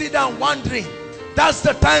 don't sit down wondering. That's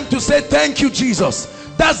the time to say thank you, Jesus.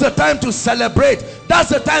 That's the time to celebrate. That's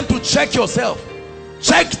the time to check yourself.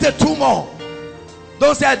 Check the tumor.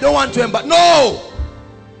 Don't say I don't want to embarrass. No.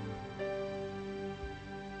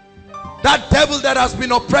 That devil that has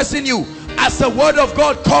been oppressing you, as the word of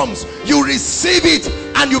God comes, you receive it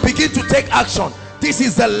and you begin to take action. This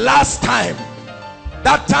is the last time.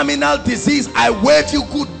 That terminal disease, I wave you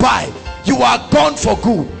goodbye. You are gone for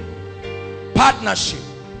good. Partnership.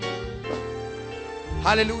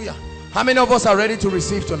 Hallelujah. How many of us are ready to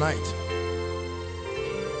receive tonight?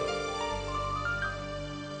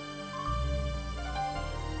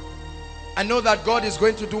 I know that God is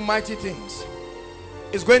going to do mighty things.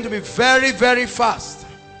 It's going to be very, very fast.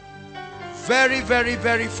 Very, very,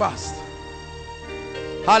 very fast.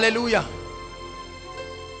 Hallelujah.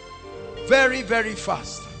 Very, very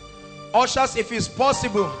fast. Ushers, if it's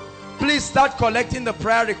possible, please start collecting the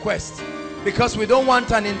prayer requests, because we don't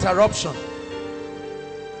want an interruption.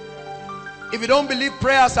 If you don't believe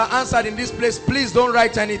prayers are answered in this place, please don't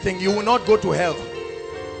write anything. You will not go to hell.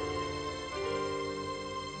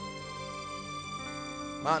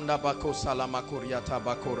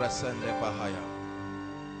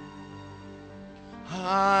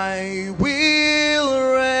 I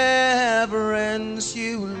will reverence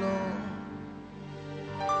you, Lord.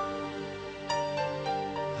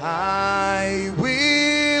 I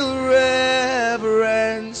will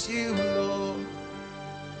reverence you, Lord.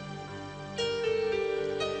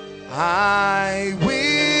 I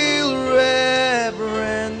will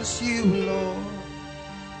reverence you, Lord.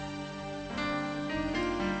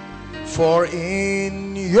 For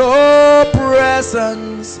in your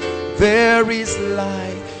presence there is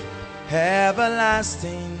life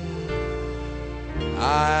everlasting.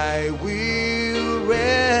 I will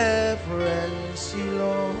reverence you,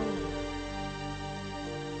 Lord.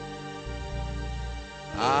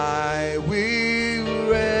 I will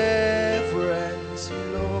reverence you,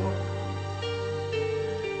 Lord.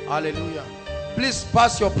 Hallelujah. Please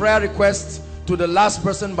pass your prayer requests to the last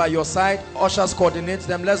person by your side. Ushers coordinate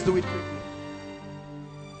them. Let's do it quickly.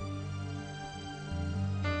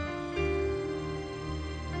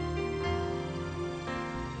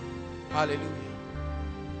 Hallelujah.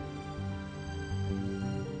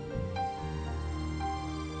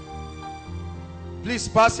 Please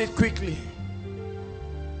pass it quickly.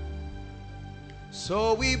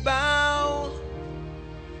 So we bow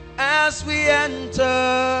as we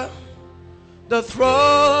enter the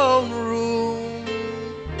throne room.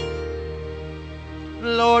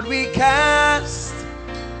 Lord, we cast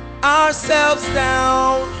ourselves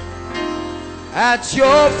down at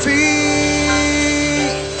your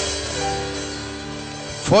feet.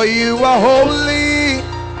 For you are holy,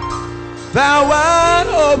 thou art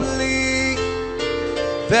holy.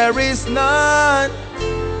 There is none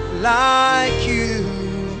like you.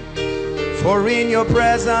 For in your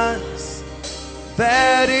presence,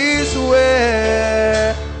 that is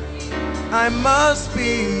where I must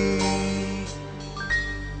be.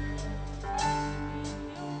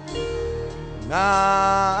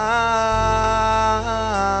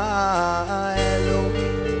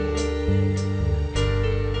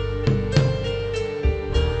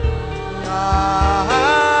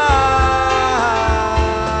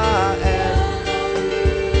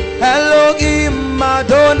 Elohim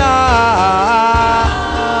Madonna,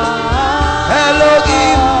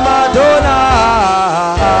 Elohim Madonna,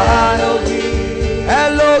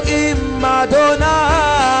 Elohim Madonna,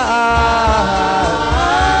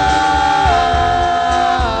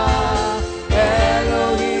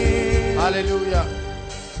 Elohim. Hallelujah.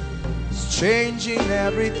 It's changing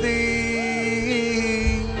everything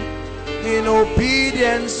in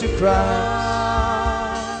obedience to Christ.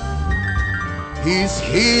 He's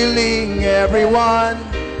healing everyone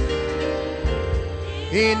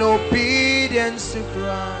in obedience to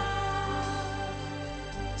Christ.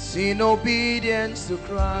 in obedience to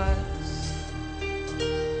Christ,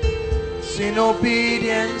 in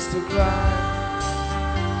obedience to Christ,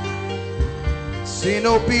 in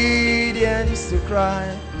obedience to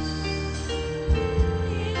Christ.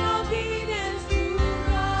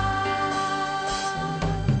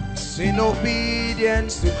 In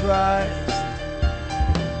obedience to Christ.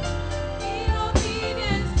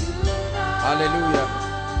 Hallelujah.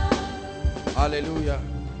 Hallelujah.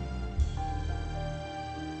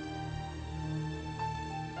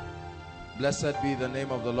 Blessed be the name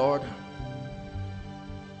of the Lord,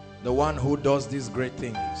 the one who does these great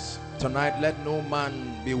things. Tonight, let no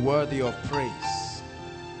man be worthy of praise.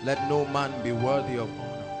 Let no man be worthy of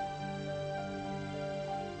honor.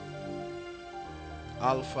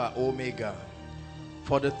 Alpha, Omega.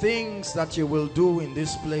 For the things that you will do in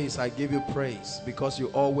this place, I give you praise because you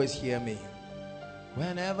always hear me.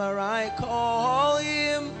 Whenever I call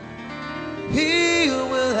him, he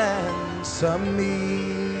will answer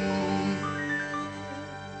me.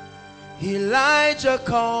 Elijah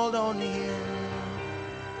called on him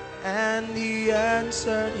and he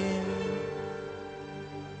answered him.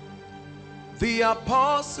 The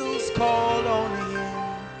apostles called on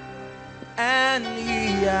him and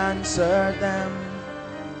he answered them.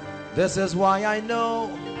 This is why I know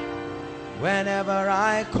whenever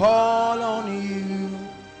I call on you,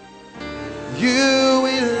 you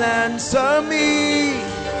will answer me.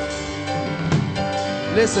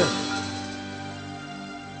 Listen,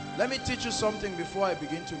 let me teach you something before I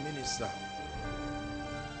begin to minister.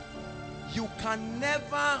 You can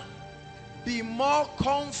never be more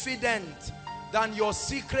confident than your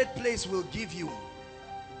secret place will give you.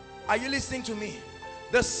 Are you listening to me?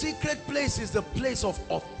 The secret place is the place of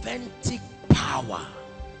authentic power.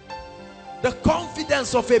 The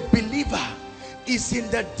confidence of a believer is in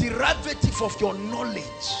the derivative of your knowledge.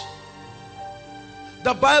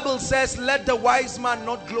 The Bible says, let the wise man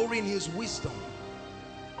not glory in his wisdom.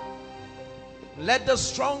 Let the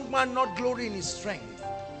strong man not glory in his strength.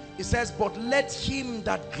 It says, but let him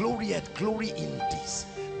that glorieth glory in this,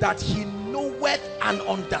 that he knoweth and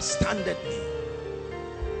understandeth me.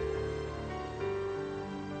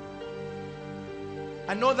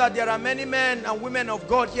 I know that there are many men and women of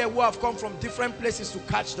God here who have come from different places to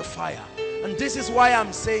catch the fire. And this is why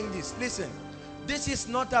I'm saying this. Listen, this is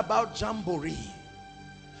not about jamboree.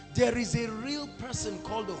 There is a real person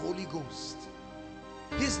called the Holy Ghost.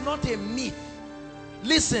 He's not a myth.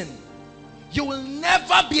 Listen, you will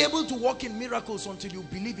never be able to walk in miracles until you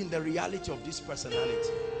believe in the reality of this personality,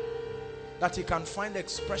 that he can find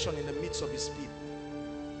expression in the midst of his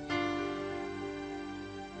people.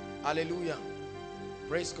 Hallelujah.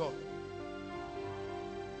 Praise God.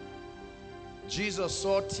 Jesus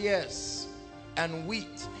saw tears and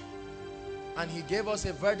wheat, and he gave us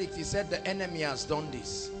a verdict. He said the enemy has done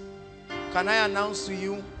this. Can I announce to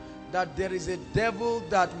you that there is a devil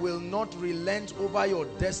that will not relent over your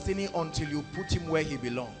destiny until you put him where he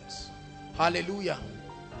belongs? Hallelujah.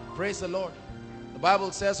 Praise the Lord. The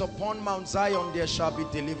Bible says, upon Mount Zion there shall be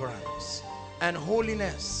deliverance and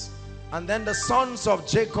holiness, and then the sons of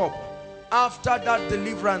Jacob after that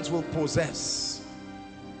deliverance will possess.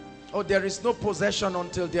 Oh, there is no possession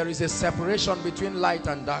until there is a separation between light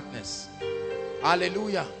and darkness.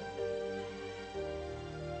 Hallelujah.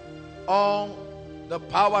 All the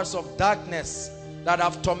powers of darkness that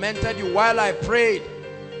have tormented you, while I prayed,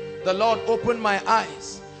 the Lord opened my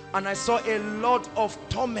eyes and I saw a lot of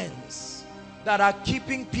torments that are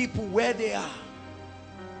keeping people where they are.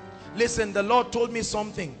 Listen, the Lord told me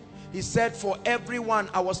something. He said, for everyone,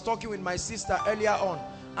 I was talking with my sister earlier on,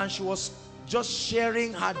 and she was just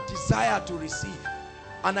sharing her desire to receive.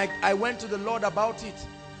 And I went to the Lord about it.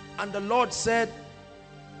 And the Lord said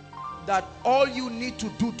that all you need to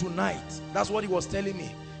do tonight, that's what he was telling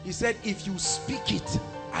me. He said, if you speak it,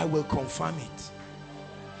 I will confirm it.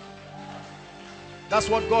 That's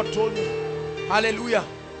what God told me. Hallelujah.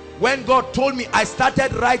 When God told me, I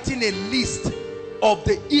started writing a list of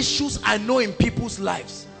the issues I know in people's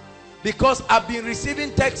lives. Because I've been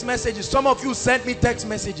receiving text messages. Some of you sent me text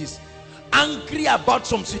messages angry about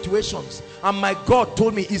some situations, and my God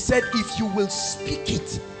told me, he said, if you will speak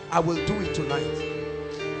it, I will do it tonight.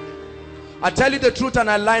 I tell you the truth and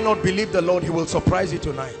I lie not, believe the Lord, he will surprise you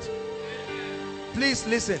tonight. Please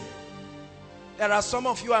listen. There are some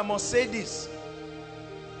of you, I must say this.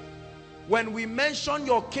 When we mention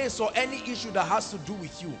your case or any issue that has to do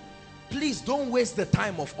with you, please don't waste the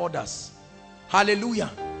time of others. Hallelujah.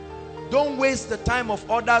 Don't waste the time of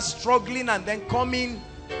others struggling and then coming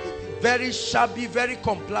very shabby, very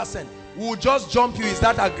complacent. We'll just jump you. Is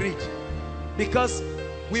that agreed? Because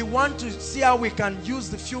we want to see how we can use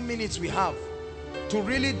the few minutes we have to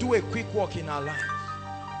really do a quick walk in our lives.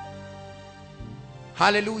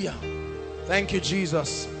 Hallelujah. Thank you,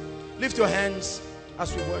 Jesus. Lift your hands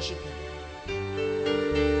as we worship Him.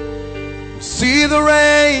 See the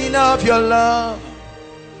rain of your love.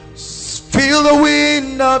 Feel the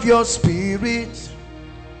wind of your spirit.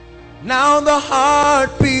 Now the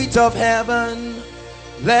heartbeat of heaven.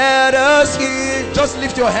 Let us hear. Just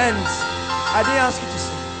lift your hands. I didn't ask you to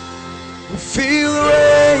sing. Feel the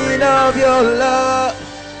rain of your love.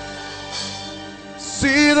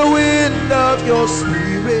 See the wind of your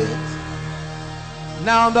spirit.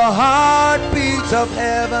 Now the heartbeat of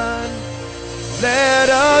heaven. Let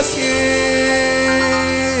us hear.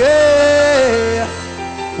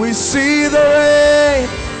 We see the rain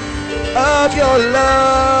of your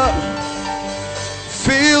love.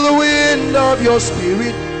 Feel the wind of your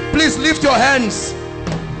spirit. Please lift your hands.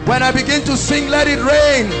 When I begin to sing, let it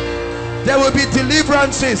rain. There will be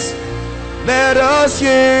deliverances. Let us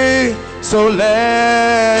hear. So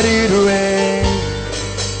let it rain.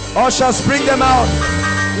 Ushers, bring them out.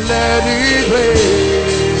 Let it rain.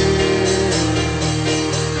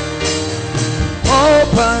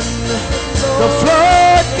 Open the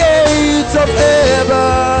floodgates of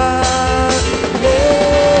heaven.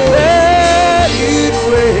 Let it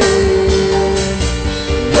rain.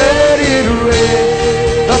 Let it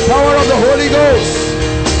rain. The power of the Holy Ghost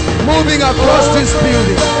moving across this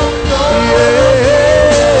building. Yeah.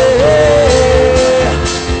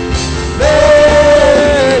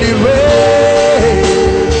 Let it rain.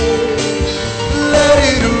 Let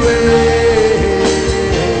it rain.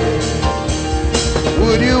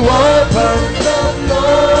 Would you open the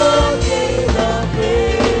floodgates of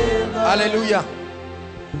heaven? Hallelujah.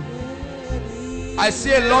 I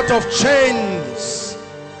see a lot of chains,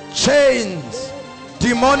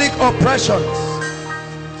 demonic oppressions.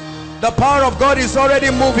 The power of God is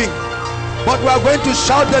already moving, but we are going to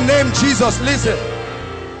shout the name Jesus. Listen,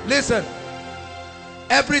 listen.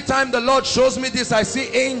 Every time the Lord shows me this, I see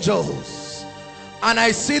angels, and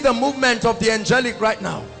I see the movement of the angelic right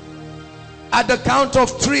now. At the count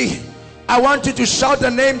of 3, I want you to shout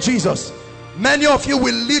the name Jesus. Many of you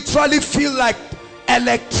will literally feel like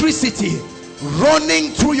electricity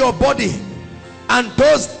running through your body, and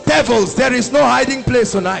those devils, there is no hiding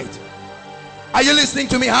place tonight. Are you listening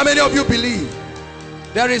to me? How many of you believe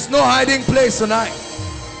there is no hiding place tonight?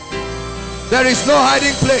 There is no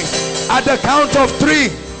hiding place. At the count of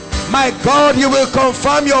 3, my God, you will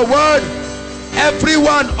confirm your word.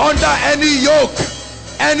 Everyone under any yoke,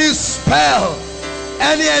 any spell,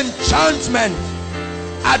 any enchantment,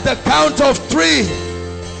 at the count of 3,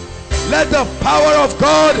 let the power of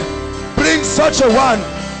God bring such a one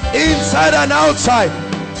inside and outside.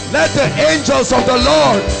 Let the angels of the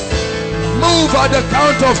Lord move at the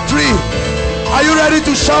count of 3. Are you ready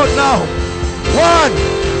to shout now? 1,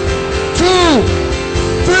 2,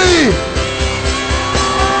 3.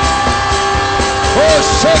 Oh,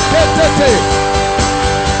 shake it.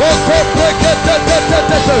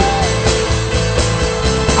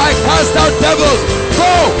 I cast out devils.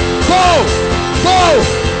 Go, go, go,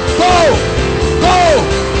 go, go.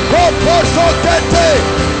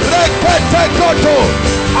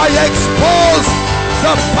 I expose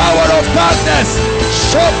the power of darkness.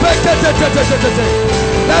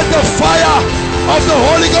 Let the fire of the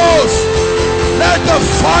Holy Ghost, let the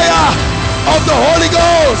fire of the Holy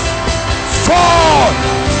Ghost fall.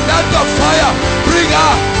 Let the fire bring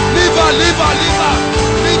her. Leave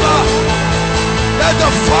her. Let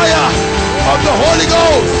the fire of the Holy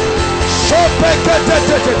Ghost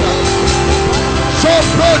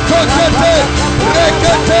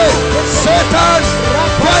Satan,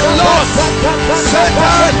 get lost.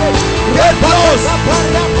 Satan, get lost.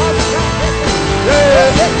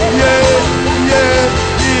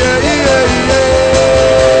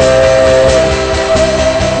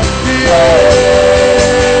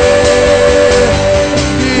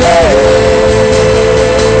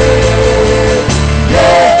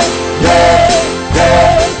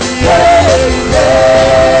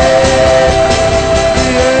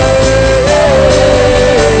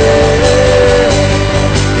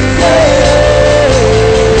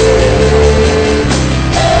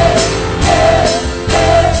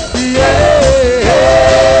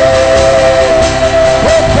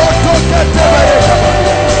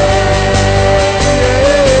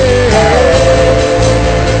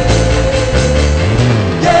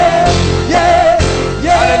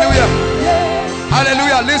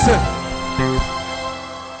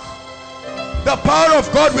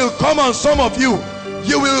 God will come on some of you.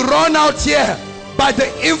 You will run out here by the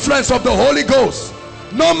influence of the Holy Ghost.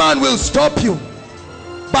 No man will stop you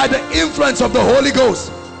by the influence of the Holy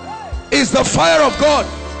Ghost. is the fire of God.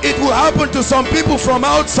 It will happen to some people from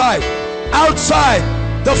outside. Outside,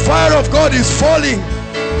 the fire of God is falling,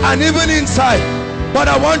 and even inside. But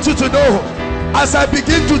I want you to know, as I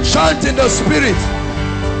begin to chant in the spirit,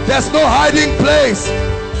 there's no hiding place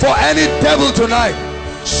for any devil tonight.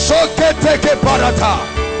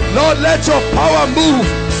 Lord, let your power move.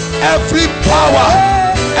 Every power,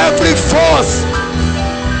 every force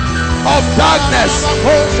of darkness,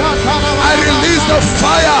 I release the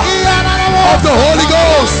fire of the Holy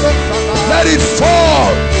Ghost. Let it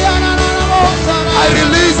fall. I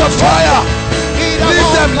release the fire.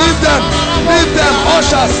 Leave them, leave them, leave them,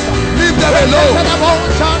 ushers, leave them alone.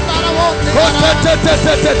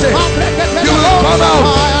 You will come out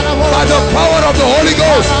by the power of the Holy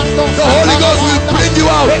Ghost. The Holy Ghost will bring you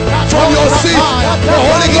out from your seat. The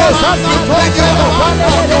Holy Ghost will bring you out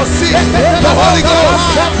from your seat. The Holy Ghost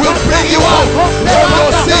will bring you out from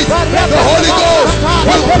your seat. The Holy Ghost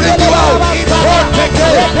will bring you out.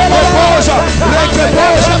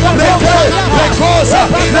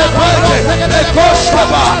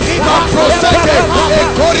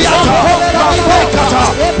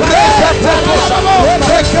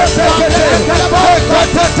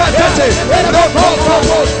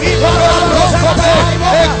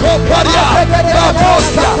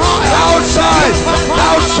 Outside,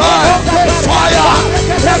 outside, fire,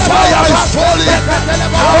 fire is falling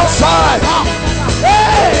outside.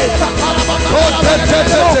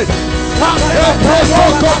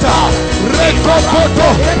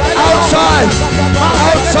 Outside,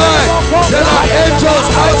 outside, there are angels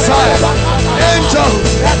outside. Angels,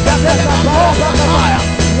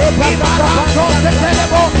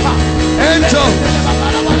 angels.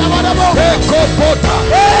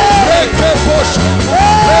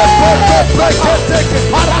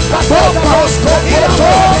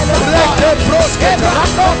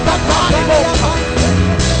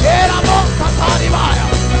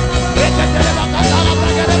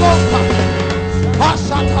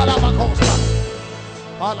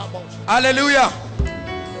 Hallelujah.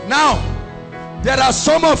 Now, there are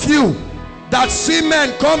some of you that see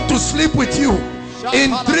men come to sleep with you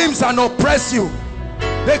in dreams and oppress you.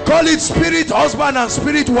 They call it spirit husband and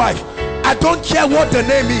spirit wife. I don't care what the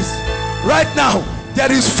name is. Right now,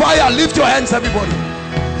 there is fire. Lift your hands, everybody.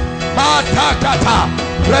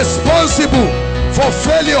 Responsible for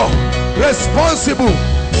failure, responsible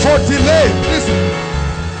for delay. Listen,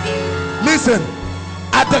 listen.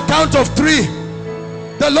 At the count of 3,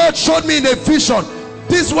 the Lord showed me in a vision.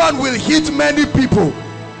 This one will hit many people.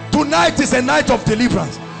 Tonight is a night of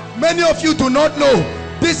deliverance. Many of you do not know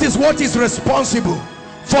this is what is responsible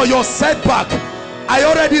for your setback. I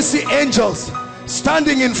already see angels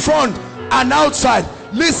standing in front and outside.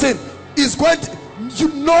 Listen, it's going to,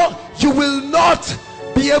 you will not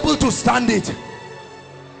be able to stand it.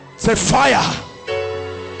 It's a fire.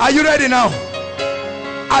 Are you ready now?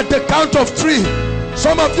 At the count of 3,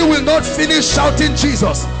 some of you will not finish shouting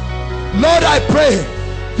Jesus. Lord, I pray.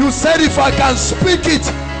 You said if I can speak it,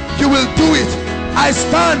 you will do it. I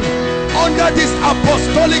stand under this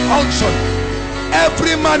apostolic unction.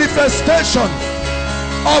 Every manifestation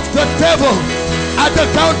of the devil, at the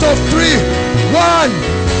count of 3, 1,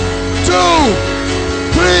 2,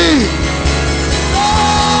 3.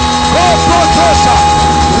 Go Protosha,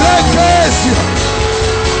 Rekesia,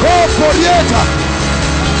 go Porieta.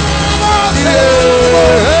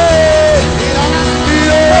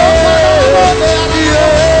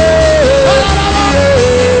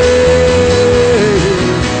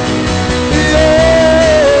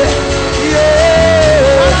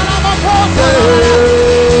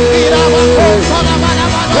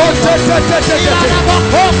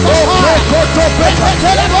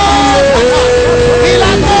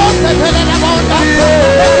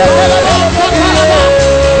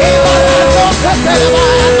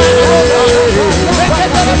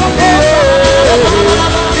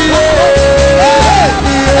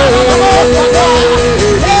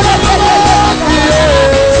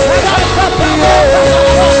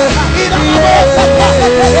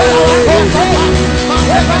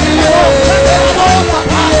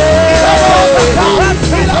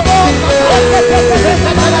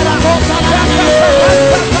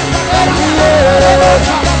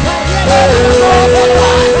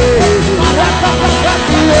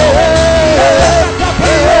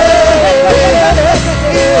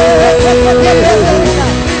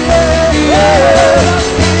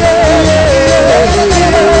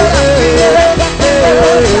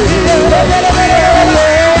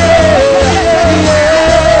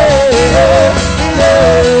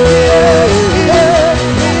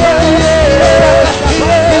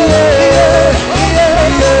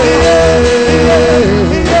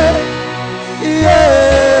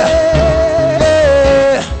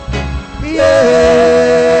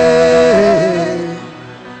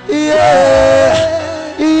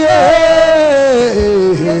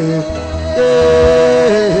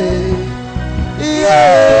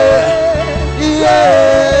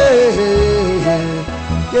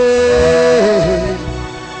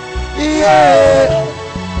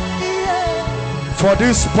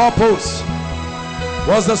 this purpose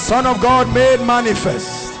was the Son of God made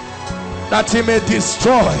manifest, that he may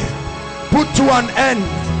destroy, put to an end.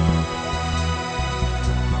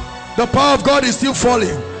 The power of God is still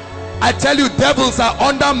falling. I tell you, devils are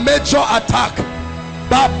under major attack.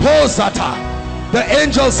 The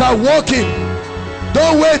angels are walking.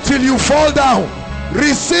 Don't wait till you fall down.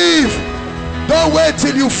 Receive. Don't wait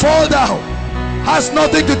till you fall down. Has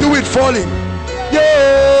nothing to do with falling.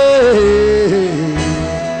 Yeah.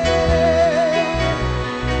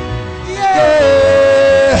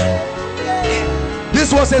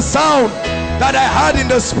 This was a sound that I had in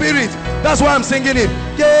the spirit. That's why I'm singing it.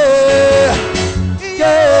 Yeah,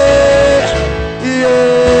 yeah, yeah,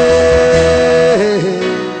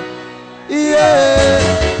 yeah,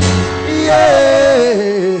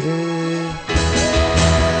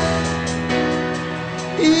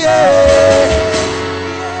 yeah.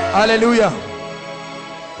 Hallelujah.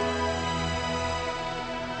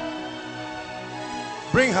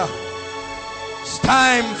 Bring her. It's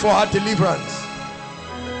time for her deliverance.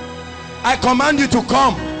 I command you to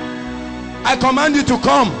come. I command you to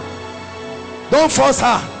come. Don't force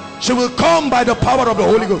her. She will come by the power of the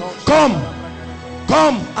Holy Ghost. Come.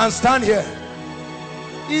 Come and stand here.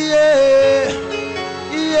 Yeah.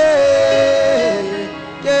 Yeah.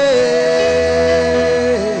 Yeah.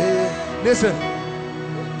 Listen.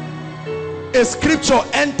 A scripture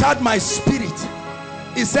entered my spirit.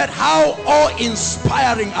 It said, how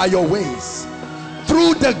awe-inspiring are your ways.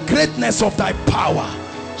 Through the greatness of thy power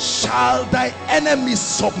shall thy enemies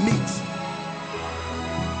submit.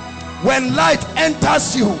 When light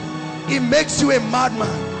enters you, it makes you a madman.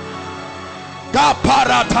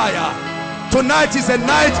 Tonight is a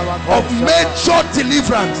night of major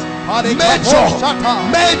deliverance. Major.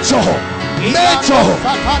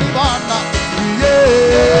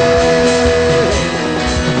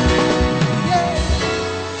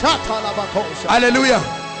 Hallelujah.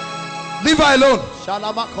 Leave her alone.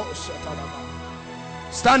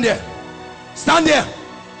 Stand there. Stand there.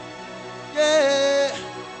 Yeah.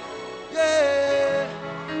 Yeah.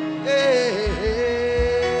 Yeah.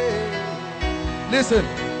 Listen.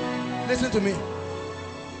 Listen to me.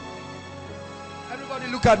 Everybody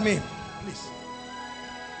look at me, please.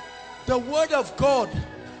 The word of God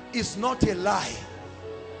is not a lie.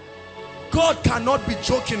 God cannot be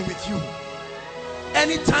joking with you.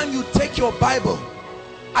 Anytime you take your Bible,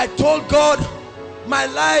 I told God, my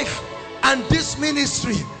life and this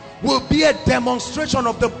ministry will be a demonstration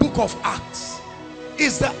of the book of Acts.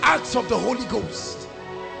 It's the Acts of the Holy Ghost.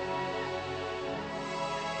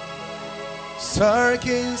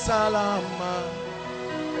 Sarkin Salama,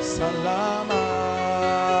 Salama.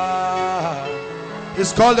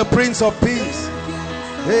 He's called the Prince of Peace.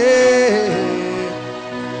 Hey,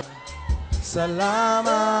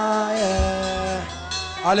 Salama, yeah.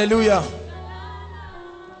 Hallelujah.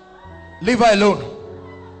 Leave her alone.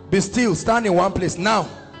 Be still. Stand in one place now.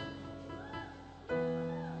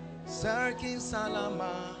 Sarkin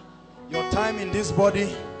Salama. Your time in this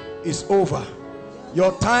body is over.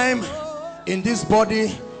 Your time in this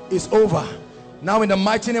body is over. Now in the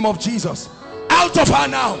mighty name of Jesus, out of her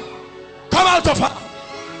now. Come out of her.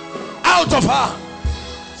 Out of her.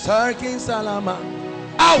 Sarkin Salama.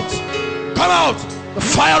 Out. Come out. The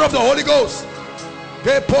fire of the Holy Ghost. He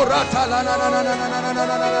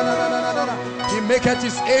maketh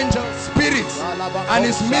his angels spirits and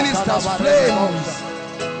his ministers flames.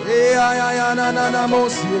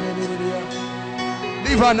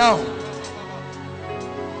 Leave her now.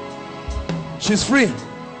 She's free.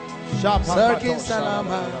 Sarkin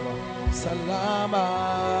Salama, Salama,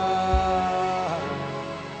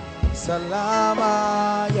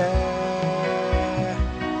 Salama, yeah,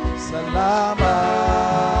 Salama,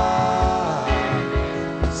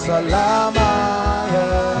 Salama,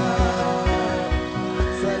 yeah,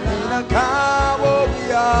 Salina Kawo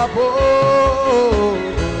Biabo,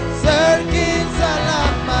 Sarkin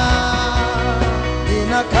Salama,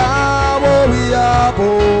 Ina Kawo Biabo.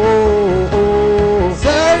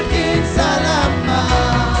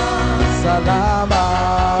 Salama,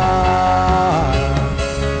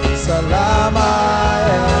 Salama,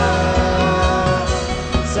 yeah.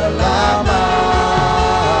 Salama,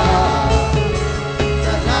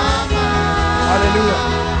 Salama. Hallelujah.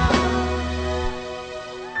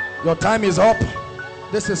 Your time is up.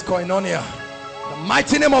 This is koinonia. The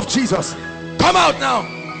mighty name of Jesus. Come out now.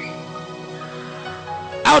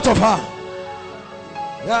 Out of her.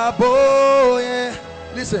 Yeah, boy, yeah.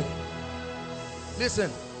 Listen.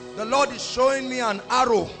 Listen. The Lord is showing me an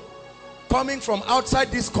arrow coming from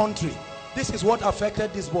outside this country. This is what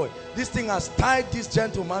affected this boy. This thing has tied this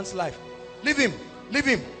gentleman's life. Leave him. Leave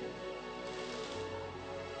him.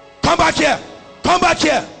 Come back here. Come back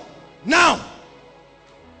here. Now.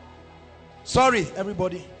 Sorry,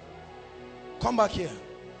 everybody. Come back here.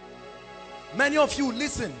 Many of you,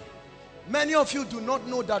 listen. Many of you do not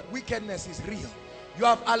know that wickedness is real. You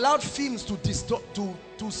have allowed films to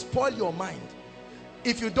spoil your mind.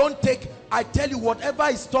 If you don't take, I tell you, whatever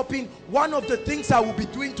is stopping, one of the things I will be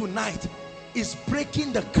doing tonight is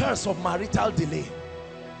breaking the curse of marital delay.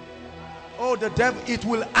 Oh, the devil, it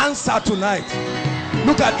will answer tonight.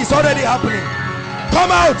 Look at, it's already happening. Come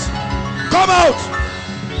out. Come out.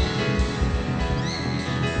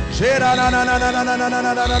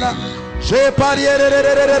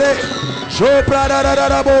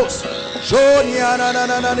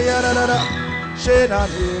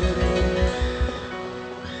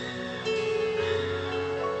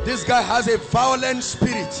 This guy has a violent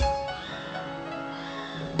spirit.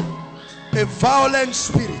 A violent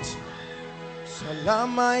spirit. In the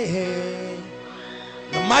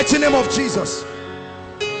mighty name of Jesus.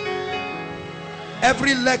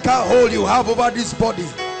 Every leper hole you have over this body,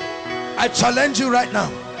 I challenge you right now.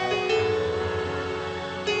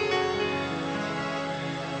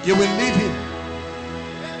 You will leave him.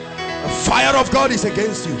 The fire of God is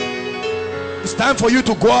against you. It's time for you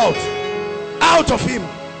to go out. Out of him.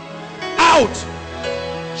 Out.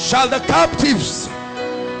 Shall the captives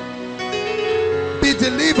be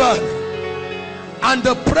delivered, and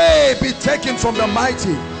the prey be taken from the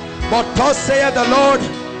mighty. But thus saith the Lord,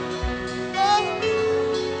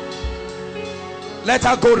 let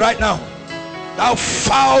her go right now. Thou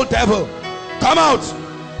foul devil, come out.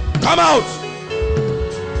 Come out.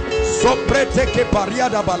 Sopreteke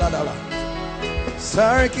pariada baladala.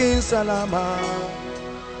 Sarkin salama.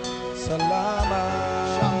 Salama.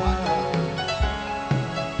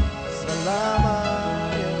 Salama.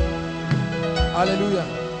 Hallelujah.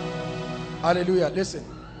 Hallelujah. Listen.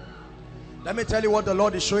 Let me tell you what the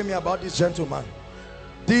Lord is showing me about this gentleman.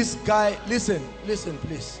 This guy, listen,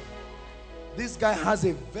 please. This guy has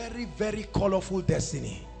a very, very colorful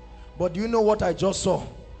destiny. But do you know what I just saw?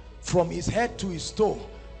 From his head to his toe.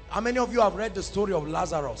 How many of you have read the story of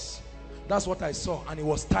Lazarus? That's what I saw. And he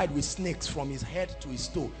was tied with snakes from his head to his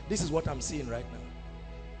toe. This is what I'm seeing right now.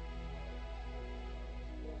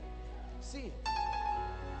 See,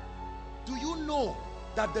 do you know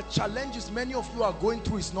that the challenges many of you are going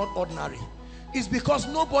through is not ordinary? It's because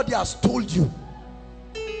nobody has told you.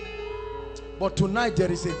 But tonight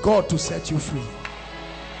there is a God to set you free.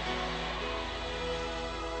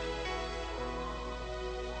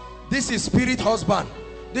 This is spirit husband.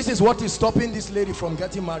 This is what is stopping this lady from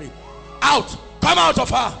getting married. Out. Come out of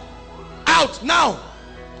her. Out now.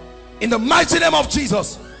 In the mighty name of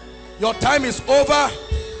Jesus. Your time is over.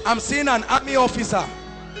 I'm seeing an army officer.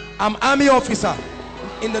 I'm army officer.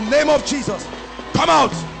 In the name of Jesus. Come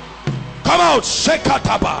out. Come out.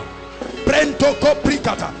 Shekataba. Brentoko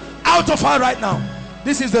prikata. Out of her right now.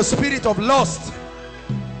 This is the spirit of lust.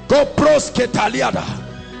 Go pros ketaliada.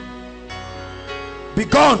 Be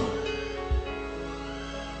gone.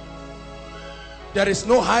 There is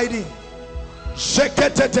no hiding.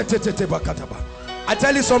 I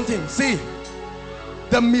tell you something. See,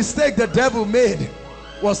 the mistake the devil made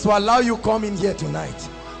was to allow you come in here tonight.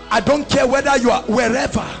 I don't care whether you are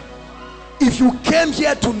wherever. If you came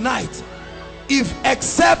here tonight, if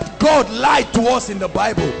except God lied to us in the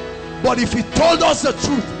Bible, but if he told us the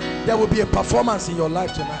truth, there will be a performance in your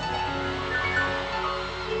life tonight.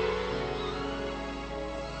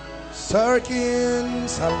 Sarkin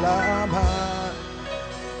Salama.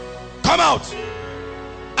 Come out.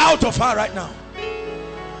 Out of her right now.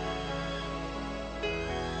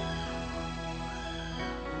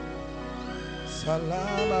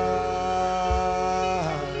 Salama.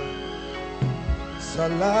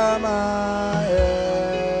 Salama.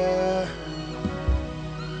 Yeah.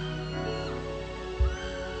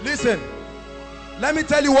 Listen, let me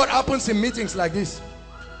tell you what happens in meetings like this.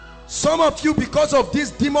 Some of you, because of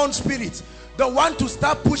this demon spirit, they want to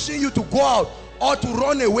start pushing you to go out or to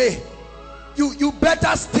run away. You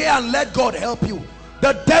better stay and let God help you.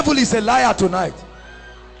 The devil is a liar tonight.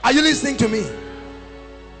 Are you listening to me?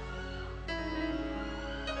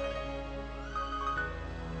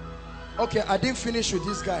 Okay, I didn't finish with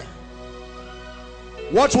this guy.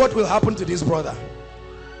 Watch what will happen to this brother.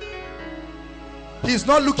 He's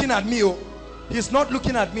not looking at me. Oh, he's not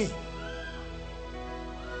looking at me.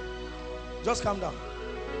 Just calm down.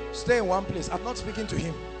 Stay in one place. I'm not speaking to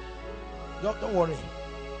him. Don't worry.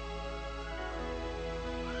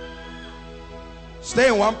 Stay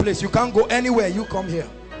in one place. You can't go anywhere. You come here.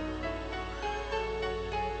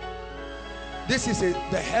 This is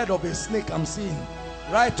the head of a snake I'm seeing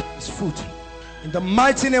right to his foot. In the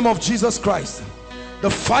mighty name of Jesus Christ, The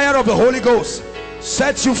fire of the Holy Ghost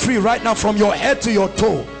sets you free right now from your head to your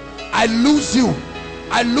toe. I lose you.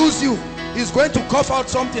 I lose you. He's going to cough out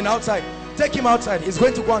something outside. Take him outside. He's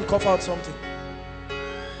going to go and cough out something.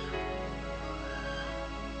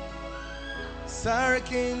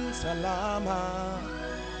 Sarkin Salama,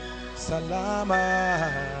 Salama,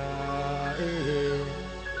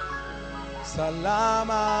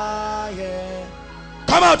 Salama, yeah.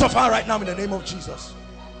 Come out of her right now in the name of Jesus.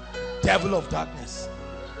 Devil of darkness.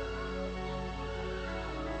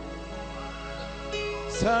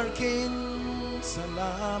 Sarkin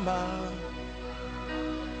Salama,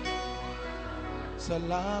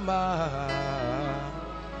 Salama.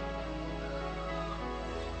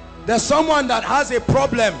 There's someone that has a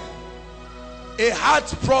problem, a heart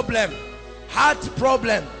problem,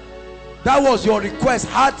 that was your request.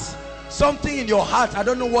 Heart, something in your heart, I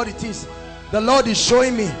don't know what it is. The Lord is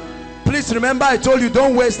showing me. Please remember, I told you,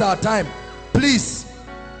 don't waste our time, please.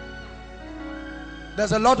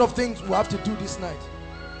 There's a lot of things we have to do this night.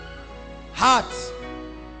 Heart,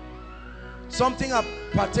 something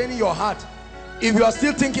pertaining your heart. If you are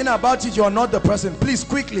still thinking about it, you are not the person. Please,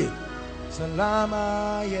 quickly.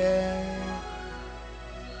 Salama, yeah.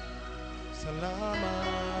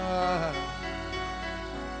 Salama.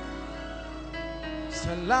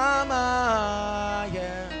 Salama,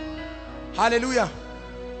 yeah. Hallelujah.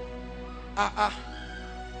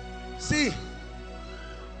 See,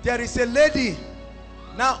 there is a lady.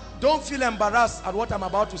 Now, don't feel embarrassed at what I'm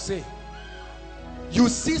about to say. You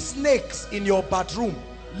see snakes in your bathroom,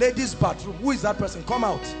 ladies' bathroom. Who is that person? Come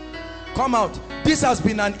out. Come out. This has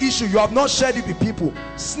been an issue. You have not shared it with people.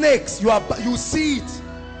 Snakes, you see it.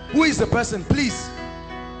 Who is the person? Please.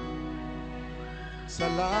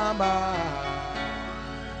 Salama.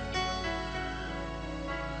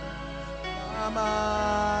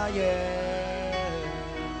 Salama, yeah.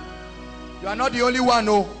 You are not the only one,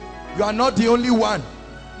 no. You are not the only one.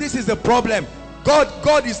 This is the problem.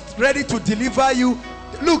 God is ready to deliver you.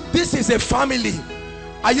 Look, this is a family.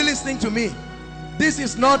 Are you listening to me? This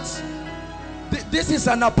is not, this is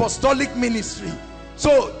an apostolic ministry.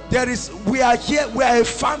 So we are here, we are a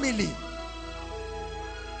family.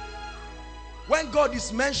 When God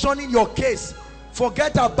is mentioning your case,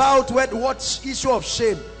 forget about what issue of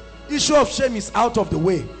shame. Issue of shame is out of the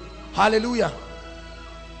way. Hallelujah.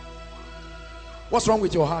 What's wrong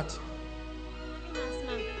with your heart?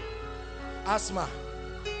 Asthma.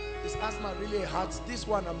 Is asthma really a heart? This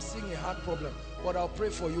one, I'm seeing a heart problem. But I'll pray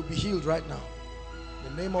for you. Be healed right now.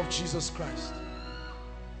 In the name of Jesus Christ.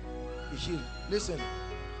 Be healed. Listen,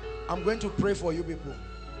 I'm going to pray for you people.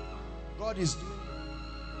 God is doing.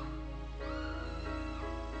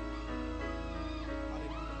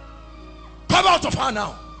 Come out of her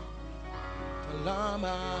now.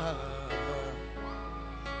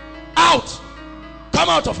 Out. Come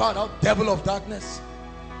out of her now, devil of darkness.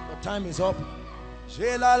 The time is up.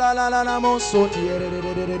 Just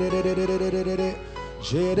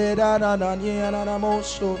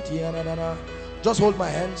hold my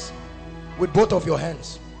hands with both of your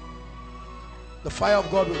hands. The fire of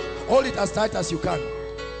God will hold it as tight as you can.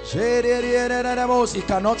 It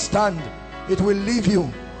cannot stand. It will leave you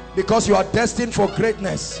because you are destined for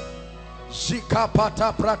greatness.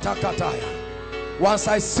 Once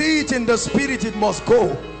I see it in the spirit, it must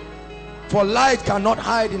go. For light cannot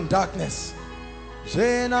hide in darkness.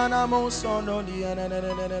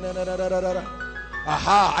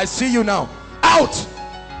 Aha, I see you now. Out.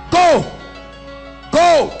 Go.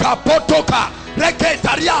 Go. Kapotoka.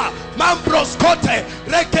 Reketaria. Mambroskote.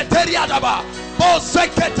 Reketeria daba.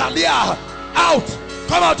 Boseketalia. Out.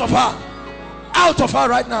 Come out of her. Out of her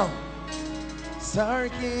right now.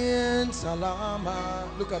 Sarkin Salama.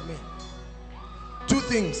 Look at me. Two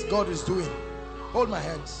things God is doing. Hold my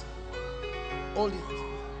hands. Hold it.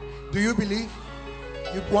 Do you believe?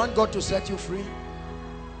 You want God to set you free?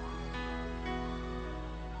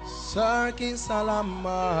 Sarkin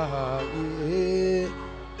Salama. Yeah.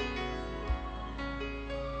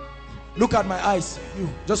 Look at my eyes. You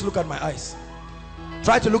just look at my eyes.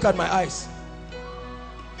 Try to look at my eyes.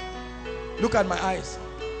 Look at my eyes.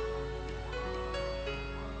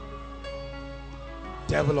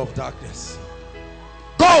 Devil of darkness.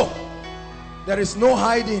 Go! There is no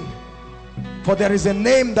hiding, for there is a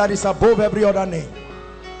name that is above every other name.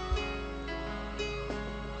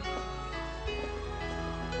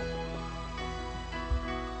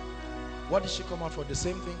 What did she come out for? The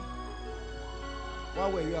same thing? Why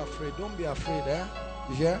were you afraid? Don't be afraid, eh?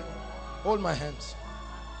 You hear? Hold my hands.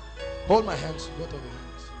 Hold my hands, both of your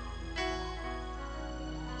hands.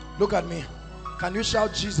 Look at me. Can you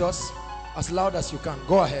shout Jesus as loud as you can?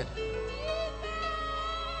 Go ahead.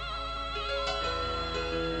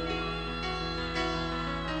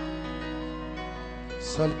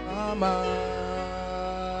 Salama.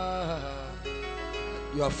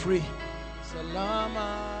 You are free.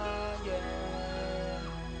 Salama, yeah.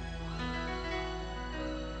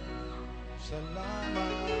 Salama.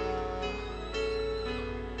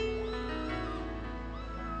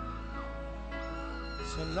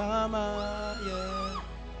 Salama, yeah.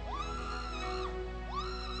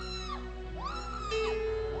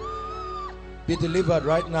 Be delivered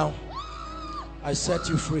right now. I set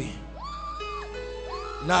you free.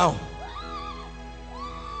 Now.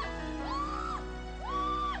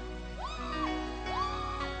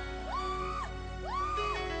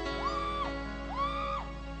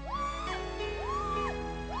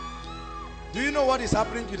 Do you know what is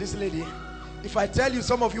happening to this lady? If I tell you,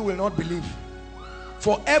 some of you will not believe.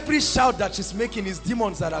 For every shout that she's making is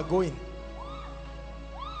demons that are going.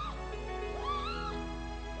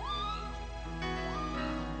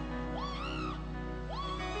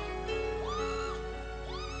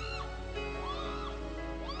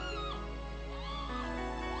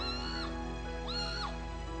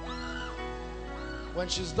 When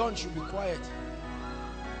she's done, she'll be quiet.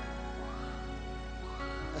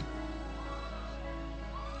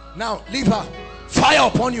 Now, leave her. Fire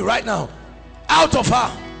upon you right now. Out of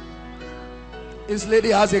her. This lady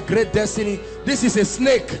has a great destiny. This is a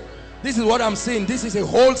snake. This is what I'm saying. This is a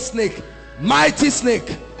whole snake. Mighty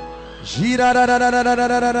snake.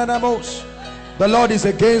 The Lord is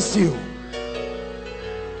against you.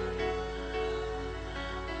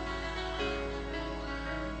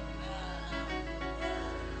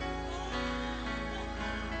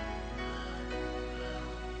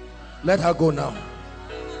 Let her go now.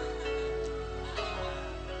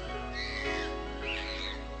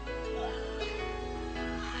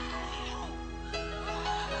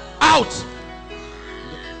 Out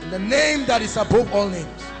in the name that is above all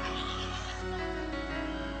names.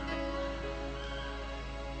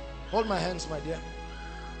 Hold my hands, my dear.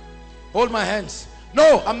 Hold my hands.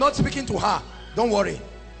 No, I'm not speaking to her. Don't worry.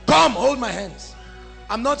 Come, hold my hands.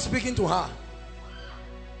 I'm not speaking to her.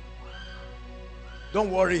 Don't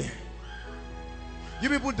worry. You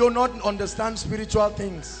people do not understand spiritual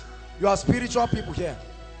things. You are spiritual people here.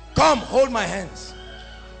 Come, hold my hands.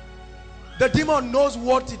 The demon knows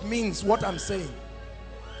what it means, what I'm saying.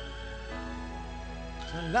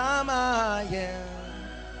 Salama, yeah.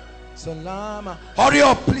 Salama. Hurry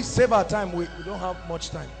up, please save our time. We don't have much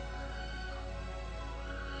time.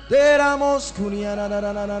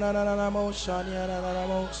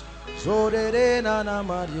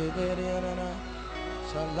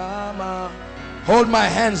 Salama. Hold my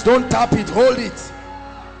hands, don't tap it, hold it.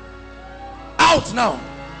 Out now.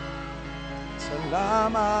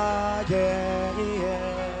 Salama, yeah,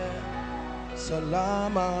 yeah.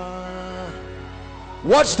 Salama.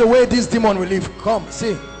 Watch the way this demon will leave. Come,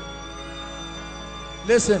 see.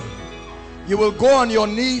 Listen. You will go on your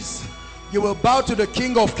knees. You will bow to the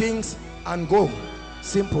King of Kings and go.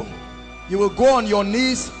 Simple. You will go on your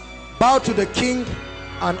knees, bow to the King,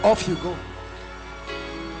 and off you go.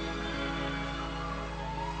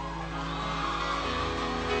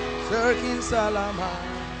 Circling Salama.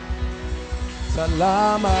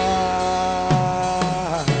 Salama.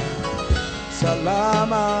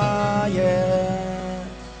 Salama, yeah.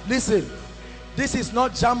 Listen, this is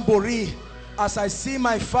not jamboree. As I see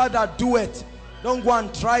my father do it, don't go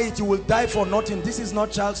and try it. You will die for nothing. This is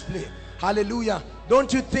not child's play. Hallelujah.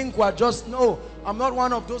 Don't you think we're just, no, I'm not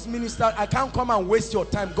one of those ministers. I can't come and waste your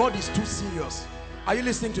time. God is too serious. Are you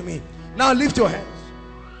listening to me? Now lift your hands.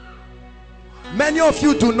 Many of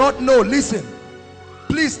you do not know. Listen,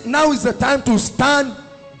 please, now is the time to stand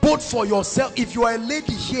both for yourself. If you are a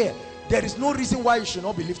lady here, there is no reason why you should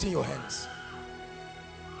not be lifting your hands.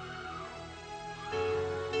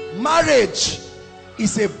 Marriage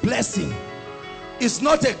is a blessing. It's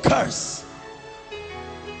not a curse.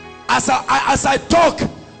 As I talk,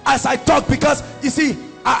 because you see,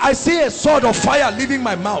 I see a sword of fire leaving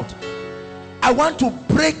my mouth. I want to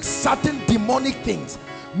break certain demonic things.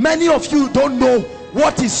 Many of you don't know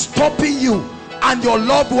what is stopping you and your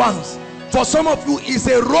loved ones. For some of you, it's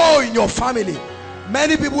a row in your family.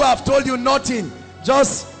 Many people have told you nothing.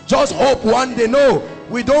 Just hope one day. No,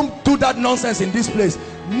 we don't do that nonsense in this place.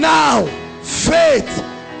 Now, faith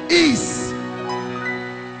is.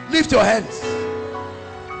 Lift your hands.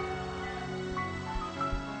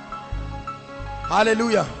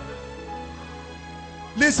 Hallelujah.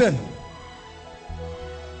 Listen.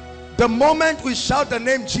 The moment we shout the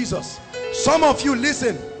name Jesus, some of you,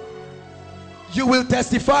 listen, you will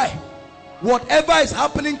testify. Whatever is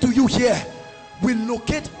happening to you here will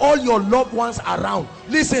locate all your loved ones around.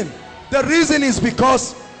 Listen, the reason is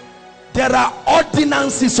because there are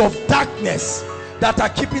ordinances of darkness that are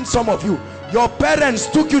keeping some of you. Your parents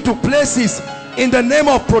took you to places in the name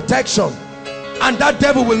of protection, and that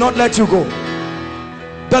devil will not let you go.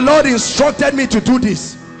 The Lord instructed me to do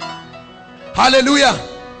this. Hallelujah.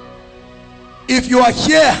 If you are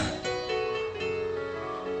here,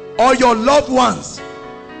 or your loved ones,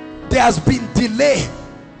 there has been delay,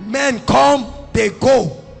 men come, they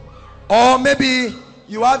go. Or maybe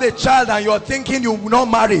you have a child and you're thinking you will not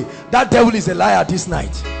marry. That devil is a liar this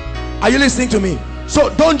night. Are you listening to me? So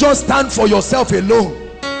don't just stand for yourself alone.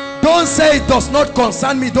 Don't say it does not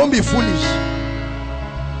concern me. Don't be foolish.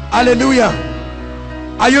 Hallelujah.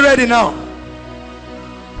 Are you ready now?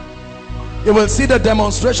 You will see the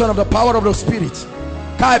demonstration of the power of the Spirit.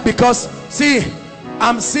 Because see,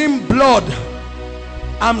 I'm seeing blood.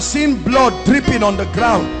 I'm seeing blood dripping on the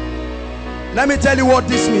ground. Let me tell you what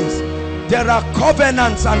this means. There are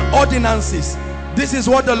covenants and ordinances. This is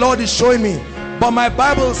what the Lord is showing me. But my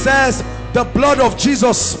Bible says the blood of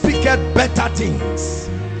Jesus speaketh better things.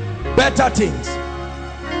 Better things.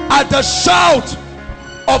 At the shout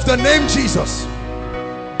of the name Jesus,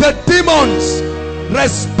 the demons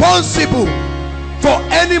responsible for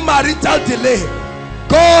any marital delay,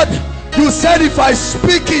 God, you said if I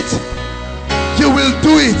speak it, you will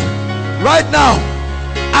do it. Right now,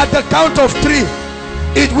 at the count of 3,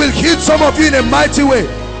 it will hit some of you in a mighty way,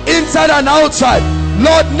 inside and outside.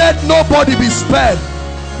 Lord, let nobody be spared.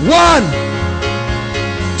 1,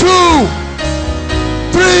 2,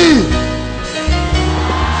 3.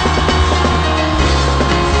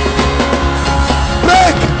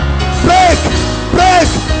 Break, break, break,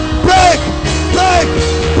 break, break,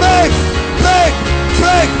 break, break,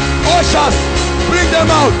 break. Ushers, bring them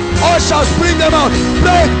out. Ushers, bring them out.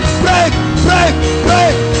 Break, break, break,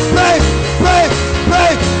 break, break, break,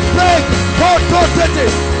 break, break. God,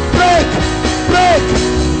 break, break,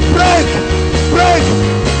 break, break.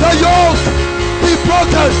 The yoke be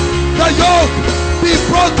broken. The yoke be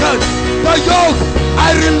broken. The yoke. I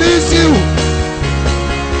release you.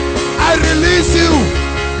 I release you.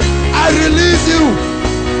 I release you.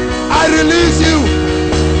 I release you.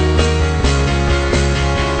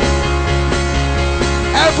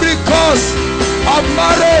 Every cause of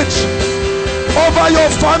marriage over your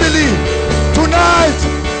family tonight,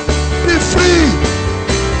 be free.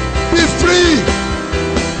 Be free.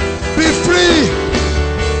 Be free.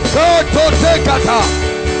 Go to take it.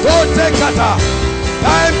 Don't take it.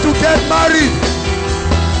 Time to get married.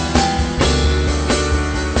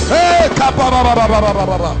 Hey,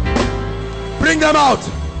 bring them out.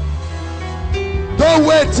 Don't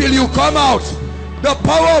wait till you come out. The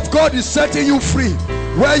power of God is setting you free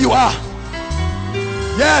where you are.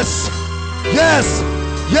 Yes, yes,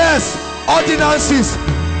 yes. Ordinances.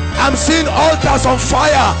 I'm seeing altars on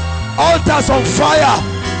fire. Altars on fire.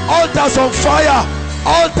 Altars on fire.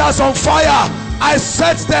 Altars on fire. I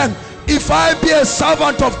set them. If I be a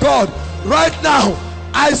servant of God right now,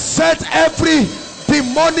 I set every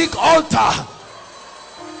demonic altar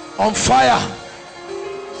on fire.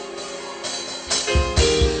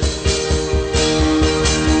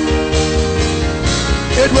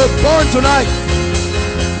 It will burn tonight.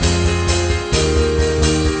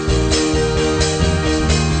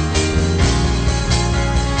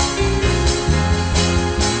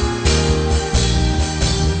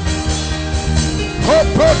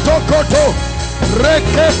 Protokoto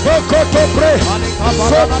reke pokoto pre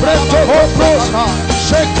sopreto opros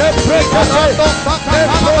sheke prekate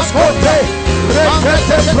eproskote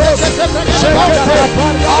rekete pros shekete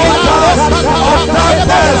altares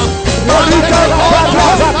altares Monica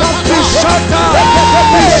altares bishata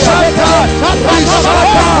bishata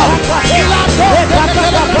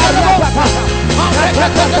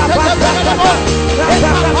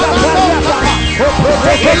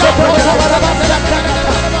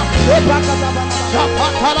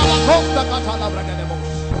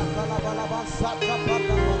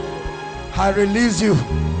I release you.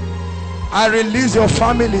 I release your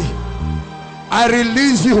family. I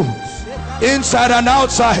release you inside and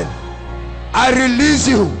outside. I release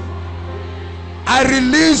you. I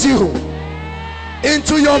release you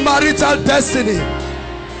into your marital destiny.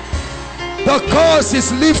 The curse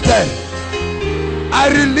is lifted. I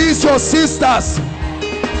release your sisters.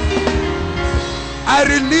 I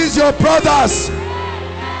release your brothers.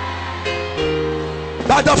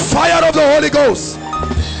 By the fire of the Holy Ghost,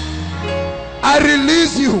 I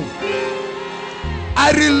release you.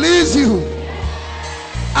 I release you.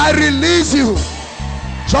 I release you.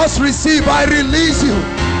 Just receive. I release you.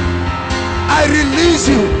 I release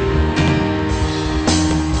you.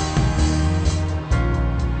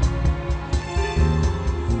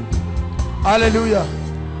 Hallelujah.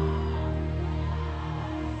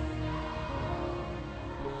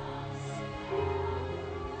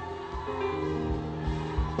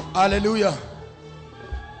 Hallelujah.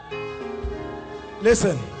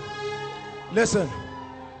 Listen. Listen.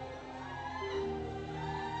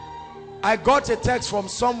 I got a text from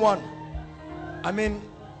someone. I mean,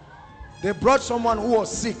 they brought someone who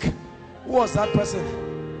was sick. Who was that person?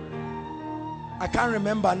 I can't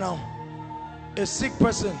remember now. A sick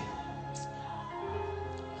person.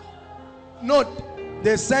 No,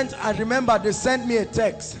 they sent, I remember they sent me a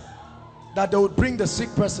text that they would bring the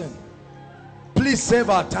sick person. Please save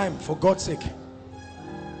our time, for God's sake.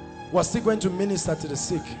 We're still going to minister to the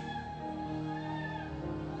sick.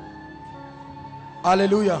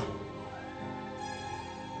 Hallelujah.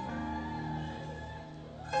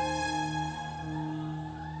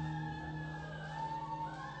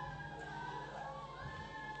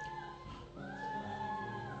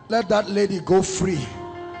 Let that lady go free.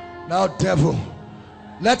 Now, devil,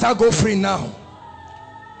 let her go free now.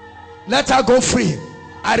 Let her go free.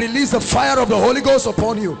 I release the fire of the Holy Ghost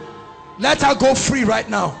upon you. Let her go free right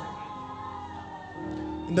now.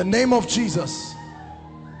 In the name of Jesus.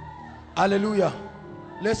 Hallelujah.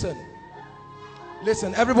 Listen.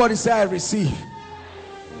 Listen. Everybody say, I receive.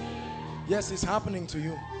 Yes, it's happening to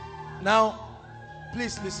you. Now,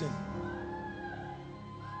 please listen.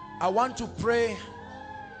 I want to pray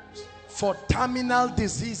for terminal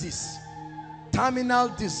diseases. Terminal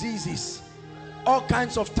diseases. All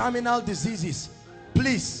kinds of terminal diseases.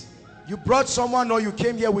 Please, you brought someone or you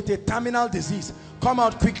came here with a terminal disease. Come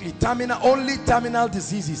out quickly. Only terminal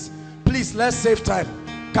diseases. Please, let's save time.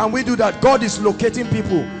 Can we do that? God is locating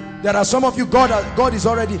people. There are some of you, God is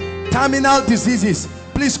already. Terminal diseases.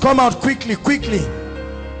 Please come out quickly, quickly,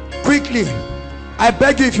 quickly. I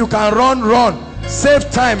beg you, if you can run. Save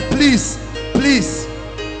time, please, please.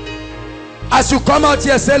 As you come out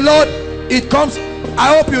here, say, Lord, it comes.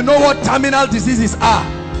 I hope you know what terminal diseases are.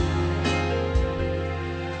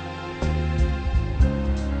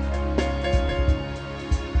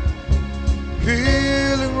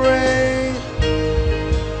 Healing rain.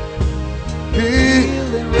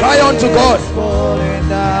 Cry unto God.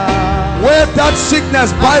 Wave that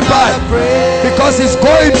sickness bye-bye, because it's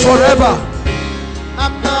going forever.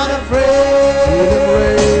 I'm not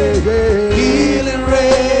afraid. Healing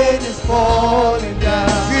rain is falling down.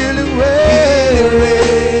 Healing rain. Healing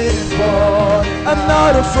rain is falling I'm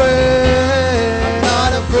not afraid. I'm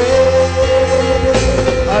not afraid.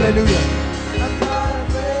 Hallelujah. I'm not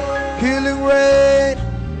afraid. Healing rain.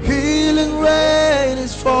 Healing rain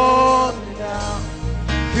is falling down.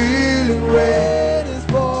 Healing rain Rain is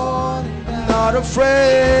falling down. not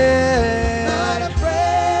afraid. Not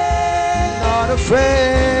afraid. Not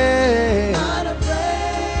afraid. Not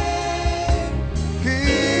afraid.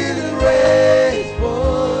 Healing rain. It's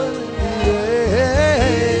falling down.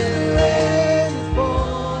 Rain. Rain is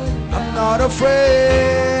falling down. I'm not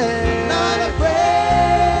afraid. Not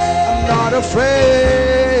afraid. I'm not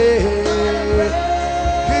afraid.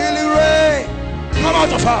 Healing rain. Come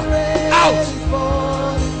out of her. Out.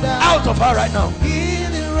 Out of her right now.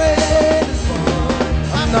 Healing rain is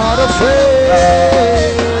falling. I'm not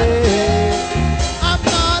afraid. I'm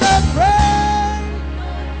not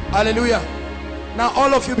afraid. Hallelujah. Now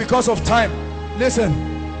all of you, because of time, listen.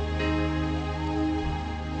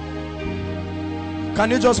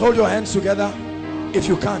 Can you just hold your hands together if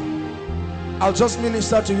you can? I'll just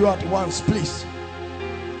minister to you at once, please.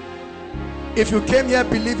 If you came here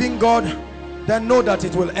believing God, then know that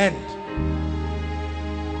it will end.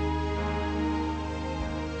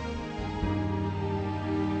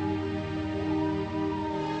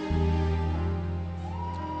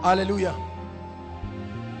 Hallelujah.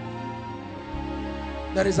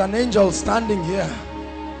 There is an angel standing here,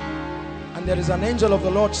 and there is an angel of the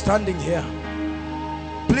Lord standing here.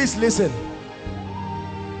 Please listen.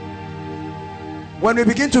 When we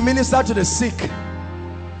begin to minister to the sick,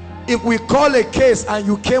 if we call a case and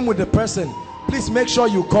you came with the person, please make sure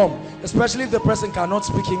you come, especially if the person cannot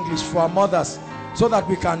speak English, for our mothers, so that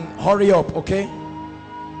we can hurry up, okay?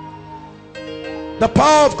 The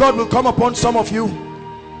power of God will come upon some of you,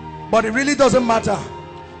 but it really doesn't matter.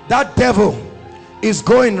 That devil is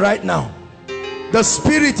going right now. The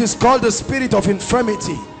spirit is called the spirit of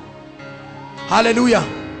infirmity. Hallelujah.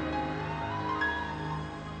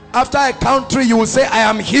 After I count 3, you will say, I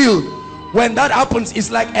am healed. When that happens, it's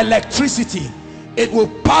like electricity. It will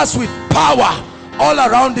pass with power all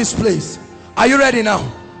around this place. Are you ready now?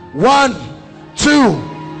 1, 2,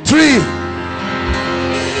 3.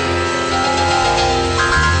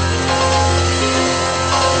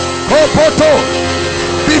 Go, Poto.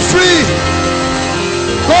 Be free.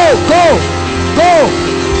 Go, go, go,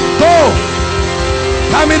 go.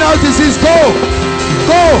 Terminal disease, go,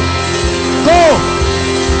 go, go,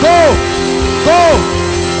 go, go,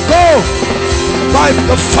 Go by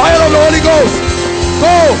the fire of the Holy Ghost.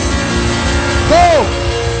 Go. Go.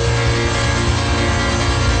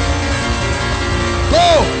 Go.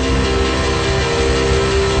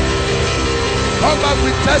 Come back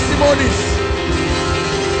with testimonies.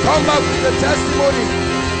 Come back with the testimony.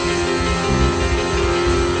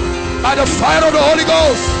 By the fire of the Holy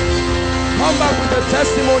Ghost. Come back with the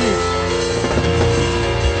testimony.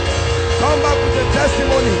 Come back with the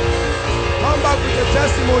testimony. Come back with the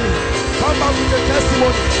testimony. Come back with the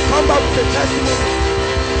testimony. Come back with the testimony.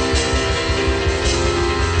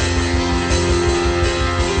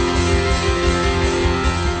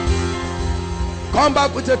 Come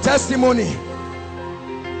back with the testimony.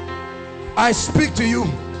 I speak to you,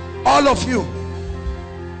 all of you.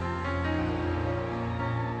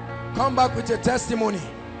 Come back with your testimony.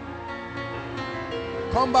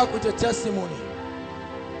 Come back with your testimony.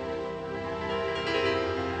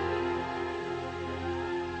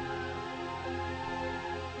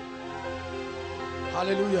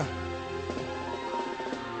 Hallelujah.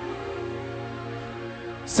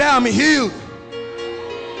 Say, I'm healed.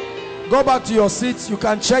 Go back to your seats. You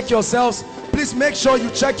can check yourselves. Please make sure you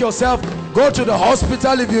check yourself. Go to the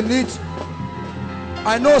hospital if you need.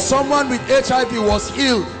 I know someone with HIV was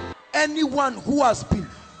healed. Anyone who has been,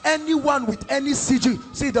 anyone with any CG,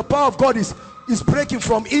 see, the power of God is breaking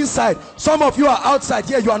from inside. Some of you are outside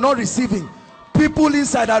here, you are not receiving. People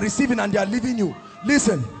inside are receiving and they are leaving you.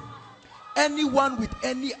 Listen, anyone with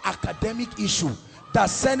any academic issue that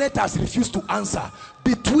Senate has refused to answer,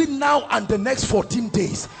 between now and the next 14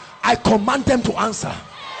 days, I command them to answer.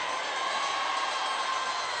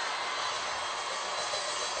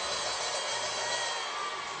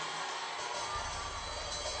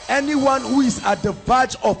 Anyone who is at the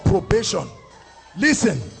verge of probation,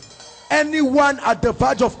 listen, anyone at the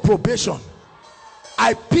verge of probation,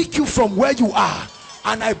 I pick you from where you are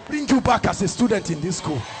and I bring you back as a student in this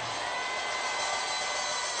school.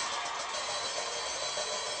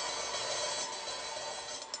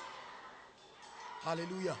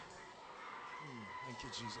 Hallelujah. Thank you,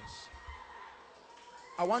 Jesus.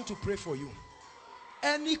 I want to pray for you.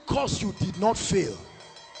 Any course you did not fail,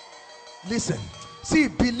 listen, see,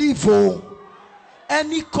 believe, oh,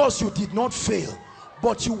 any course you did not fail,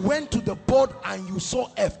 but you went to the board and you saw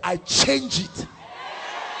F, I change it.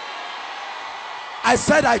 I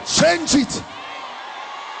said I change it.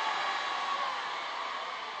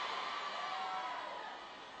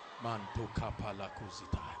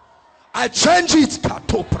 I change it.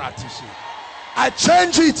 I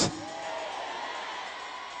change it.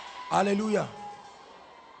 Hallelujah.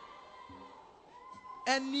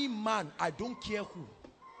 Any man, I don't care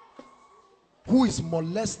who is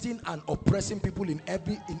molesting and oppressing people in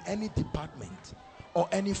any department or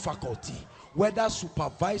any faculty, whether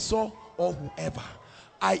supervisor or whoever,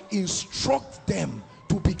 I instruct them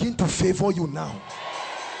to begin to favor you now.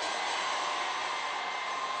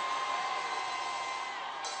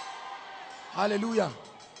 Hallelujah.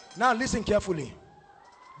 Now listen carefully.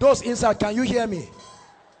 Those inside, can you hear me?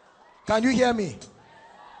 Can you hear me?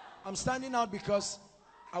 I'm standing out because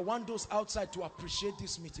I want those outside to appreciate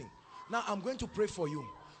this meeting. Now I'm going to pray for you.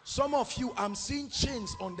 Some of you, I'm seeing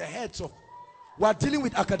chains on the heads of, we're dealing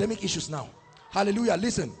with academic issues now. Hallelujah.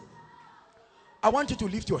 Listen, I want you to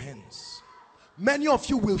lift your hands. Many of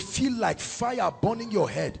you will feel like fire burning your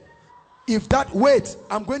head. If that, wait,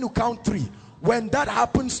 I'm going to count 3. When that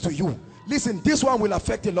happens to you, listen, this one will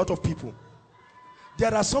affect a lot of people.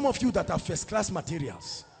 There are some of you that are first class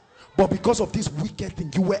materials, but because of this wicked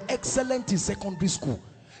thing, you were excellent in secondary school.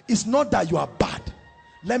 It's not that you are bad.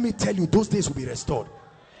 Let me tell you, those days will be restored.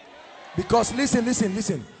 Because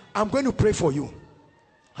listen, I'm going to pray for you.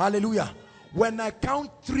 Hallelujah. When I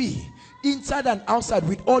count 3, inside and outside,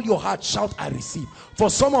 with all your heart, shout, I receive. For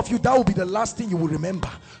some of you, that will be the last thing you will remember.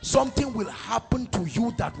 Something will happen to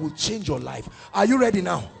you that will change your life. Are you ready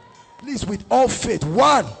now? Please, with all faith.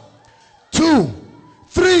 1, 2,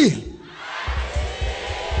 3.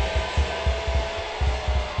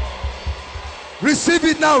 Receive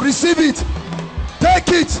it now. Receive it. Take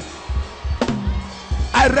it.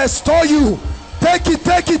 I restore you. Take it,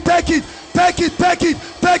 take it, take it. Take it, take it,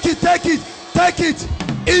 take it, take it, take it.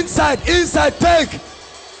 Inside, take.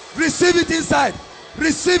 Receive it inside.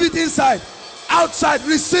 Receive it inside. Outside,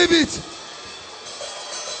 receive it.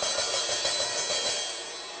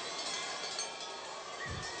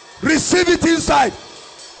 Receive it inside.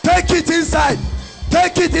 Take it inside.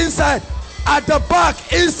 Take it inside. At the back,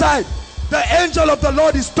 inside. The angel of the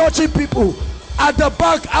Lord is touching people. At the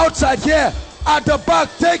back, outside, here. At the back,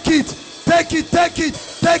 take it. Take it, take it,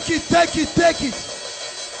 take it, take it, take it.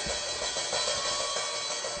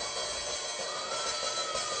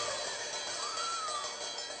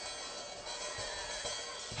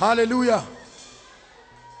 Hallelujah.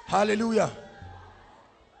 Hallelujah.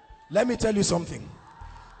 Let me tell you something.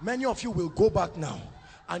 Many of you will go back now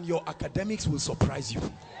and your academics will surprise you.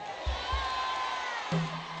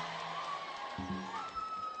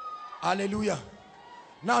 Hallelujah.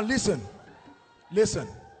 Now listen.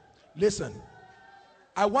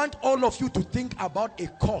 I want all of you to think about a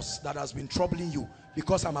cause that has been troubling you,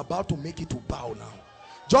 because I'm about to make it to bow now.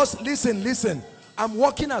 Just listen. I'm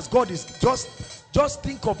walking as God is. Just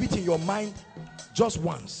think of it in your mind just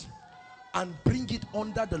once and bring it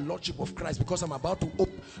under the lordship of Christ, because I'm about to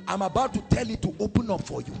tell it to open up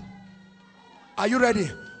for you. Are you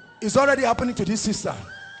ready? It's already happening to this sister.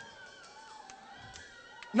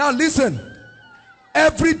 Now listen.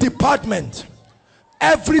 Every department,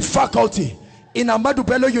 every faculty in Ahmadu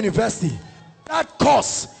Bello University, that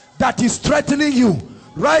course that is threatening you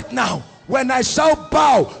right now, when I shout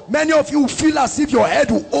bow, many of you feel as if your head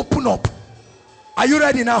will open up. Are you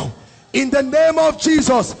ready now? In the name of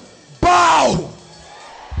Jesus, bow,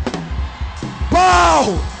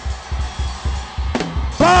 bow,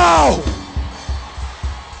 bow.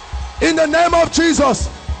 In the name of Jesus,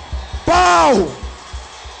 bow,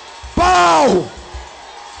 bow.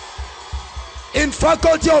 In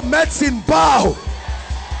Faculty of Medicine, bow.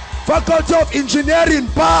 Faculty of Engineering,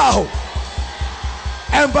 bow.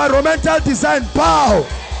 Environmental Design, bow.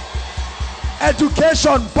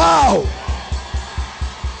 Education, bow.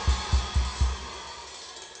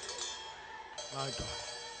 My God.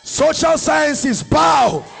 Social Sciences,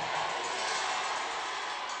 bow.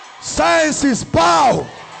 Sciences, bow.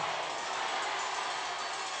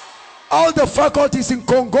 All the faculties in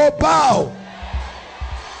Congo, bow.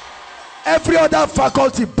 Every other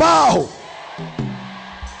faculty, bow.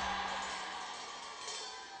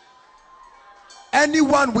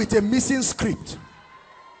 Anyone with a missing script,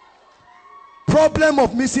 problem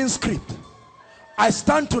of missing script, I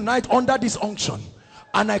stand tonight under this unction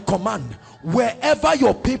and I command, wherever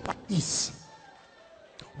your paper is,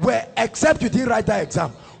 except you didn't write that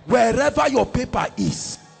exam, wherever your paper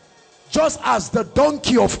is, just as the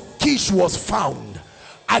donkey of Kish was found,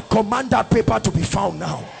 I command that paper to be found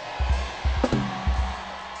now.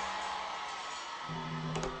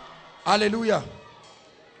 Hallelujah.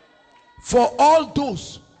 For all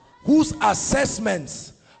those whose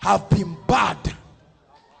assessments have been bad,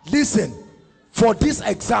 listen, for this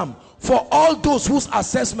exam, for all those whose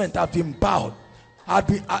assessment have been bad,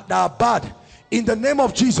 that are bad, in the name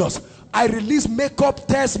of Jesus, I release makeup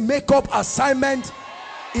test, makeup assignment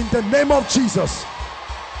in the name of Jesus.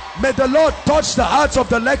 May the Lord touch the hearts of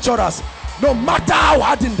the lecturers, no matter how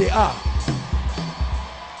hardened they are.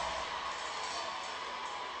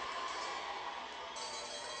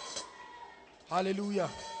 Hallelujah.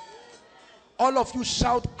 All of you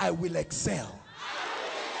shout, I will excel.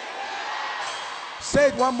 Say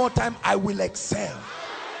it one more time, I will excel.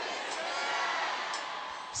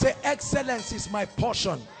 Say, excellence is my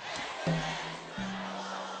portion.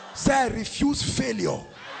 Say, I refuse failure.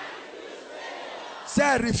 Say,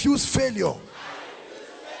 I refuse failure.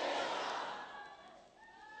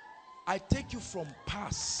 I take you from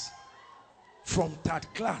pass, from third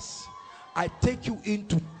class. I take you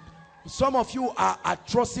into, some of you are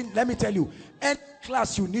trusting. Let me tell you, any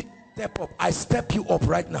class you need to step up, I step you up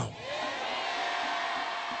right now.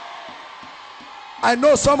 I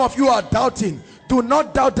know some of you are doubting. Do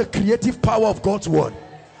not doubt the creative power of God's word.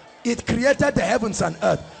 It created the heavens and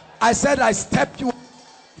earth. I said I step you up,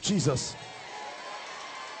 Jesus.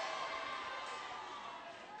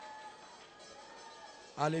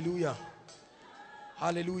 Hallelujah.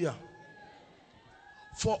 Hallelujah.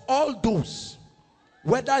 For all those,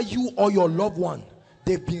 whether you or your loved one,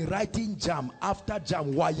 they've been writing jam after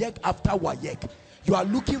jam, WAEC after WAEC. You are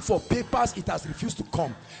looking for papers, it has refused to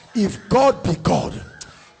come. If God be God,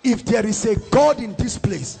 if there is a God in this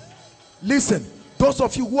place, listen, those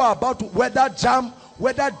of you who are about to, whether jam,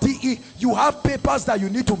 whether DE, you have papers that you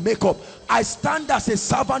need to make up. I stand as a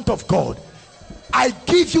servant of God. I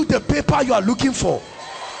give you the paper you are looking for.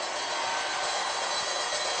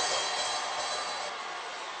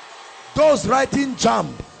 Those writing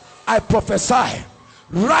jam, I prophesy,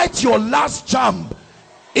 write your last jam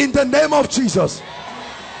in the name of Jesus.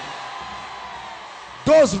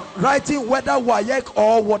 Those writing whether WAEC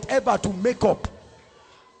or whatever to make up,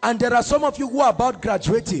 and there are some of you who are about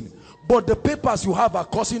graduating, but the papers you have are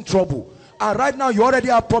causing trouble, and right now you already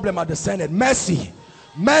have problem at the Senate. Mercy,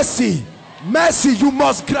 mercy, mercy. You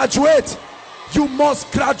must graduate. You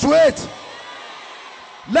must graduate.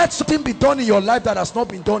 Let something be done in your life that has not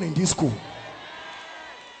been done in this school.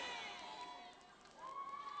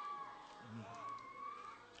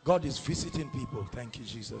 God is visiting people. Thank you,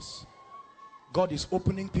 Jesus. God is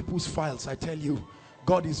opening people's files. I tell you,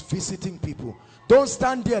 God is visiting people. Don't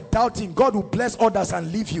stand there doubting. God will bless others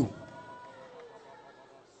and leave you.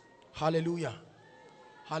 Hallelujah.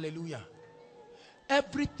 Hallelujah.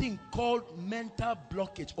 Everything called mental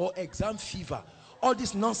blockage or exam fever, all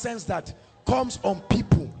this nonsense that comes on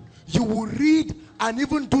people, you will read and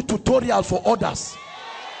even do tutorial for others.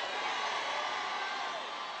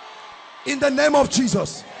 In the name of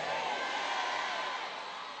Jesus.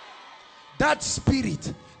 That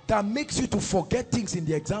spirit that makes you to forget things in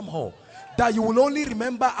the exam hall, that you will only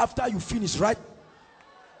remember after you finish, right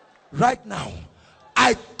now,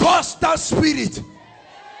 I curse that spirit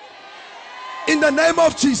in the name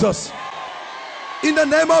of Jesus. In the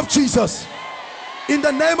name of Jesus. In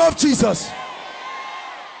the name of Jesus.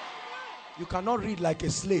 You cannot read like a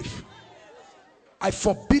slave. I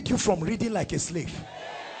forbid you from reading like a slave.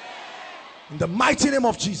 In the mighty name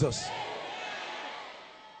of Jesus.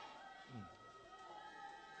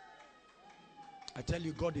 I tell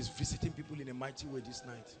you, God is visiting people in a mighty way this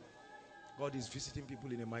night. God is visiting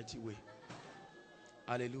people in a mighty way.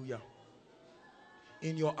 Hallelujah.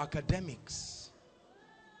 In your academics,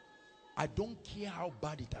 I don't care how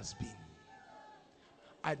bad it has been.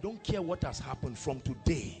 I don't care what has happened from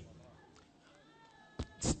today.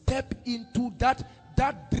 Step into that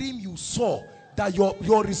dream you saw, that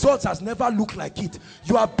your results has never looked like it.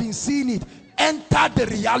 You have been seeing it. Enter the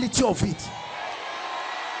reality of it.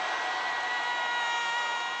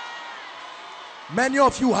 Many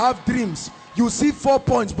of you have dreams. You see 4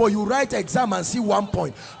 points, but you write exam and see 1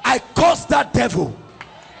 point. I curse that devil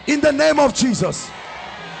in the name of Jesus.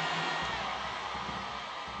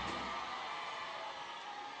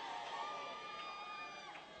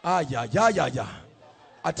 Yeah.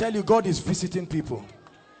 I tell you, God is visiting people.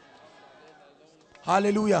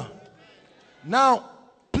 Hallelujah. Now,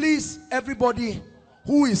 please, everybody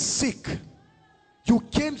who is sick, you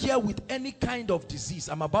came here with any kind of disease,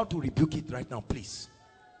 I'm about to rebuke it right now, please.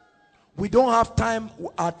 We don't have time.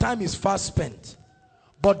 Our time is fast spent.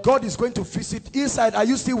 But God is going to visit inside. Are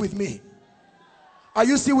you still with me? Are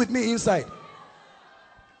you still with me inside?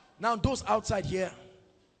 Now, those outside here,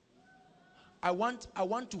 I want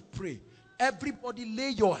to pray. Everybody lay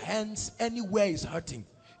your hands anywhere is hurting.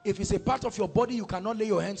 If it's a part of your body you cannot lay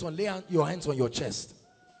your hands on, lay your hands on your chest.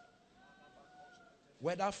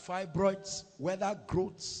 Whether fibroids, whether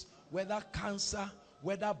growths, whether cancer,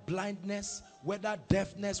 whether blindness, whether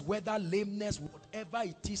deafness, whether lameness, whatever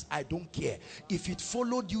it is, I don't care. If it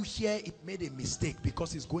followed you here, it made a mistake,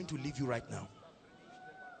 because it's going to leave you right now.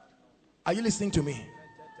 Are you listening to me?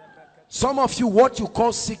 Some of you, what you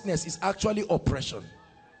call sickness is actually oppression.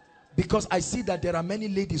 Because I see that there are many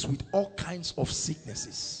ladies with all kinds of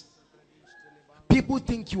sicknesses. People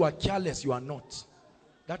think you are careless. You are not.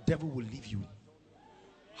 That devil will leave you.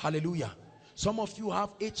 Hallelujah. Some of you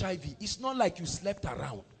have HIV. It's not like you slept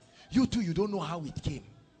around. You too, you don't know how it came.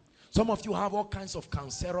 Some of you have all kinds of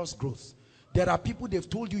cancerous growth. There are people, they've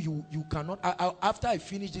told you you cannot. After I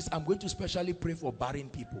finish this, I'm going to specially pray for barren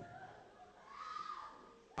people.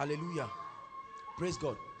 Hallelujah. Praise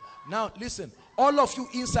God. Now listen, all of you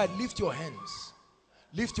inside, lift your hands.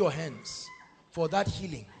 Lift your hands for that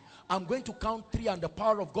healing. I'm going to count 3 and the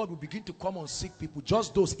power of God will begin to come on sick people.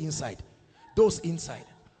 Just those inside. Those inside.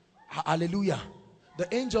 Hallelujah.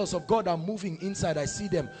 The angels of God are moving inside. I see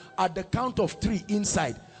them. At the count of 3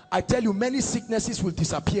 inside, I tell you, many sicknesses will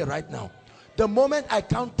disappear right now. The moment I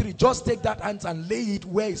count 3, just take that hand and lay it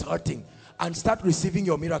where it's hurting and start receiving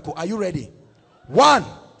your miracle. Are you ready? 1,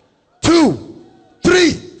 2,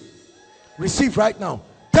 3. Receive right now.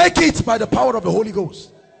 Take it by the power of the Holy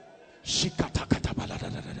Ghost.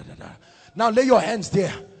 Now lay your hands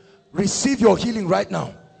there. Receive your healing right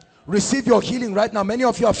now. Receive your healing right now. Many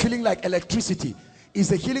of you are feeling like electricity. It's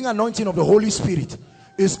the healing anointing of the Holy Spirit.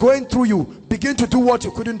 It's going through you. Begin to do what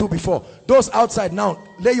you couldn't do before. Those outside now,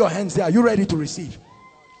 lay your hands there. Are you ready to receive?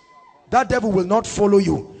 That devil will not follow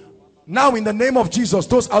you. Now in the name of Jesus,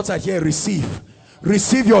 those outside here, receive.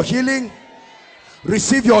 Receive your healing.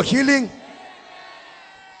 Receive your healing.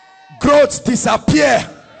 Growths disappear.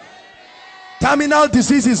 Terminal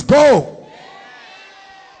diseases go.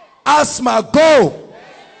 Asthma go.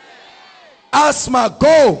 Asthma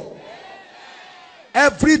go.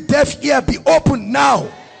 Every deaf ear be opened now.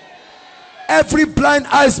 Every blind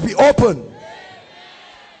eyes be open.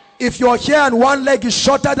 If you're here and one leg is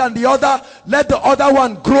shorter than the other, let the other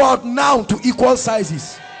one grow out now to equal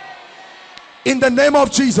sizes. In the name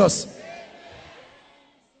of Jesus.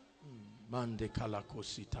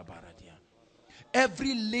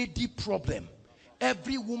 Every lady problem,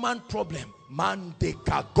 Every woman problem,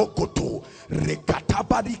 mandeka gokoto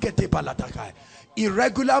rekatabarikete balatakai.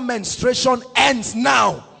 Irregular menstruation ends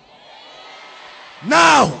now.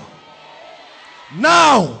 Now.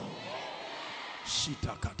 Now.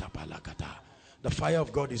 The fire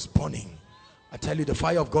of God is burning. I tell you, the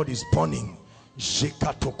fire of God is burning.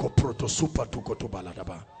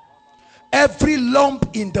 Every lump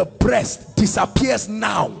in the breast disappears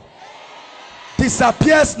now.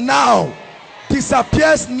 Disappears now.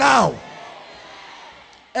 Disappears now.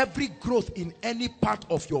 Every growth in any part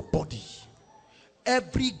of your body,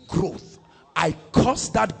 every growth, I curse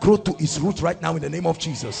that growth to its root right now in the name of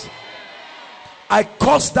Jesus. I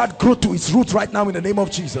curse that growth to its root right now in the name of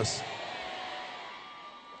Jesus.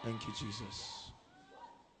 Thank you, Jesus.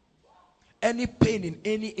 Any pain in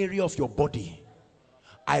any area of your body,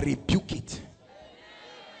 I rebuke it.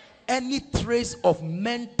 Any trace of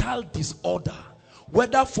mental disorder,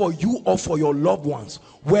 whether for you or for your loved ones,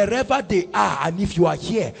 wherever they are, and if you are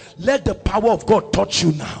here, let the power of God touch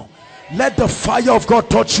you now. Let the fire of God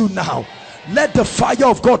touch you now. Let the fire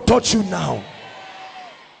of God touch you now.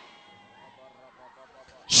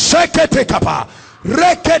 Shekete kapa,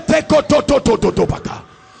 rekete kotototototopaka,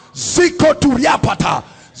 zikoturiapata,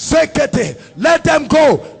 zekete. Let them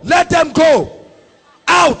go. Let them go.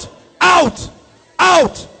 Out, out,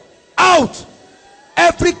 out, out.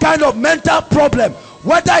 Every kind of mental problem,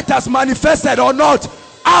 whether it has manifested or not,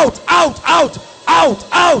 out, out, out, out,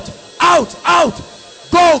 out, out, out.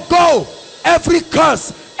 Go, go. Every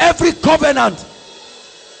curse, every covenant.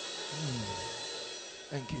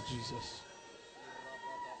 Thank you, Jesus.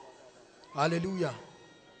 Hallelujah.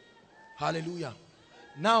 Hallelujah.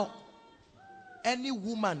 Now, any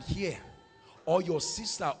woman here, or your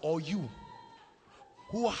sister, or you,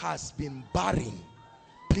 who has been barren,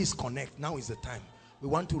 please connect. Now is the time. We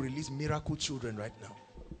want to release miracle children right now.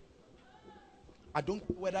 I don't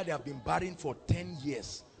know whether they have been barren for 10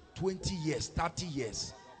 years, 20 years, 30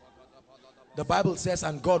 years. The Bible says,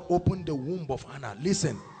 and God opened the womb of Hannah.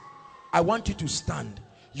 Listen, I want you to stand.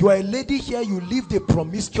 You are a lady here, you lived a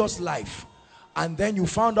promiscuous life, and then you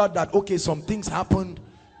found out that, okay, some things happened.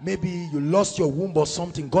 Maybe you lost your womb or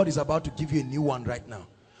something. God is about to give you a new one right now.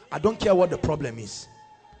 I don't care what the problem is.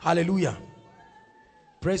 Hallelujah.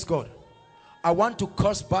 Praise God. I want to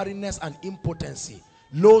curse barrenness and impotency,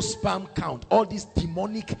 low sperm count, all this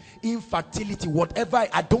demonic infertility, whatever.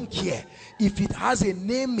 I don't care. If it has a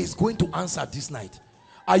name, it's going to answer this night.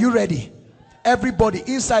 Are you ready? Everybody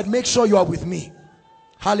inside, make sure you are with me.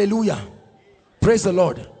 Hallelujah. Praise the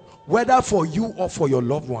Lord. Whether for you or for your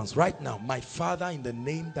loved ones, right now, my Father, in the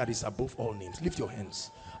name that is above all names, lift your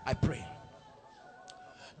hands. I pray.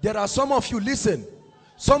 There are some of you, listen,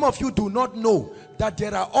 some of you do not know that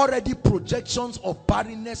there are already projections of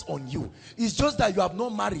barrenness on you. It's just that you have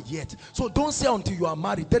not married yet. So don't say until you are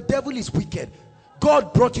married. The devil is wicked.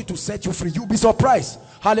 God brought you to set you free. You'll be surprised.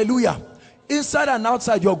 Hallelujah. Inside and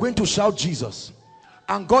outside, you're going to shout Jesus.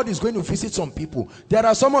 And God is going to visit some people. There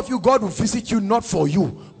are some of you, God will visit you not for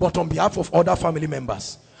you, but on behalf of other family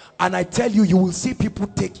members. And I tell you, you will see people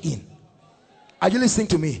take in. Are you listening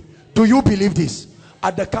to me? Do you believe this?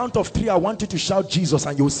 At the count of 3, I want you to shout Jesus,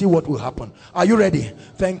 and you'll see what will happen. Are you ready?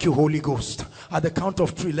 Thank you, Holy Ghost. At the count of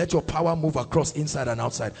 3, let your power move across inside and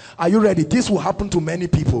outside. Are you ready? This will happen to many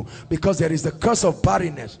people, because there is the curse of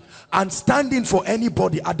barrenness. And standing for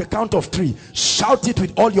anybody, at the count of 3, shout it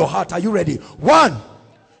with all your heart. Are you ready? 1,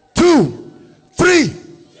 2, 3.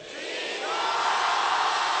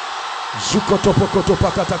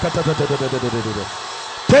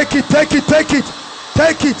 Take it, take it, take it.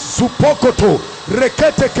 Take it. Supokoto.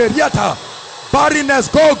 Rekete keriata. Barrenness.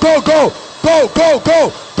 Go, go, go. Go, go,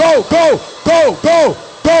 go. Go, go, go, go,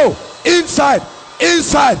 go. Inside.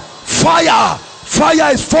 Inside. Fire.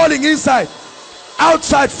 Fire is falling inside.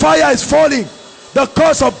 Outside. Fire is falling. The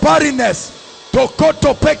cause of barrenness.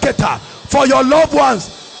 Tokoto peketa. For your loved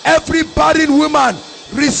ones. Every barren woman.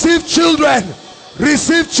 Receive children.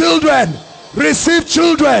 Receive children. Receive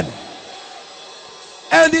children.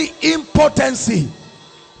 Any impotency,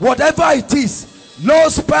 whatever it is, low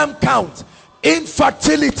sperm count,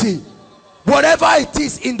 infertility, whatever it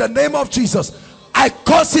is, in the name of Jesus, I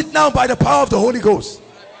curse it now by the power of the Holy Ghost.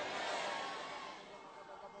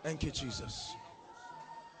 Thank you, Jesus.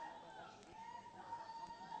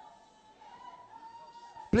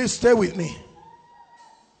 Please stay with me.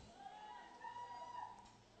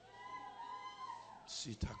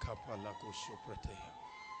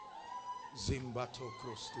 Zimbato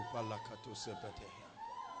krostu palakato sepete.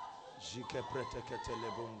 Jike pretekete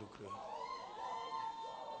lebondukre.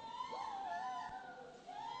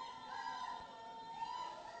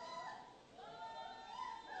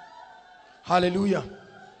 Hallelujah.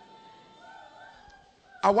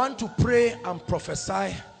 I want to pray and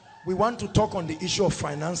prophesy. We want to talk on the issue of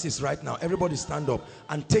finances right now. Everybody stand up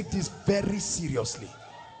and take this very seriously.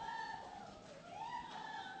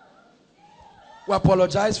 We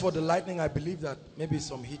apologize for the lightning. I believe that maybe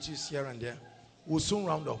some hitches here and there. We'll soon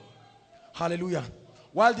round up. Hallelujah.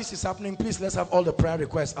 While this is happening, please let's have all the prayer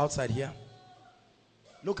requests outside here.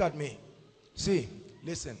 Look at me. See,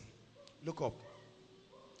 listen, look up.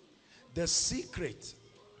 The secret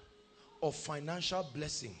of financial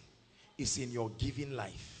blessing is in your giving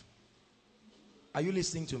life. Are you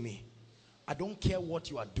listening to me? I don't care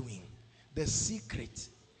what you are doing. The secret,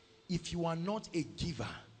 if you are not a giver,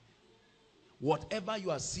 whatever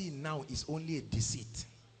you are seeing now is only a deceit.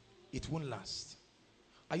 It won't last.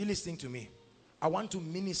 Are you listening to me? I want to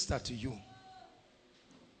minister to you.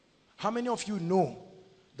 How many of you know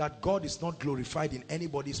that God is not glorified in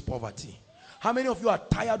anybody's poverty? How many of you are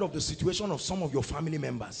tired of the situation of some of your family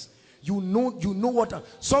members? You know what,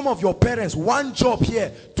 some of your parents, one job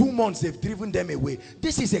here, 2 months, they've driven them away.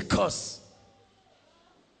 This is a curse.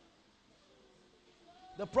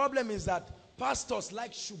 The problem is that pastors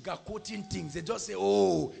like sugarcoating things. They just say,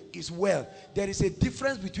 oh, it's well. There is a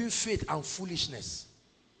difference between faith and foolishness.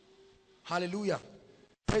 Hallelujah.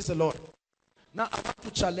 Praise the Lord. Now, I want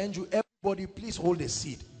to challenge you. Everybody, please hold a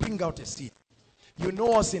seed. Bring out a seed. You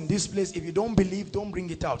know us in this place. If you don't believe, don't bring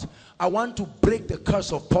it out. I want to break the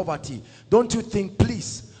curse of poverty. Don't you think,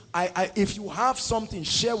 please, if you have something,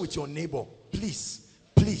 share with your neighbor. Please,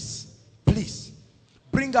 please, please.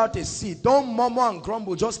 Bring out a seed. Don't murmur and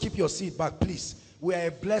grumble. Just keep your seed back, please. We are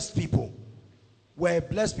a blessed people. We're a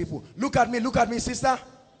blessed people. Look at me, sister.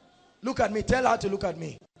 Look at me. Tell her to look at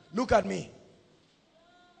me. Look at me.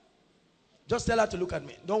 Just tell her to look at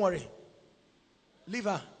me. Don't worry. Leave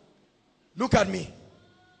her. Look at me.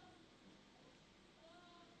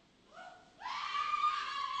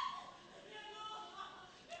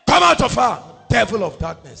 Come out of her, devil of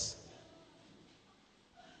darkness.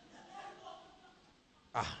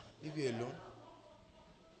 Leave you alone.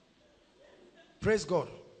 Praise God.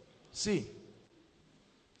 See,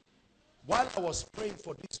 while I was praying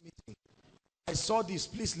for this meeting, I saw this.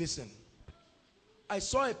 Please listen. I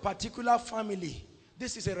saw a particular family.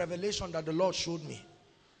 This is a revelation that the Lord showed me.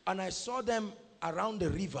 And I saw them around the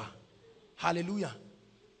river. Hallelujah.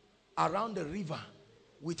 Around the river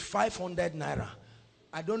with 500 naira.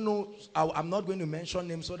 I don't know. I'm not going to mention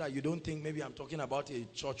names so that you don't think maybe I'm talking about a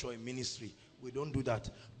church or a ministry. We don't do that.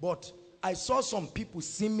 But I saw some people,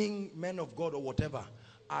 seeming men of God or whatever,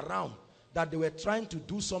 around that they were trying to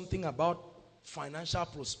do something about financial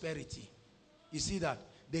prosperity. You see that?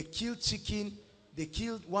 They killed chicken. They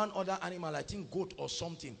killed one other animal, I think goat or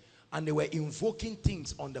something. And they were invoking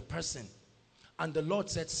things on the person. And the Lord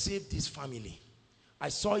said, save this family. I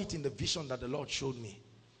saw it in the vision that the Lord showed me.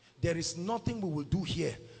 There is nothing we will do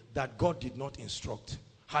here that God did not instruct.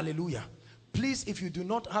 Hallelujah. Please, if you do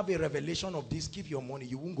not have a revelation of this, give your money.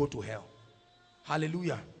 You won't go to hell.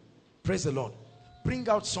 Hallelujah. Praise the Lord. Bring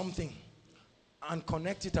out something and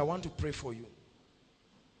connect it. I want to pray for you.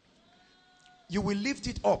 You will lift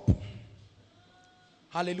it up.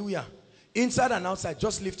 Hallelujah. Inside and outside,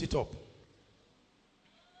 just lift it up.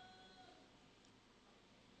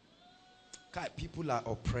 God, people are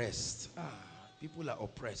oppressed. People are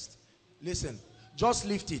oppressed. Listen, just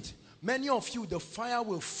lift it. Many of you, the fire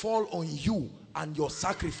will fall on you and your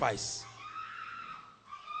sacrifice.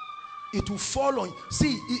 It will fall on you.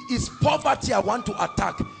 See, it's poverty I want to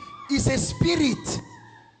attack. It's a spirit.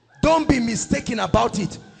 Don't be mistaken about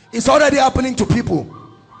it. It's already happening to people.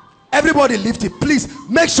 Everybody lift it. Please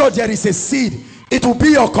make sure there is a seed. It will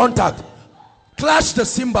be your contact. Clash the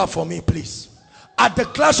cymbal for me, please. At the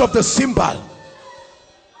clash of the cymbal.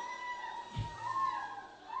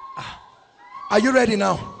 Are you ready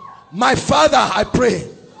now? My Father, I pray,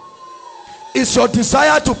 it's your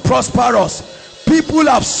desire to prosper us. People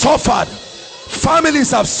have suffered.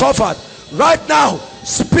 Families have suffered. Right now,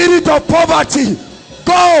 spirit of poverty,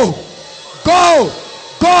 go, go,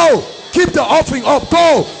 go. Keep the offering up.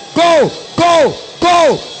 Go, go, go,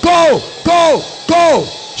 go, go, go, go.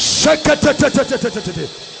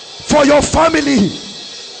 For your family,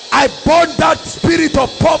 I burn that spirit of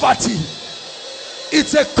poverty.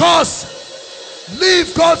 It's a curse.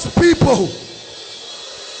 Leave God's people.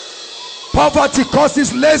 Poverty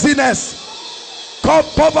causes laziness.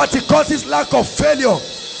 Poverty causes lack of failure.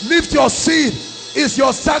 Lift your seed. Is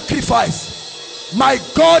your sacrifice. My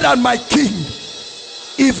God and my King.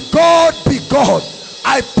 If God be God,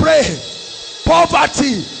 I pray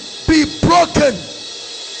poverty be broken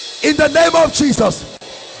in the name of Jesus.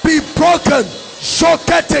 Be broken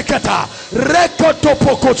Shoketeketa,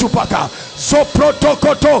 rekotopokotupaka,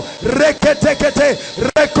 zoprotokoto, reketekete,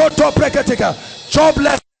 rekotopreketeka.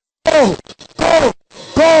 Jobless. Go, go,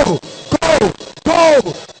 go, go, go,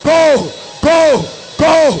 go, go,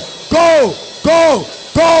 go, go, go,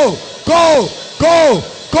 go, go, go,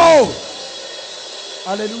 go.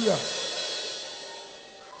 Hallelujah.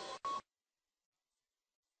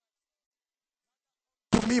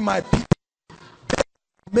 To me, my people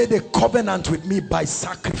made a covenant with me by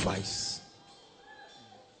sacrifice.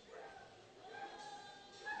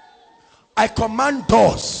 I command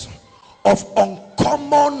doors of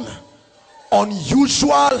uncommon,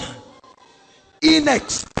 unusual,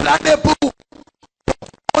 inexplainable,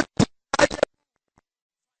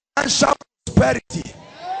 financial prosperity.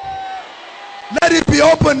 Let it be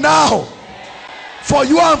open now for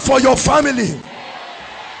you and for your family.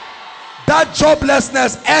 That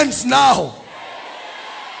joblessness ends now.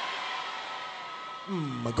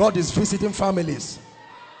 God is visiting families.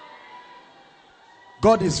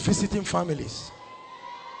 God is visiting families.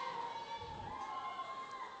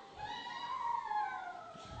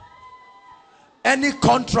 Any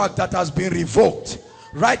contract that has been revoked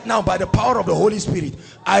right now by the power of the Holy Spirit,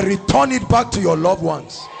 I return it back to your loved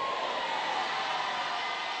ones.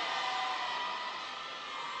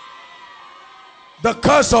 The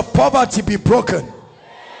curse of poverty be broken.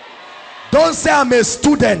 Don't say I'm a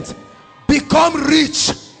student. Become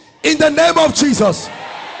rich in the name of Jesus.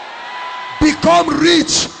 Become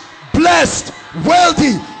rich, blessed,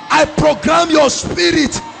 wealthy. I program your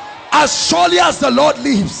spirit as surely as the Lord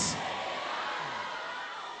lives.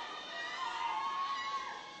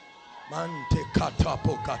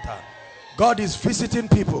 God is visiting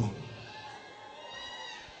people.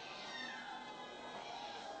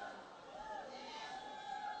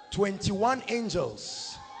 "21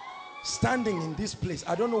 angels standing in this place."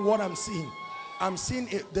 I don't know what I'm seeing. I'm seeing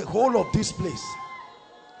the whole of this place.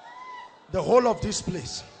 The whole of this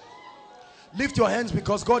place. Lift your hands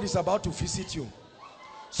because God is about to visit you.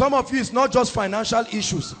 Some of you, it's not just financial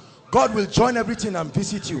issues. God will join everything and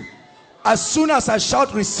visit you. As soon as I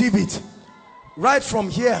shout, receive it. Right from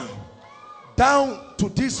here down to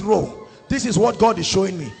this row, this is what God is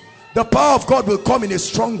showing me. The power of God will come in a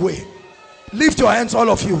strong way. Lift your hands, all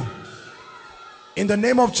of you, in the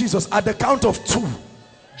name of Jesus. At the count of 2,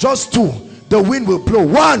 just 2, the wind will blow.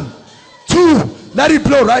 1, 2, let it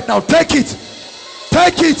blow right now. Take it,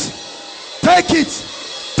 take it, take it,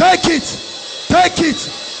 take it, take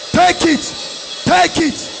it, take it, take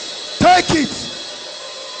it, take it.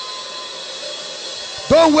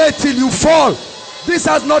 Don't wait till you fall. This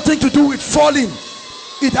has nothing to do with falling.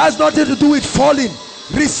 It has nothing to do with falling.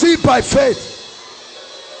 Receive by faith.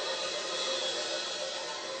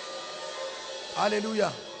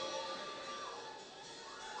 Hallelujah.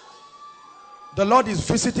 The Lord is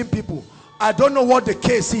visiting people. I don't know what the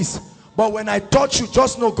case is, but when I touch you,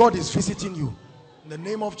 just know God is visiting you. In the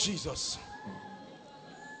name of Jesus.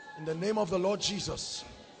 In the name of the Lord Jesus.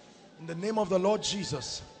 In the name of the Lord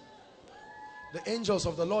Jesus. The angels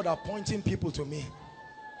of the Lord are pointing people to me.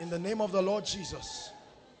 In the name of the Lord Jesus.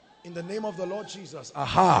 In the name of the Lord Jesus.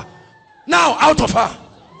 Aha. Now out of her.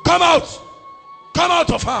 Come out. Come out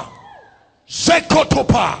of her.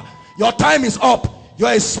 Shekotopa. Your time is up.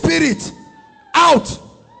 You're a spirit. Out.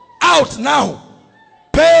 Out now.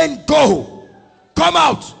 Pain, go. Come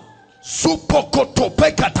out.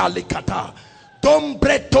 Supokotopekata likata.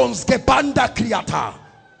 Dombretons gebanda kriata.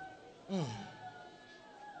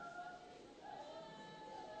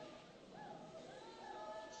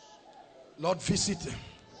 Lord, visit them.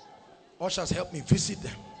 Ushers, help me visit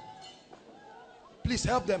them. Please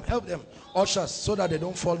help them, help them. Ushers, so that they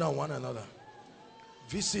don't fall down one another.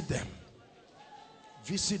 Visit them.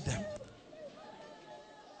 Visit them.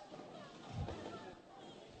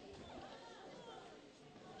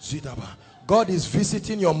 Zidaba. God is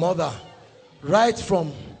visiting your mother right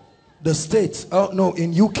from the States. Oh no,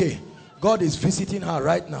 in UK. God is visiting her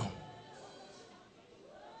right now.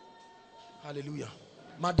 Hallelujah.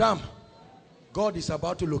 Madam, God is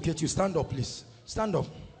about to locate you. Stand up, please. Stand up.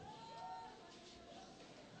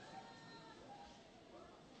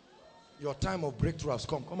 Your time of breakthrough has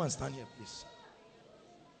come. Come and stand here, please.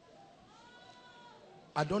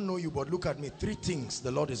 I don't know you, but look at me. 3 things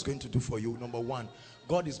the Lord is going to do for you. Number 1,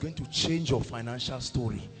 God is going to change your financial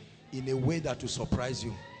story in a way that will surprise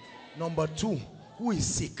you. Number 2, who is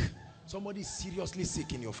sick? Somebody is seriously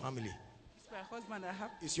sick in your family. It's my husband. I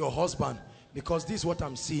have. It's your husband. Because this is what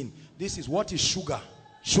I'm seeing. This is, what is sugar?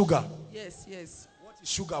 Sugar. Yes, yes. What is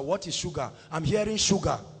sugar? What is sugar? I'm hearing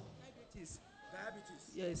sugar. Diabetes.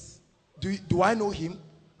 Diabetes. Yes. Do I know him?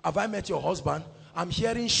 Have I met your husband? I'm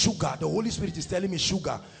hearing sugar. The Holy Spirit is telling me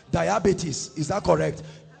sugar. Diabetes. Is that correct?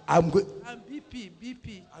 I'm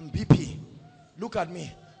BP. And BP. Look at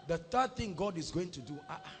me. The third thing God is going to do.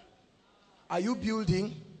 Are you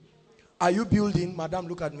building? Are you building? Madam,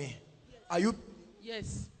 look at me. Are you?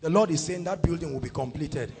 Yes. The Lord is saying that building will be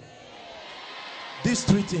completed. These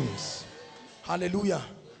three things. Hallelujah.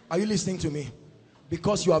 Are you listening to me?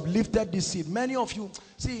 Because you have lifted this seed. Many of you,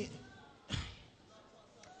 see,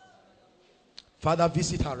 Father,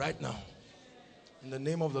 visit her right now. In the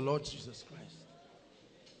name of the Lord Jesus Christ.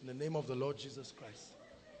 In the name of the Lord Jesus Christ.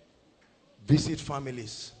 Visit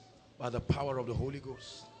families by the power of the Holy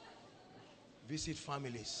Ghost. Visit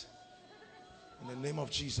families in the name of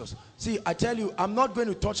Jesus. See, I tell you, I'm not going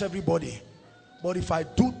to touch everybody, but if I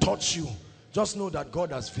do touch you, just know that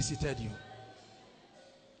God has visited you.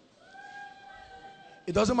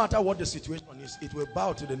 It doesn't matter what the situation is, it will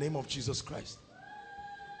bow to the name of Jesus Christ.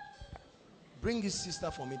 Bring this sister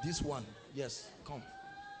for me, this one. Yes, come.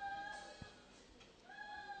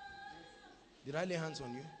 Did I lay hands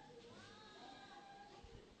on you?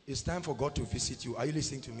 It's time for God to visit you. Are you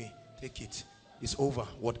listening to me? Take it. It's over.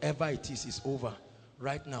 Whatever it is over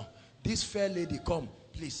right now. This fair lady, come,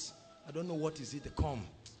 please. I don't know what is it. Come.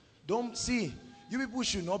 Don't see. You people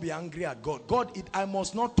should not be angry at God. God, I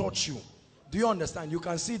must not touch you. Do you understand? You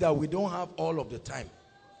can see that we don't have all of the time.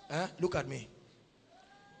 Look at me.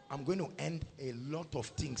 I'm going to end a lot of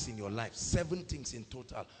things in your life. 7 things in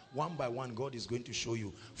total. One by one, God is going to show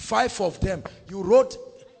you. 5 of them. You wrote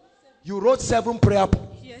 7 prayer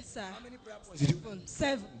points. Yes, sir. How many prayer points did you?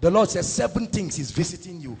 7. The Lord says 7 things He's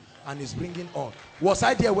visiting you and is bringing on. Was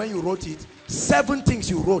I there when you wrote it? 7 things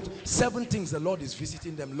you wrote. 7 things the Lord is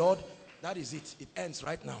visiting them. Lord, that is it. It ends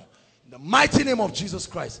right now. In the mighty name of Jesus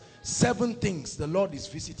Christ. 7 things the Lord is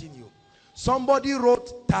visiting you. Somebody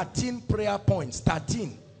wrote 13 prayer points.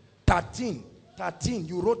 13.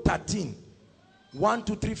 You wrote 13. 1,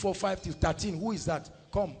 2, 3, 4, 5 till 13. Who is that?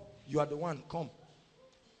 Come. You are the one. Come.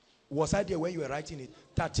 Was I there when you were writing it?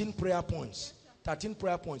 13 prayer points. 13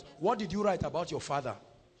 prayer points. What did you write about your father?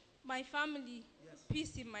 My family. Yes.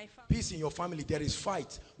 Peace in my family. Peace in your family. There is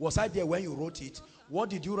fight. Was I there when you wrote it? What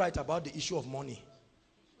did you write about the issue of money?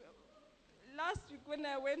 Last week when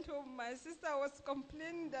I went home, my sister was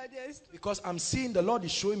complaining that there is... Because I'm seeing the Lord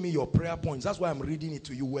is showing me your prayer points. That's why I'm reading it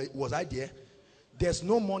to you. Was I there? There's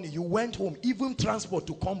no money. You went home. Even transport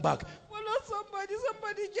to come back. Follow somebody.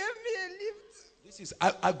 Somebody gave me a lift. This is,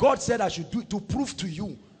 God said I should do it to prove to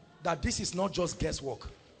you that this is not just guesswork.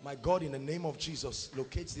 My God, in the name of Jesus,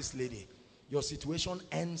 locates this lady. Your situation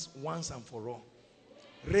ends once and for all.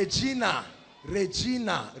 Regina. Who is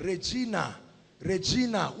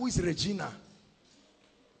Regina?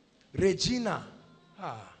 Regina.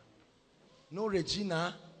 No,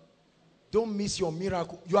 Regina. Don't miss your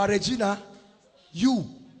miracle. You are Regina. You.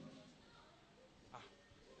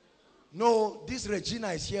 No, this Regina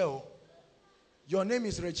is here. Your name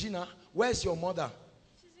is Regina. Where's your mother?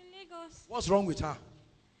 She's in Lagos. What's wrong with her? I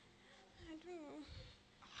don't know.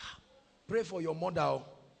 Pray for your mother.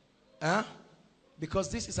 Because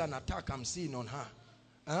this is an attack I'm seeing on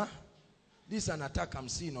her. This is an attack I'm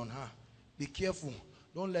seeing on her. Be careful.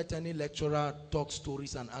 Don't let any lecturer talk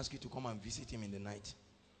stories and ask you to come and visit him in the night.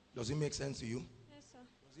 Does it make sense to you? Yes, sir.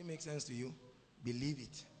 Does it make sense to you? Believe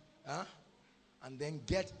it. And then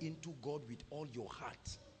get into God with all your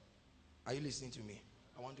heart. Are you listening to me?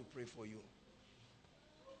 I want to pray for you.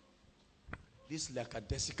 This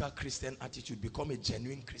lackadaisical Christian attitude, become a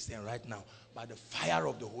genuine Christian right now by the fire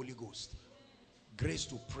of the Holy Ghost. Grace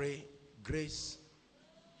to pray. Grace.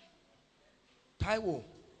 Taiwo,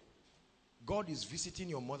 God is visiting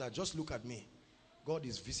your mother. Just look at me. God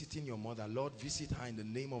is visiting your mother. Lord, visit her in the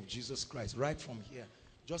name of Jesus Christ. Right from here.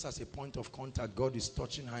 Just as a point of contact, God is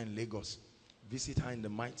touching her in Lagos. Visit her in the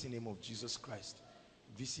mighty name of Jesus Christ.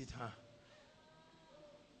 Visit her.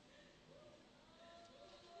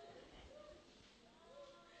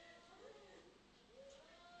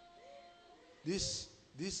 This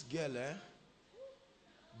girl,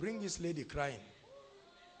 bring this lady crying.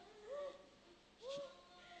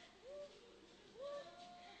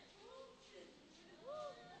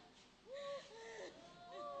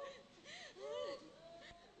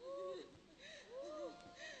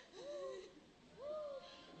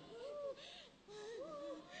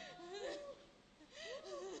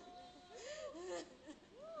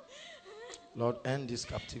 Lord, end this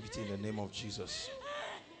captivity in the name of Jesus.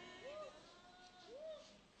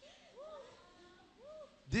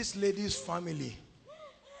 This lady's family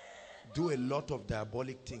do a lot of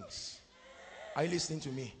diabolic things. Are you listening to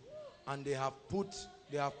me? And they have put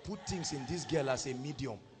things in this girl as a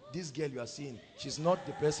medium. This girl you are seeing, she's not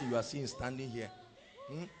the person you are seeing standing here.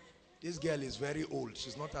 This girl is very old.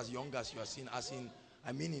 She's not as young as you are seeing.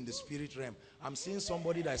 I mean in the spirit realm. I'm seeing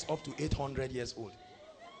somebody that is up to 800 years old.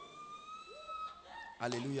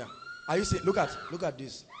 Hallelujah. Are you seeing? Look at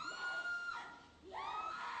this.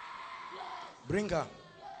 Bring her.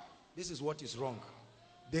 This is what is wrong.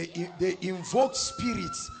 They invoke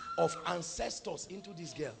spirits of ancestors into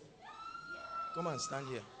this girl. Come and stand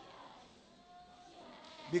here.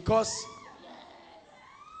 Because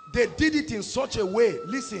they did it in such a way.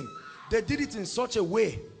 Listen, they did it in such a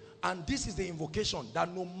way, and this is the invocation,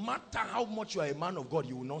 that no matter how much you are a man of God,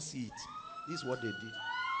 you will not see it. This is what they did.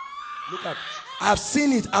 Look at, I've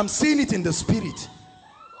seen it. I'm seeing it in the spirit.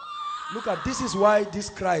 Look at, this is why this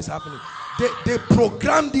cry is happening. They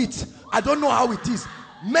programmed it. I don't know how it is.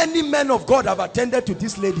 Many men of God have attended to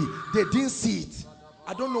this lady. They didn't see it.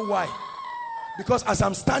 I don't know why. Because as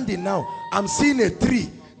I'm standing now, I'm seeing a tree.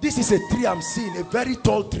 This is a tree I'm seeing, a very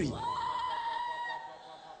tall tree.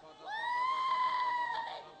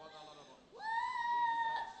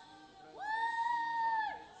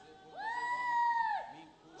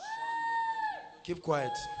 Keep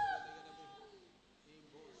quiet.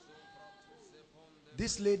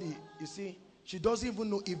 This lady, you see, she doesn't even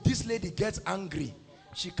know if this lady gets angry,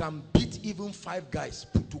 she can beat even 5 guys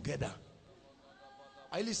put together.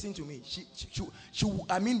 Are you listening to me? She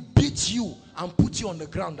I mean, beat you and put you on the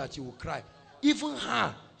ground that you will cry. Even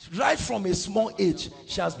her, right from a small age,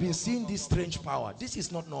 she has been seeing this strange power. This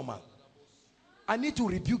is not normal. I need to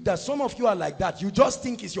rebuke that. Some of you are like that. You just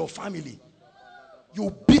think it's your family.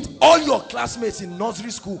 You beat all your classmates in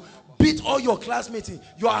nursery school, beat all your classmates.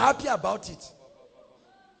 You are happy about it.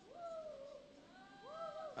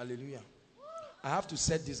 Hallelujah. I have to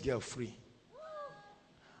set this girl free.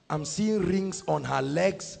 I'm seeing rings on her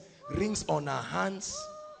legs, rings on her hands,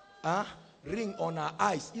 ring on her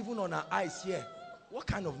eyes, even on her eyes here. What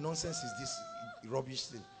kind of nonsense is this rubbish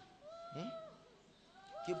thing?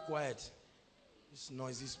 Keep quiet. This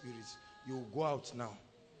noisy spirit. You will go out now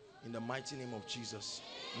in the mighty name of Jesus.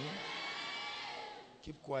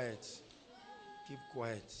 Keep quiet. Keep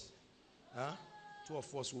quiet. 2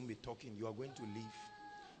 of us won't be talking. You are going to leave.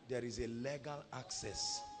 There is a legal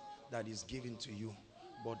access that is given to you.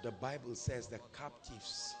 But the Bible says the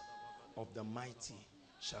captives of the mighty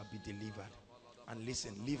shall be delivered. And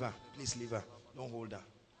listen, leave her. Please leave her. Don't hold her.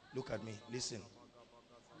 Look at me. Listen.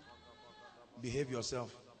 Behave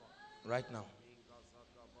yourself right now.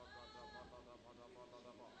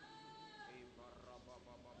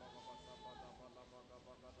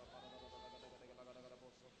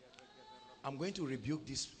 I'm going to rebuke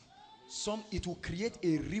this. It will create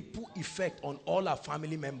a ripple effect on all our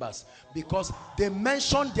family members, because they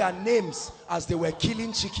mentioned their names as they were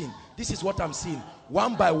killing chicken. This is what I'm seeing.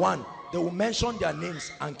 One by one, they will mention their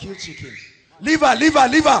names and kill chicken. Leave her, leave her,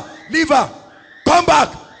 leave her, leave her. Come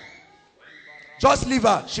back. Just leave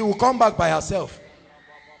her. She will come back by herself.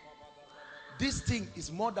 This thing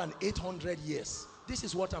is more than 800 years. This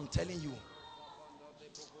is what I'm telling you.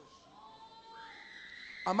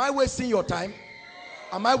 Am I wasting your time?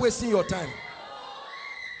 Am I wasting your time?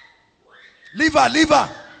 Leave her, leave her.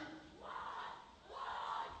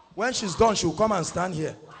 When she's done, she'll come and stand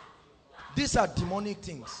here. These are demonic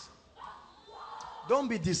things. Don't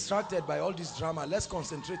be distracted by all this drama. Let's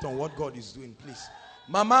concentrate on what God is doing, please.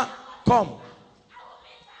 Mama, come.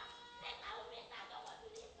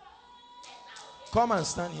 Come and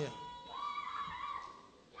stand here.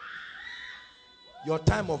 Your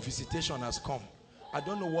time of visitation has come. I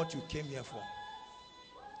don't know what you came here for.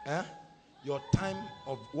 Your time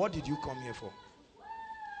of, what did you come here for?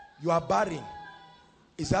 You are barren.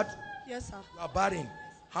 Is that? Yes, sir. You are barren.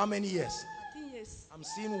 How many years? 13 years. I'm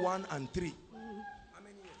seeing 1 and 3. How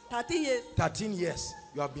many years? 13 years. 13 years.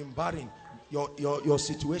 You have been barren. Your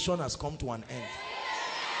situation has come to an end.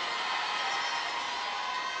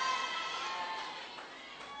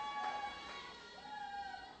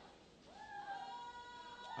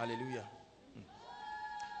 Hallelujah.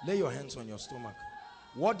 Lay your hands on your stomach.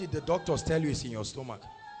 What did the doctors tell you is in your stomach?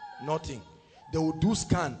 Nothing. They will do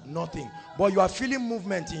scan, nothing. But you are feeling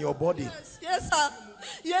movement in your body. Yes, sir.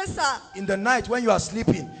 Yes, sir. In the night when you are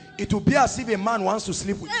sleeping, it will be as if a man wants to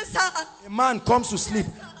sleep with you. Yes, sir. A man comes to sleep,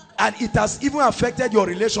 and it has even affected your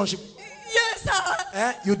relationship. Yes,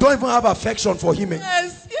 sir. You don't even have affection for him.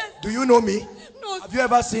 Yes, yes. Do you know me? No. Have you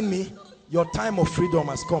ever seen me? Your time of freedom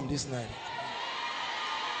has come this night.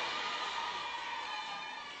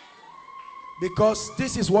 Because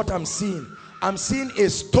this is what I'm seeing. I'm seeing a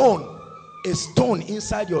stone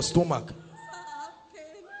inside your stomach.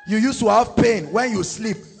 You used to have pain when you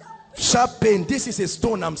sleep. Sharp pain. This is a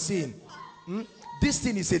stone I'm seeing. This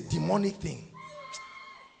thing is a demonic thing.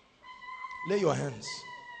 Lay your hands.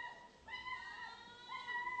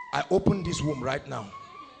 I open this womb right now.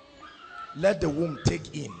 Let the womb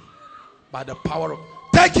take in by the power of...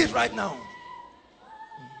 Take it right now.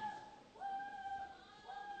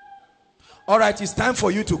 All right, it's time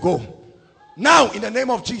for you to go. Now, in the name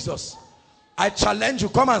of Jesus, I challenge you.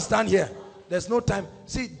 Come and stand here. There's no time.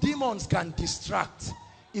 See, demons can distract.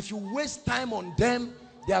 If you waste time on them,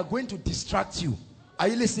 they are going to distract you. Are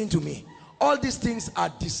you listening to me? All these things are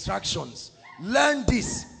distractions. Learn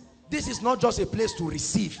this. This is not just a place to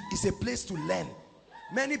receive. It's a place to learn.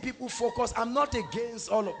 Many people focus. I'm not against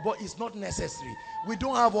all of, but it's not necessary. We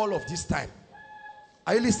don't have all of this time.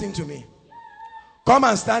 Are you listening to me? Come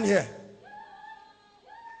and stand here.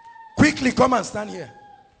 Quickly, come and stand here.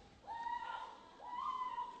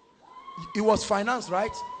 It was finance,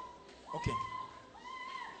 right? Okay.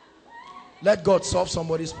 Let God solve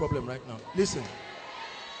somebody's problem right now. Listen.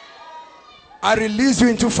 I release you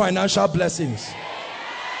into financial blessings.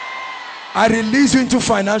 I release you into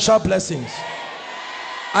financial blessings.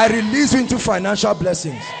 I release you into financial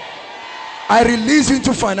blessings. I release you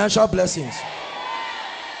into financial blessings.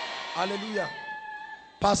 Hallelujah.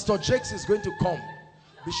 Pastor Jakes is going to come.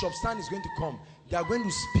 Bishop Stan is going to come. They are going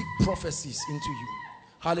to speak prophecies into you.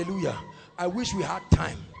 Hallelujah. I wish we had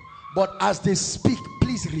time. But as they speak,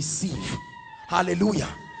 please receive. Hallelujah.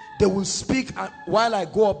 They will speak, and while I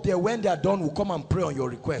go up there, when they are done, we'll come and pray on your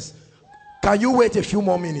request. Can you wait a few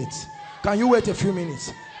more minutes? Can you wait a few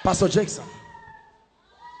minutes? Pastor Jackson.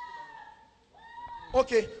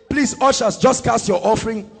 Okay, please, ushers, just cast your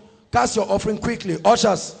offering. Cast your offering quickly.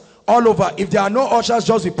 Ushers, all over. If there are no ushers,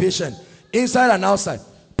 just be patient. Inside and outside.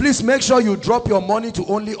 Please make sure you drop your money to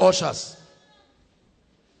only ushers.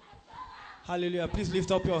 Hallelujah. Please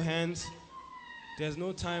lift up your hands. There's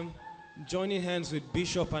no time. Joining hands with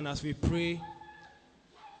Bishop, and as we pray,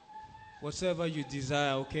 whatever you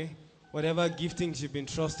desire, okay? Whatever giftings you've been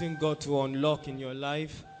trusting God to unlock in your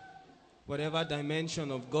life, whatever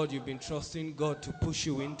dimension of God you've been trusting God to push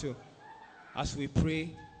you into, as we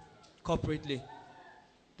pray corporately,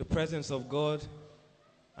 the presence of God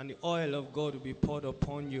and the oil of God will be poured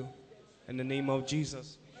upon you in the name of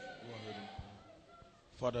Jesus.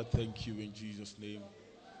 Father, thank you in Jesus' name.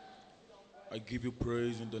 I give you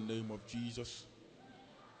praise in the name of Jesus,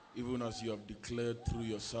 even as you have declared through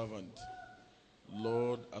your servant.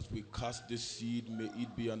 Lord, as we cast this seed, may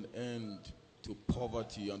it be an end to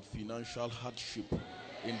poverty and financial hardship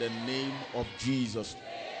in the name of Jesus.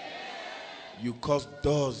 You cause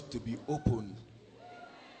doors to be opened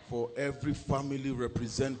for every family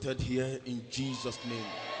represented here in Jesus' name.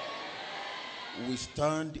 We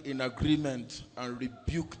stand in agreement and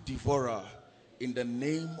rebuke devourer in the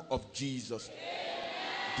name of Jesus.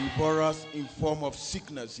 Devourers in form of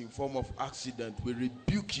sickness, in form of accident, we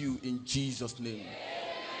rebuke you in Jesus' name.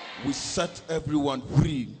 We set everyone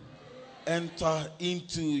free. Enter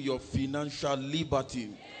into your financial liberty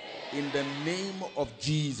in the name of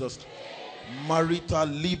Jesus. Marital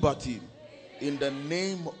liberty in the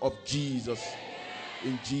name of Jesus.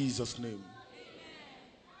 In Jesus' name.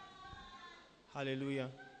 Hallelujah.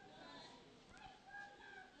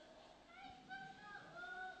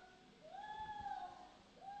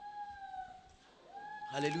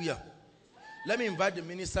 Hallelujah. Let me invite the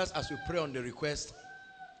ministers as we pray on the request.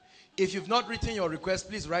 If you've not written your request,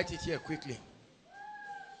 please write it here quickly.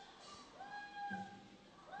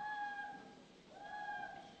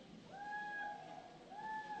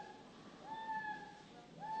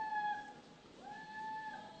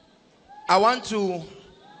 I want to,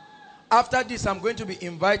 after this, I'm going to be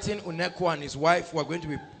inviting Uneko and his wife, who are going to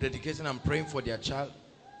be dedicating and praying for their child.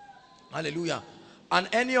 Hallelujah. And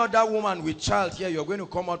any other woman with child here, you're going to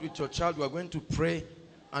come out with your child. We're going to pray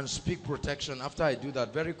and speak protection. After I do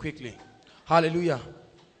that, very quickly. Hallelujah.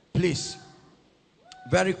 Please.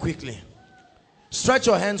 Very quickly. Stretch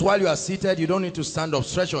your hands while you are seated. You don't need to stand up.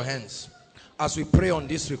 Stretch your hands as we pray on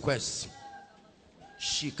this request.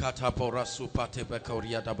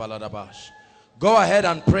 Go ahead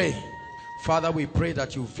and pray. Father, we pray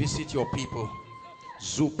that you visit your people.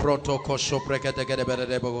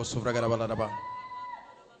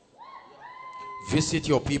 Visit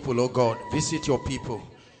your people, oh God. Visit your people.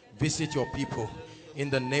 Visit your people in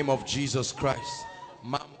the name of Jesus Christ.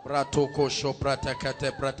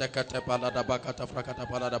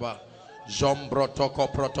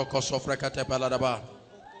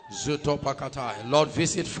 Lord,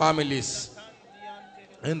 visit families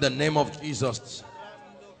in the name of Jesus.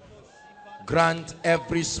 Grant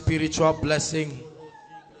every spiritual blessing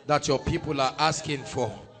that your people are asking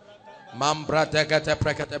for.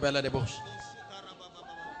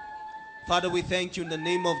 Father, we thank you in the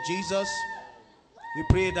name of Jesus We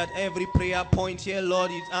pray that every prayer point here,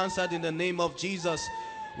 Lord, is answered in the name of Jesus.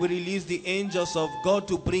 We release the angels of God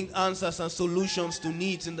to bring answers and solutions to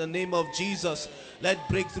needs in the name of Jesus. Let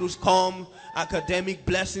breakthroughs come, academic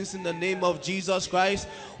blessings in the name of Jesus Christ.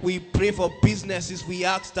 We pray for businesses. We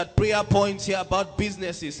ask that prayer points here about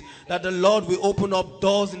businesses, that the Lord will open up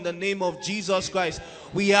doors in the name of Jesus Christ.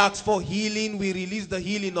 We ask for healing. We release the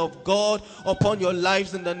healing of God upon your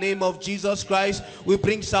lives in the name of Jesus Christ. We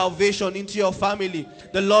bring salvation into your family.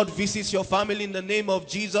 The Lord visits your family in the name of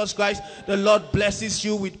Jesus Christ. The Lord blesses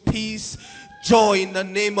you with peace, joy in the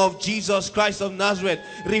name of Jesus Christ of Nazareth.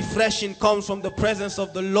 Refreshing comes from the presence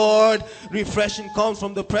of the Lord. Refreshing comes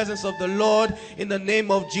from the presence of the Lord in the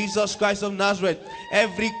name of Jesus Christ of Nazareth.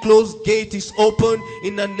 Every closed gate is open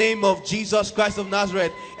in the name of Jesus Christ of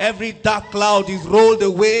Nazareth. Every dark cloud is rolled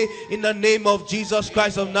away in the name of Jesus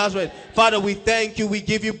Christ of Nazareth. Father, we thank you. We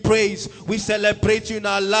give you praise. We celebrate you in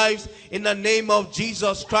our lives in the name of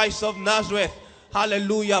Jesus Christ of Nazareth.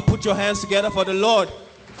 Hallelujah. Put your hands together for the Lord.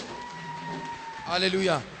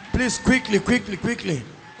 Hallelujah. Please, quickly.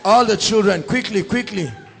 All the children,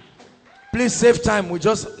 quickly. Please save time. We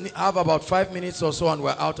just have about 5 minutes or so and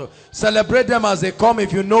we're out of. Celebrate them as they come.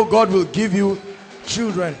 If you know God will give you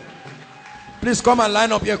children. Please come and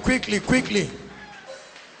line up here quickly.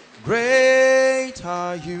 Great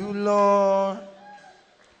are you, Lord,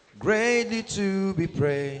 greatly to be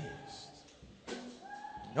praised.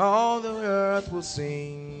 All the earth will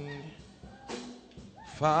sing.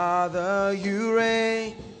 Father, you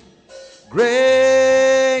reign.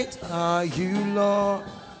 Great are you, Lord.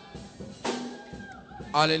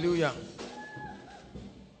 Hallelujah.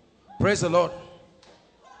 Praise the Lord.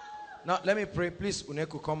 Now let me pray. Please,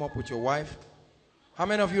 Uneku, come up with your wife. How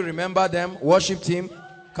many of you remember them? Worship team,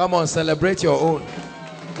 come on, celebrate your own.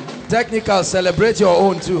 Technical, celebrate your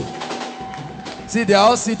own too. See, they're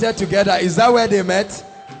all seated together. Is that where they met?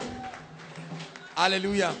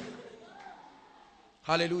 Hallelujah.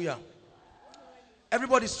 Hallelujah.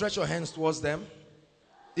 Everybody stretch your hands towards them.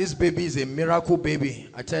 This baby is a miracle baby.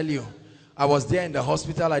 I tell you, I was there in the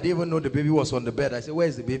hospital. I didn't even know the baby was on the bed. I said, where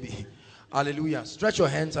is the baby? Hallelujah. Stretch your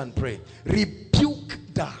hands and pray. Rebuke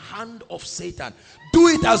the hand of Satan. Do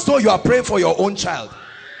it as though you are praying for your own child.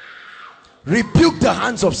 Rebuke the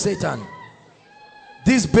hands of Satan.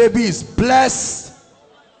 This baby is blessed,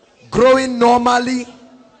 growing normally.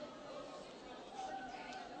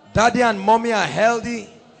 Daddy and mommy are healthy.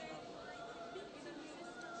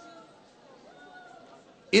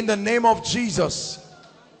 In the name of Jesus.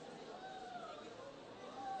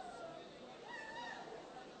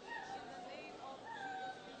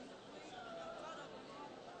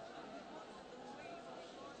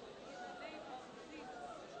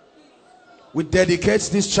 We dedicate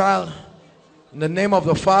this child in the name of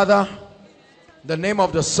the Father, in the name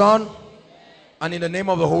of the Son, and in the name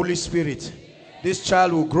of the Holy Spirit. This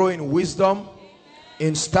child will grow in wisdom,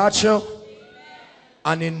 in stature,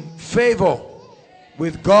 and in favor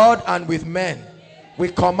with God and with men. We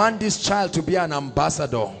command this child to be an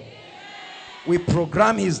ambassador. We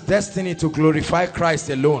program his destiny to glorify Christ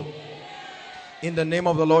alone. In the name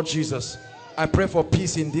of the Lord Jesus, I pray for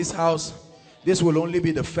peace in this house. This will only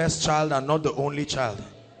be the first child and not the only child.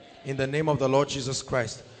 In the name of the Lord Jesus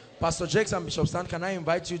Christ. Pastor Jakes and Bishop Stan, can I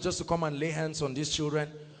invite you just to come and lay hands on these children?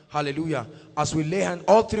 Hallelujah. As we lay hands,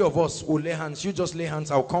 all three of us will lay hands. You just lay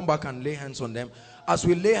hands. I'll come back and lay hands on them. As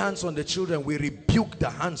we lay hands on the children, we rebuke the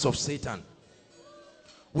hands of Satan.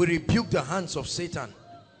 We rebuke the hands of Satan.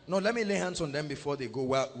 No, let me lay hands on them before they go.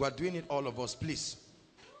 We're doing it, all of us, please.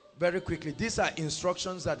 Very quickly. These are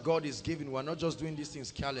instructions that God is giving. We're not just doing these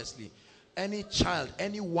things carelessly. Any child,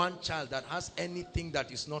 any one child that has anything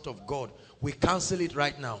that is not of God, we cancel it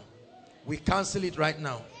right now. We cancel it right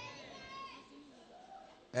now.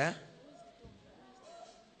 Eh?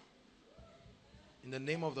 In the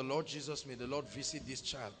name of the Lord Jesus, may the Lord visit this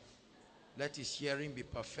child. Let his hearing be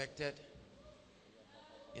perfected.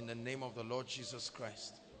 In the name of the Lord Jesus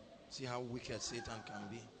Christ. See how wicked Satan can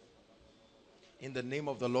be. In the name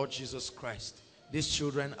of the Lord Jesus Christ. These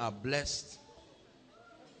children are blessed.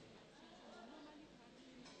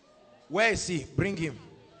 Where is he? Bring him.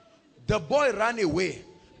 The boy ran away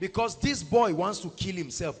because this boy wants to kill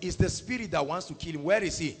himself. It's the spirit that wants to kill him. Where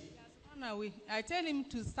is he? He has run away. I tell him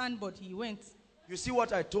to stand, but he went. You see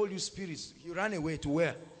what I told you, spirits? He ran away to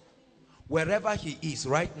where? Wherever he is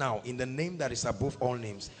right now, in the name that is above all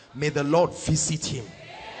names, may the Lord visit him.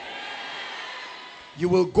 You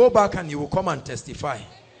will go back and you will come and testify.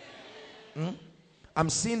 I'm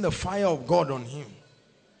seeing the fire of God on him.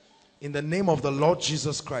 In the name of the Lord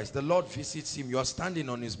Jesus Christ, the Lord visits him. You are standing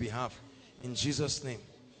on his behalf. In Jesus' name.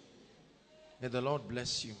 May the Lord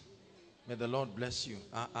bless you. May the Lord bless you.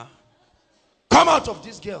 Come out of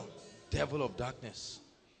this girl, devil of darkness.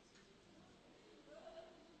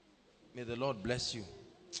 May the Lord bless you.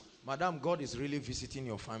 Madam, God is really visiting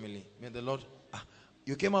your family. May the Lord...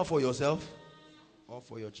 you came out for yourself or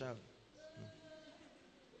for your child?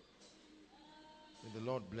 May the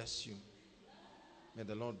Lord bless you. May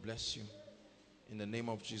the Lord bless you. In the name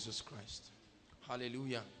of Jesus Christ.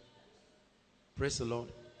 Hallelujah. Praise the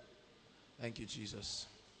Lord. Thank you, Jesus.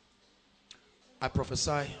 I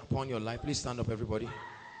prophesy upon your life. Please stand up, everybody.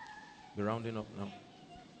 We're rounding up now.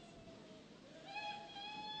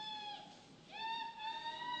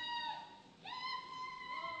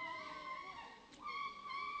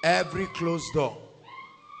 Every closed door,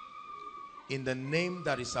 in the name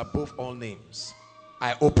that is above all names,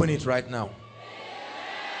 I open it right now.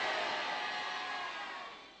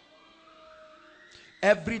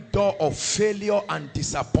 Every door of failure and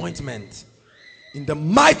disappointment, in the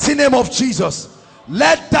mighty name of Jesus,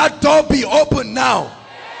 let that door be open now.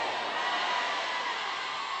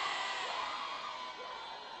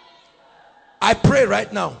 I pray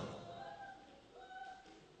right now,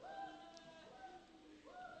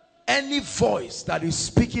 any voice that is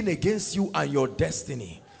speaking against you and your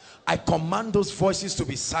destiny, I command those voices to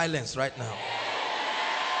be silenced right now.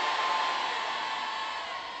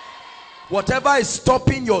 Whatever is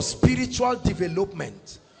stopping your spiritual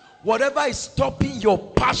development, whatever is stopping your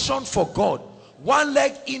passion for God, one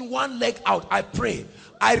leg in, one leg out, I pray,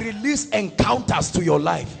 I release encounters to your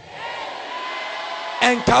life.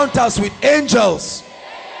 Encounters with angels,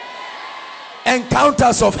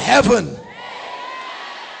 encounters of heaven,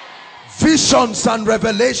 visions and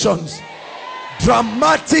revelations,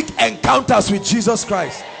 dramatic encounters with Jesus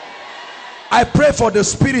Christ. I pray for the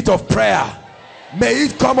spirit of prayer. May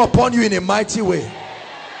it come upon you in a mighty way.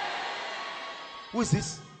 Who is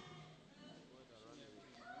this?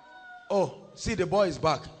 Oh, see, the boy is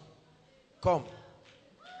back. Come.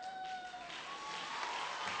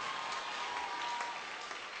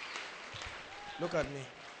 Look at me.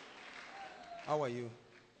 How are you?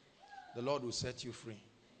 The Lord will set you free.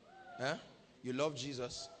 Eh? You love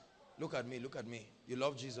Jesus? Look at me, look at me. You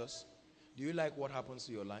love Jesus? Do you like what happens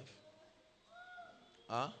to your life?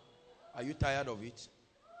 Huh? Are you tired of it?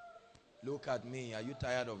 Look at me. Are you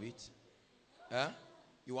tired of it? Huh?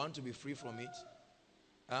 You want to be free from it?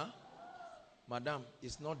 Huh? Madam,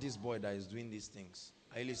 it's not this boy that is doing these things.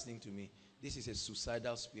 Are you listening to me? This is a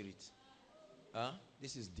suicidal spirit. Huh?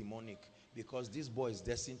 This is demonic. Because this boy is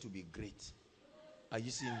destined to be great. Are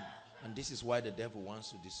you seeing? And this is why the devil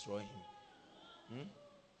wants to destroy him.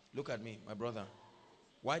 Look at me, my brother.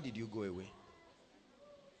 Why did you go away?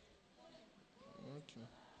 Okay.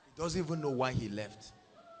 He doesn't even know why he left.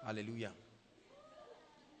 Hallelujah.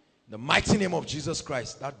 The mighty name of Jesus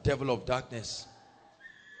Christ, that devil of darkness,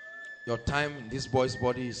 your time in this boy's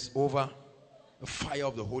body is over. The fire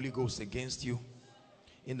of the Holy Ghost against you.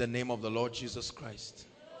 In the name of the Lord Jesus Christ.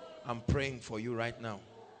 I'm praying for you right now.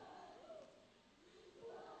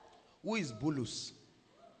 Who is Bulus?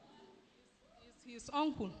 His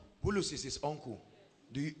uncle. Bulus is his uncle.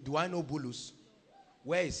 Do I know Bulus?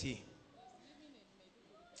 Where is he?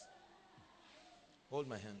 Hold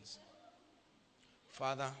my hands.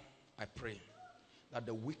 Father, I pray that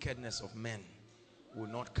the wickedness of men will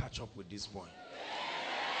not catch up with this boy.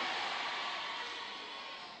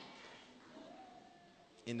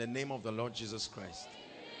 In the name of the Lord Jesus Christ,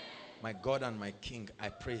 my God and my King, I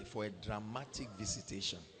pray for a dramatic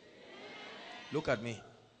visitation. Look at me.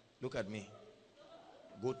 Look at me.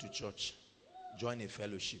 Go to church. Join a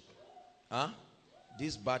fellowship. Huh?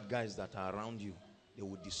 These bad guys that are around you, they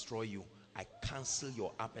will destroy you. I cancel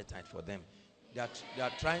your appetite for them. They are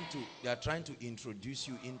trying to introduce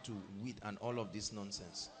you into weed and all of this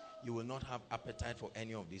nonsense. You will not have appetite for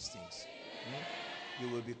any of these things. You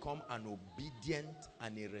will become an obedient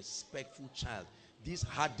and a respectful child. This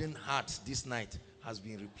hardened heart this night has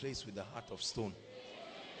been replaced with the heart of stone.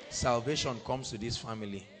 Salvation comes to this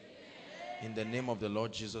family. In the name of the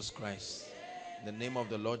Lord Jesus Christ. In the name of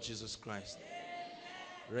the Lord Jesus Christ.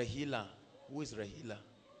 Rahila. Who is Rahila?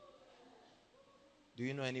 Do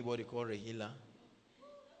you know anybody called Rahila?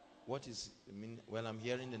 What is the meaning? Well, I'm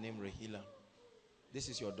hearing the name Rahila. This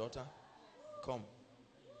is your daughter? Come.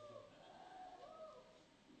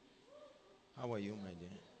 How are you, my dear?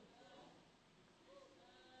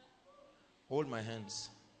 Hold my hands.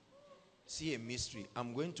 See a mystery.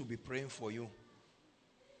 I'm going to be praying for you.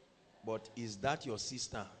 But is that your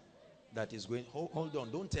sister that is going? Hold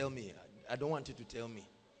on. Don't tell me. I don't want you to tell me.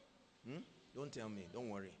 Don't tell me. Don't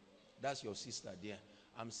worry. That's your sister, dear.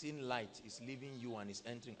 I'm seeing light. It's leaving you and it's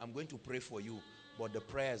entering. I'm going to pray for you. But the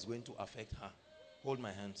prayer is going to affect her. Hold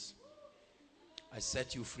my hands. I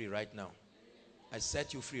set you free right now. I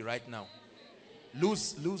set you free right now.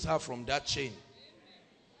 Loose her from that chain.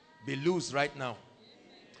 Be loose right now.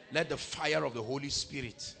 Let the fire of the Holy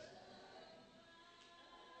Spirit.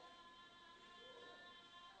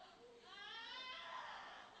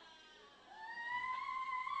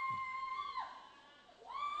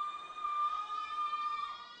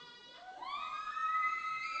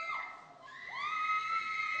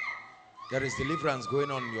 There is deliverance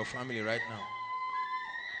going on in your family right now.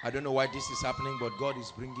 I don't know why this is happening, but God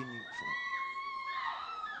is bringing you from.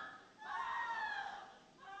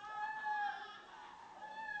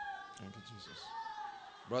 Thank you, Jesus.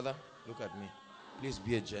 Brother, look at me. Please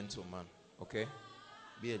be a gentleman, okay?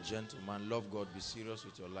 Be a gentleman. Love God. Be serious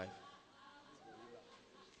with your life.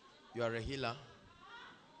 You are a healer.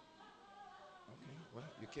 Okay, well,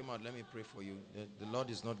 you came out. Let me pray for you. The Lord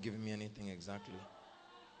is not giving me anything exactly.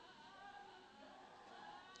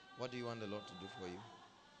 What do you want the Lord to do for you?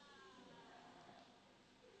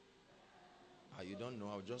 You don't know.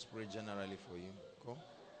 I'll just pray generally for you. Cool?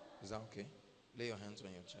 Is that okay? Lay your hands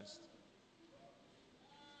on your chest.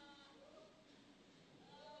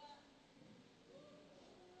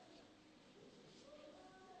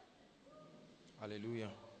 Hallelujah.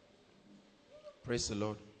 Praise the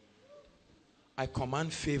Lord. I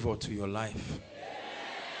command favor to your life.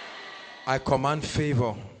 I command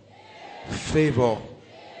favor. Favor.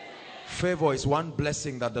 Favor is one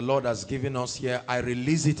blessing that the Lord has given us here. I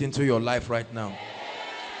release it into your life right now.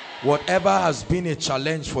 Whatever has been a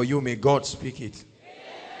challenge for you, may God speak it.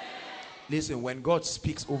 Listen, when God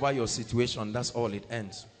speaks over your situation, that's all, it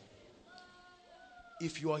ends.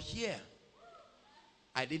 If you are here,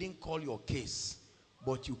 I didn't call your case,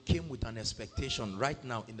 but you came with an expectation right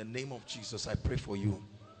now. In the name of Jesus, I pray for you.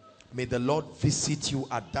 May the Lord visit you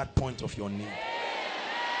at that point of your need.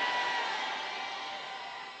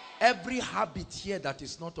 Every habit here that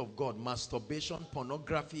is not of God, masturbation,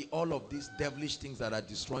 pornography, all of these devilish things that are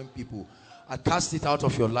destroying people, I cast it out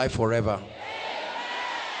of your life forever.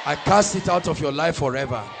 I cast it out of your life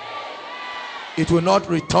forever. It will not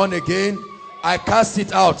return again. I cast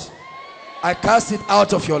it out. I cast it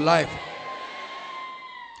out of your life.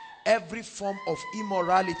 Every form of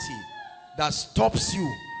immorality that stops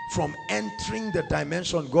you from entering the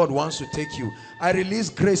dimension God wants to take you, I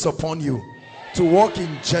release grace upon you to walk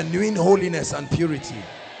in genuine holiness and purity.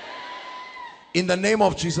 In the name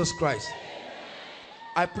of Jesus Christ.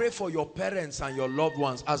 I pray for your parents and your loved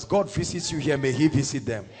ones. As God visits you here, may He visit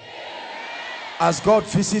them. As God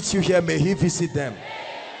visits you here, may He visit them.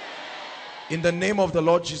 In the name of the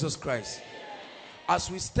Lord Jesus Christ. As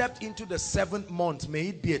we step into the 7th month, may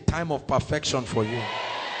it be a time of perfection for you.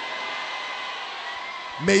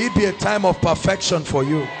 May it be a time of perfection for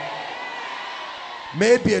you.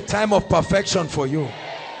 May it be a time of perfection for you.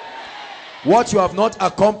 What you have not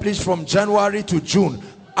accomplished from January to June,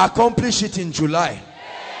 accomplish it in July.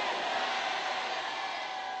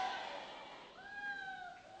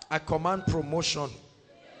 I command promotion.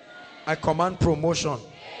 I command promotion.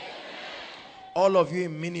 All of you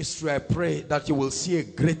in ministry, I pray that you will see a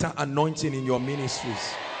greater anointing in your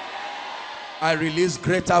ministries. I release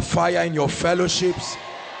greater fire in your fellowships,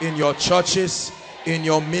 in your churches, in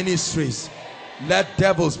your ministries. Let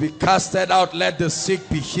devils be casted out. Let the sick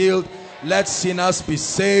be healed. Let sinners be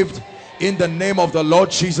saved in the name of the Lord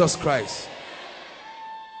Jesus Christ.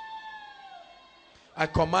 I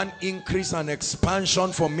command increase and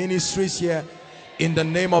expansion for ministries here in the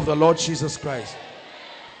name of the Lord Jesus Christ.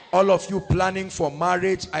 All of you planning for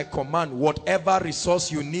marriage, I command whatever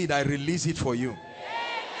resource you need, I release it for you.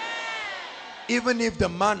 Even if the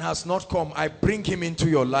man has not come, I bring him into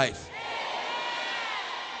your life.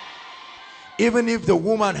 Even if the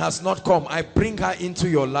woman has not come, I bring her into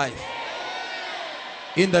your life.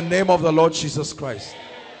 In the name of the Lord Jesus Christ.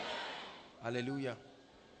 Hallelujah.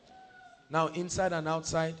 Now, inside and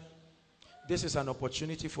outside, this is an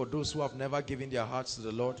opportunity for those who have never given their hearts to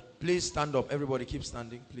the Lord. Please stand up. Everybody keep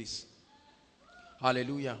standing, please.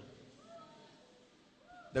 Hallelujah.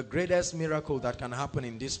 The greatest miracle that can happen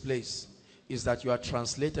in this place is that you are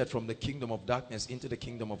translated from the kingdom of darkness into the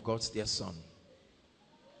kingdom of God's dear Son.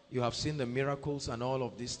 You have seen the miracles and all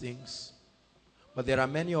of these things. But there are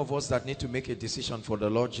many of us that need to make a decision for the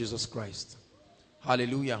Lord Jesus Christ.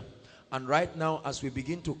 Hallelujah. And right now, as we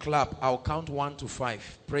begin to clap, I'll count 1 to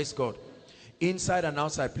 5. Praise God. Inside and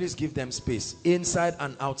outside, please give them space. Inside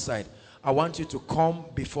and outside, I want you to come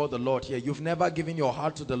before the Lord here. You've never given your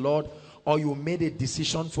heart to the Lord, or you made a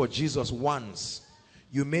decision for Jesus once.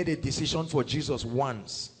 You made a decision for Jesus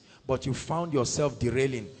once, but you found yourself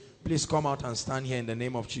derailing. Please come out and stand here in the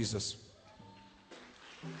name of Jesus.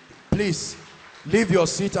 Please, leave your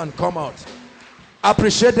seat and come out.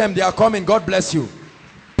 Appreciate them. They are coming. God bless you.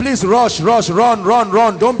 Please rush, run,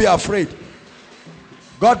 run. Don't be afraid.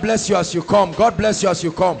 God bless you as you come. God bless you as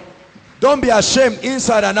you come. Don't be ashamed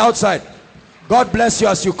inside and outside. God bless you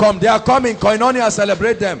as you come. They are coming. Koinonia,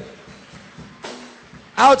 celebrate them.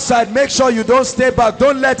 Outside, make sure you don't stay back.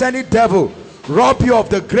 Don't let any devil rob you of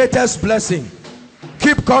the greatest blessing.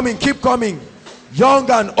 Keep coming, keep coming. Young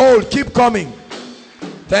and old, keep coming.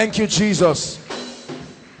 Thank you, Jesus.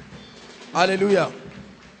 Hallelujah.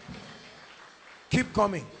 Keep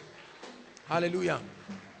coming. Hallelujah.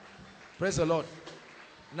 Praise the Lord.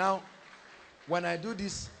 Now, when I do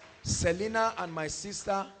this, Selena and my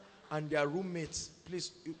sister and their roommates,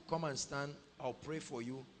 please come and stand. I'll pray for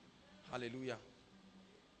you. Hallelujah.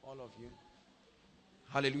 All of you.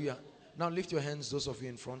 Hallelujah. Now lift your hands, those of you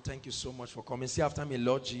in front. Thank you so much for coming. Say after me,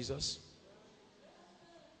 Lord Jesus,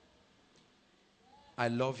 I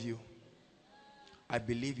love you. I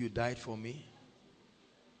believe you died for me.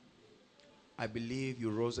 I believe you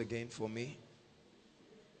rose again for me.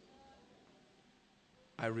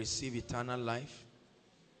 I receive eternal life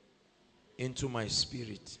into my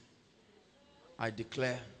spirit. I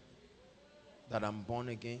declare that I'm born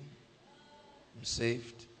again. I'm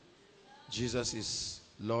saved. Jesus is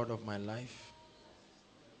Lord of my life.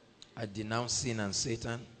 I denounce sin and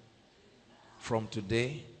Satan. From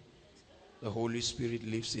today, the Holy Spirit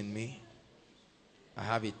lives in me. I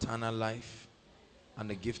have eternal life and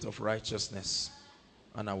the gift of righteousness,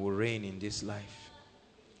 and I will reign in this life.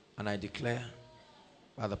 And I declare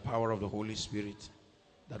by the power of the Holy Spirit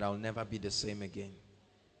that I'll never be the same again.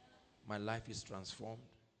 My life is transformed.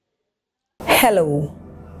 Hello.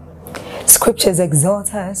 Scriptures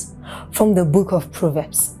exhort us from the book of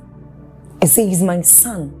Proverbs. It says, my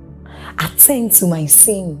son, attend to my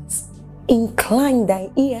sayings. Incline thy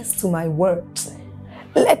ears to my words.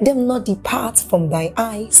 Let them not depart from thy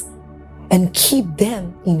eyes, and keep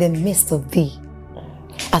them in the midst of thee.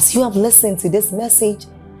 As you have listened to this message,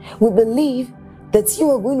 we believe that you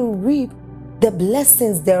are going to reap the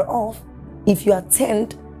blessings thereof if you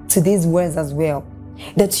attend to these words as well.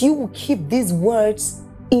 That you will keep these words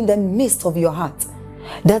in the midst of your heart.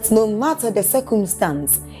 That no matter the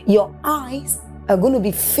circumstance, your eyes are going to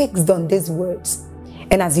be fixed on these words.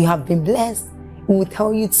 And as you have been blessed, we will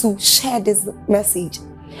tell you to share this message.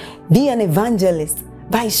 Be an evangelist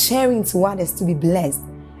by sharing to others to be blessed.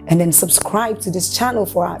 And then subscribe to this channel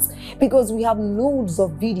for us, because we have loads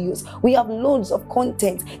of videos, we have loads of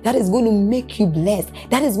content that is going to make you blessed,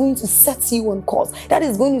 that is going to set you on course, that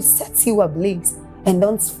is going to set you ablaze. And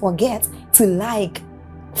don't forget to like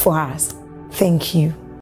for us. Thank you.